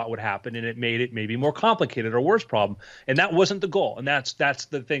people thought would happen, and it made it maybe more complicated or worse problem. And that wasn't the goal. And that's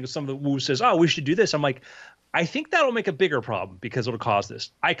the thing. Some of the Wu says, oh, we should do this. I'm like, I think that'll make a bigger problem because it'll cause this.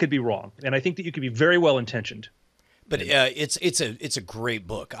 I could be wrong. And I think that you could be very well intentioned. But it's a great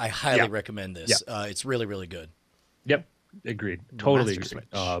book. I highly recommend this. Yeah. It's really, really good. Yep, agreed. Totally agreed.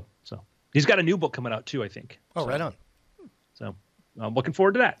 So he's got a new book coming out too, I think. Oh, right on. So I'm looking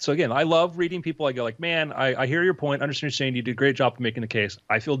forward to that. So again, I love reading people. I go like, man, I hear your point. Understand what you're saying. You did a great job of making the case.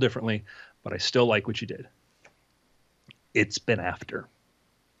 I feel differently, but I still like what you did. It's been after.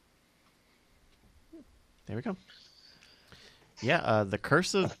 There we go. Yeah, The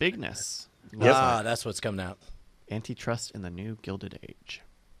Curse of Bigness. That's what's coming out. Antitrust in the New Gilded Age.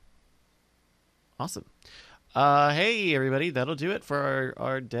 Awesome. Hey, everybody, that'll do it for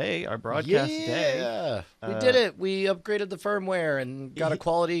our day, our broadcast day. Yeah, we did it. We upgraded the firmware and got a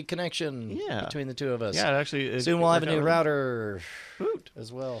quality connection between the two of us. Yeah, actually. Soon we'll have a new router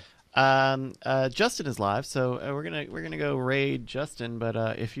as well. Justin is live, so we're gonna go raid Justin.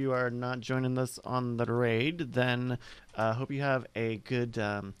 But if you are not joining us on the raid, then hope you have a good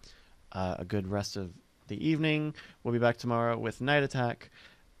rest of the evening. We'll be back tomorrow with Night Attack.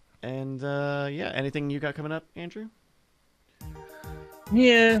 And anything you got coming up, Andrew?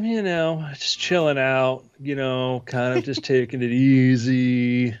 Yeah, just chilling out, kind of just taking it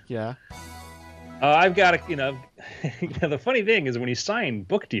easy. Yeah. I've got to, the funny thing is when you sign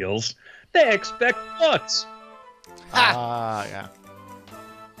book deals, they expect books. Yeah.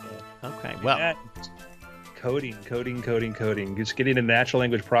 Okay. Well, yeah. Coding. Just getting into natural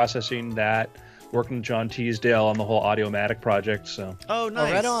language processing, that working with John Teasdale on the whole Audiomatic project. So. Oh,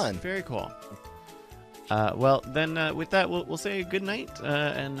 nice. Right on. Very cool. Well, then with that, we'll say good night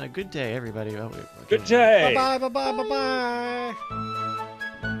and a good day, everybody. Good day. Bye-bye.